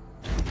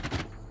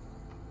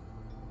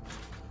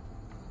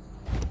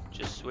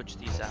just switch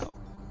these out.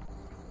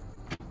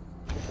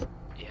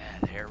 Yeah,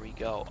 there we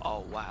go.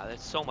 Oh wow,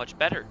 that's so much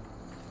better.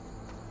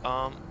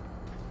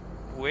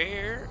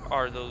 Where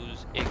are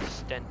those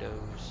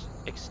extendos?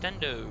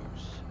 Extendos.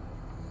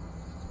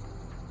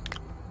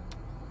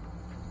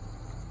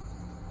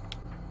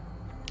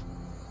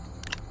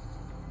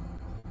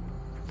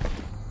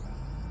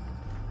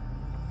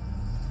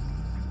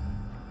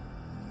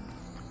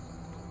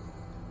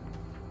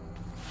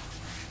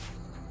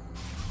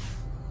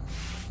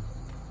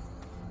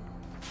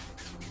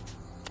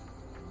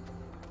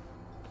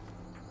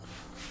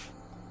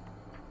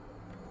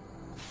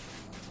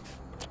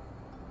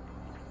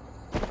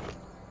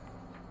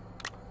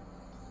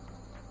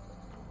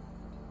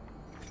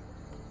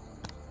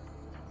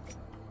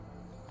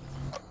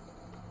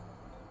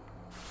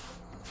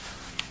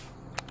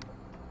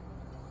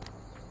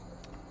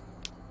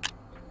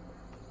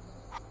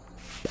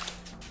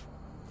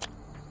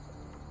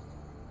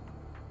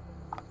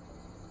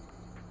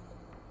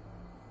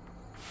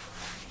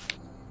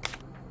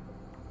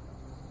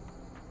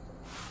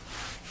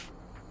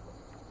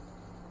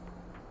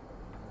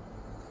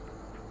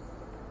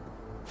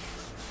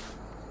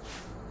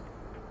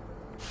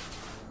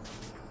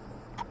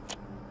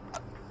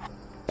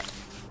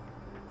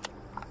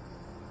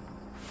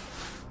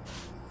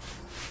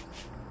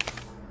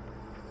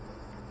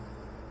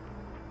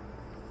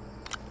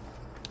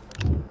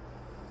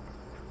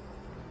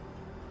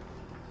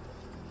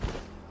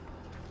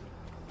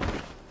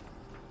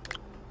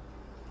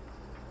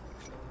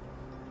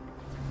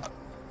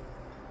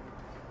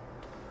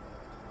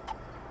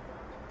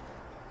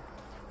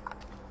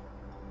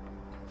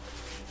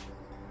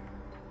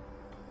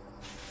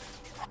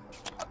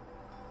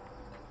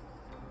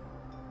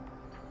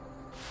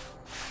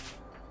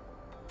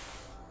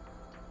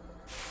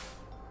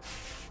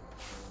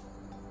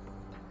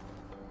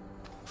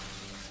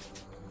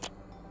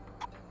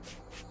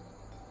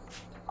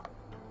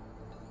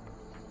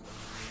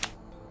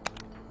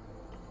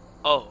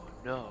 Oh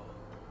no.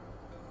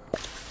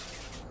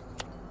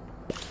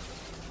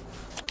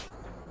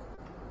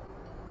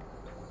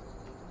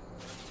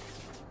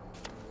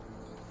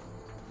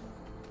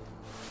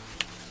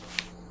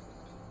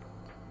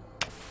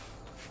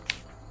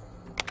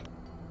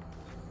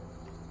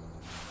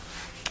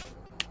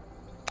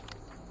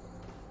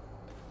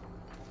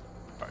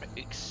 Alright,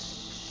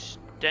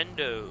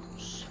 extendos.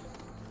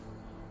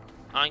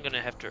 I'm gonna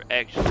have to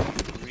actually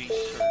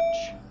research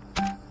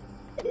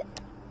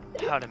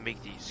how to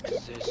make these,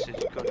 because this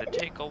is gonna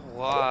take a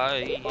while.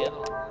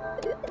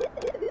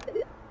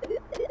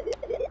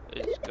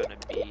 It's gonna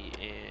be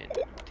in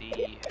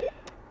the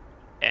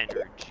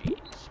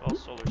energy. Small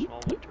solar,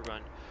 small wind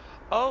turbine.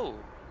 Oh!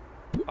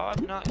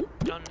 I've not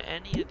done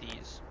any of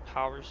these.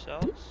 Power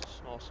cells,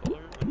 small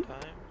solar, one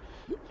time.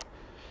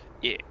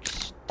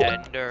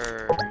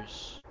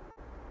 Extenders.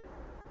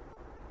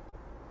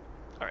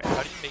 Alright,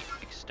 how do you make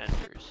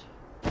extenders?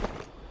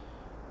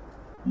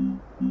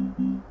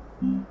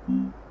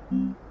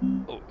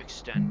 Oh,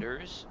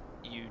 extenders.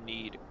 You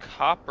need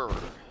copper.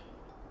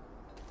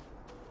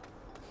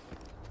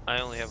 I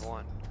only have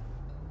one.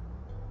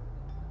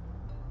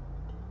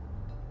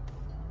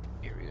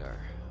 Here we are.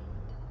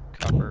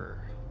 Copper.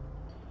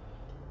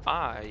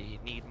 I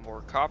need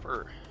more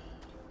copper.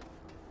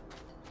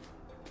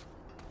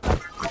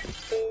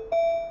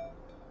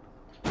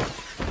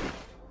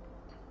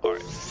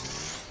 Alright.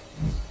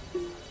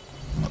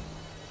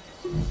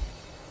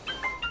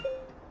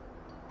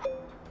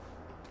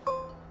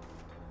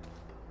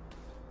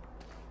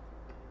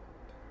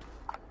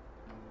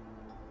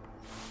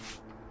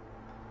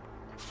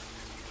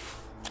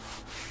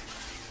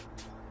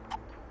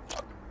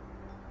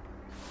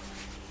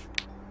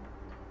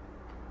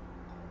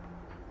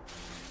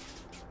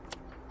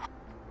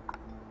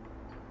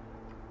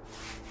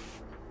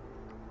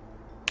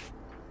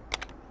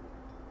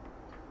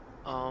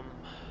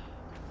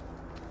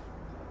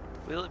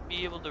 Will it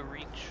be able to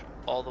reach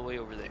all the way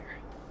over there?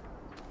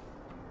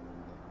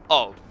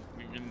 Oh,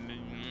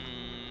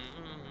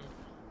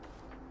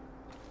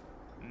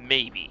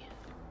 maybe.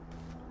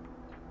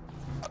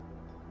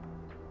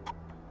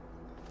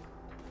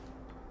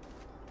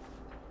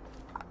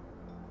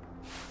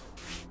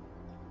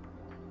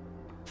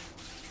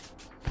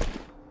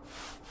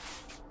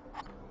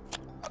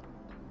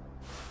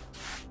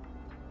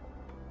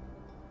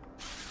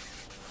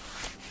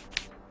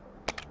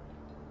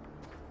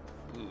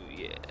 Ooh,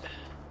 yeah.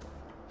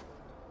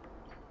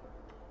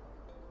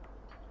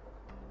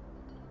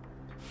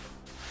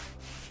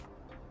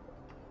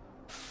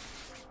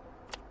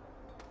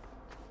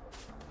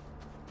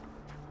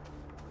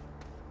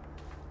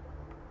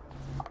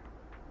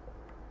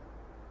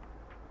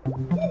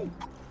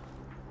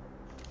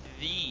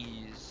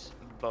 These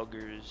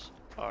buggers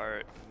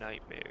are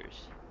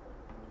nightmares.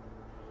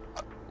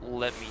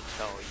 Let me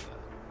tell you.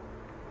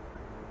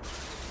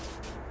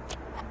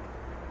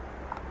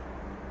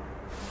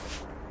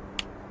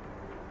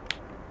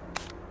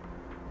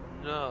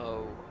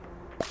 No.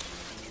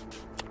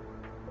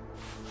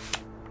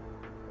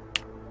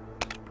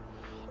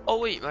 Oh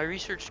wait, my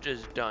research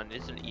is done,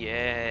 isn't it?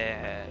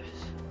 Yes.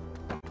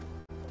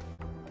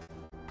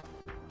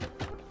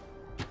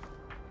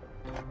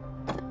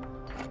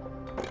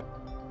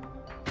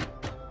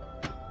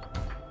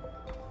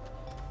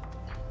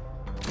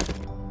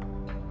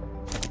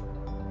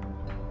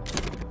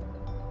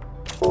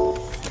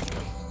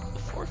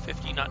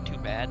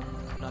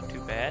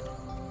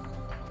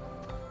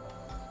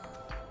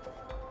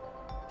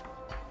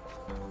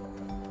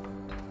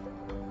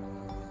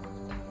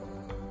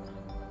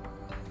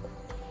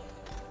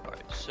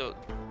 So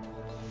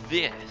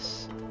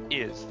this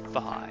is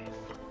 5.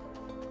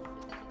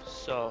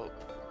 So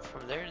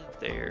from there to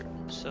there,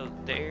 so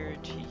there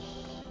to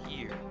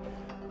here.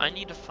 I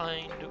need to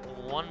find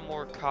 1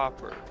 more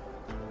copper,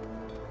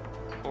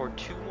 or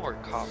 2 more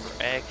copper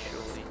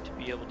actually, to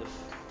be able to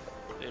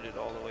fit it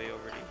all the way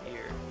over to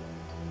here.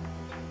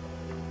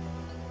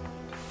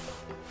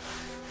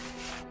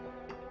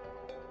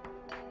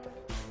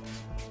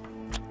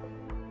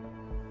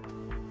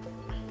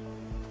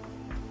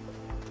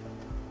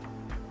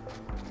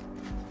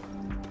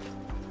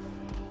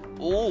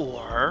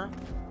 Or,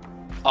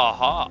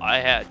 aha, I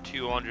had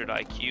 200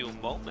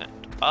 IQ moment.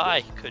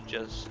 I could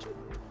just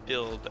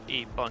build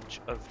a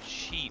bunch of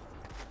cheap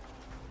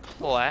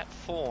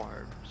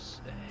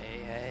platforms. Hey,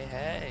 hey,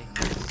 hey.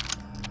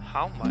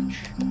 How much?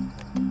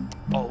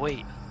 Oh,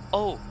 wait.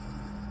 Oh,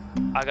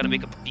 I gotta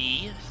make a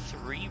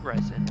B3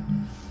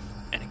 resin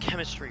and a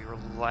chemistry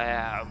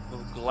lab,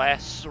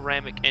 glass,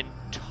 ceramic, and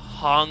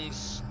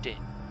tungsten.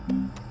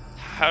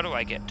 How do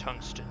I get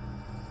tungsten?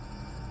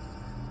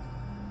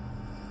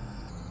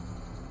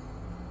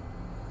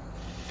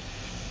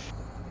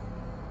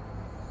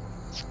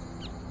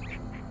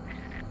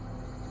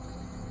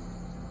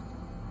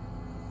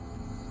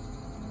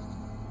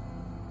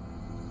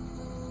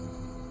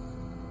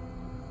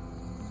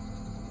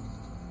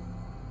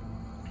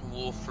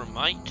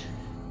 Wolframite,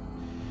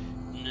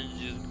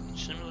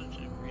 similar to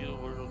real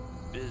world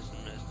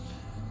business.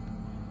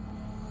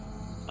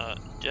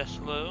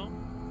 Deslo,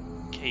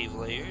 cave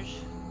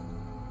layers,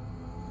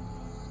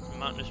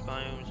 mountainous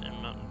biomes,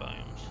 and mountain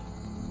biomes.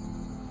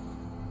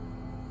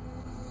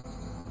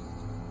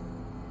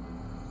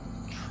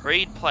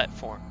 Trade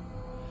platform.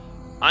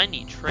 I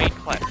need trade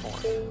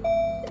platform.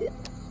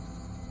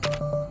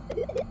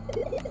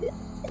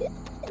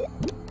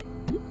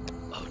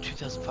 Oh,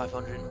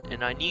 2,500,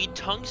 and I need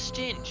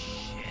tungsten.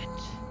 Shit.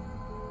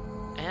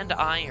 And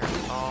iron.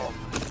 Oh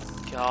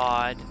my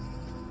god.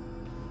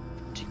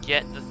 To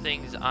get the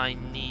things, I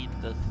need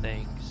the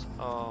things.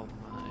 Oh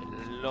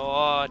my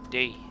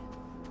lordy.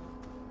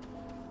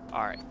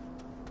 Alright.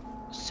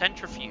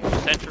 Centrifuge,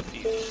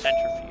 centrifuge,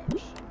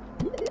 centrifuge.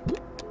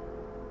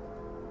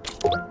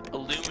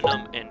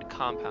 Aluminum and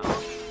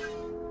compound.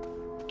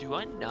 Do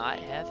I not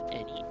have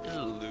any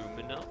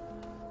aluminum?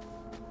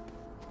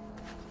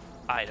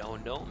 I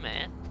don't know,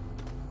 man.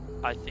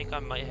 I think I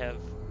might have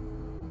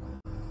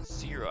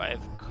 0. I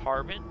have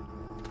carbon,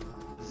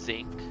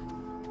 zinc,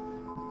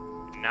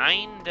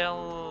 9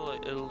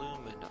 aluminum.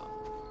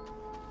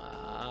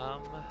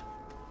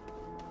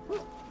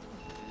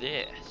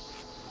 This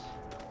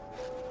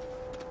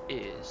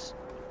is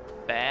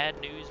bad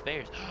news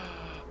bears.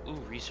 Ooh,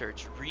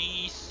 research,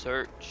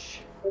 research.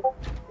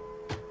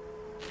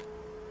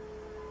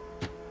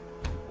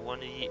 One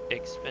of the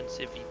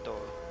expensive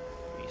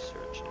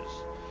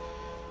researches.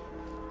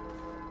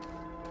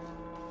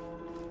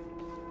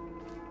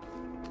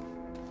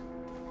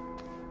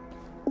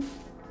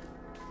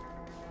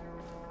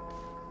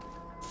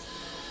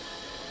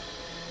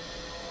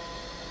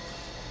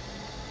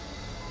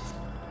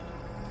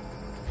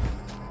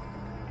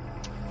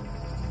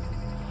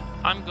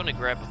 I'm gonna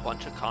grab a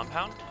bunch of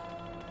compound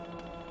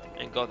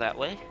and go that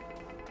way,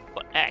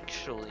 but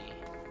actually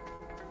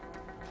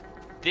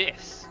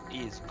this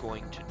is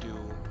going to do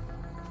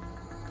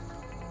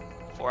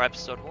for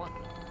episode 1.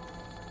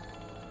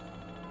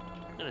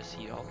 I'm gonna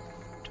see y'all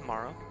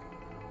tomorrow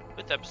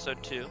with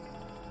episode 2.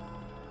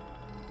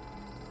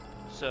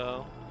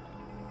 So,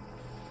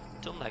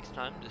 till next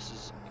time, this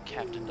is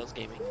Captain Does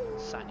Gaming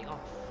signing off.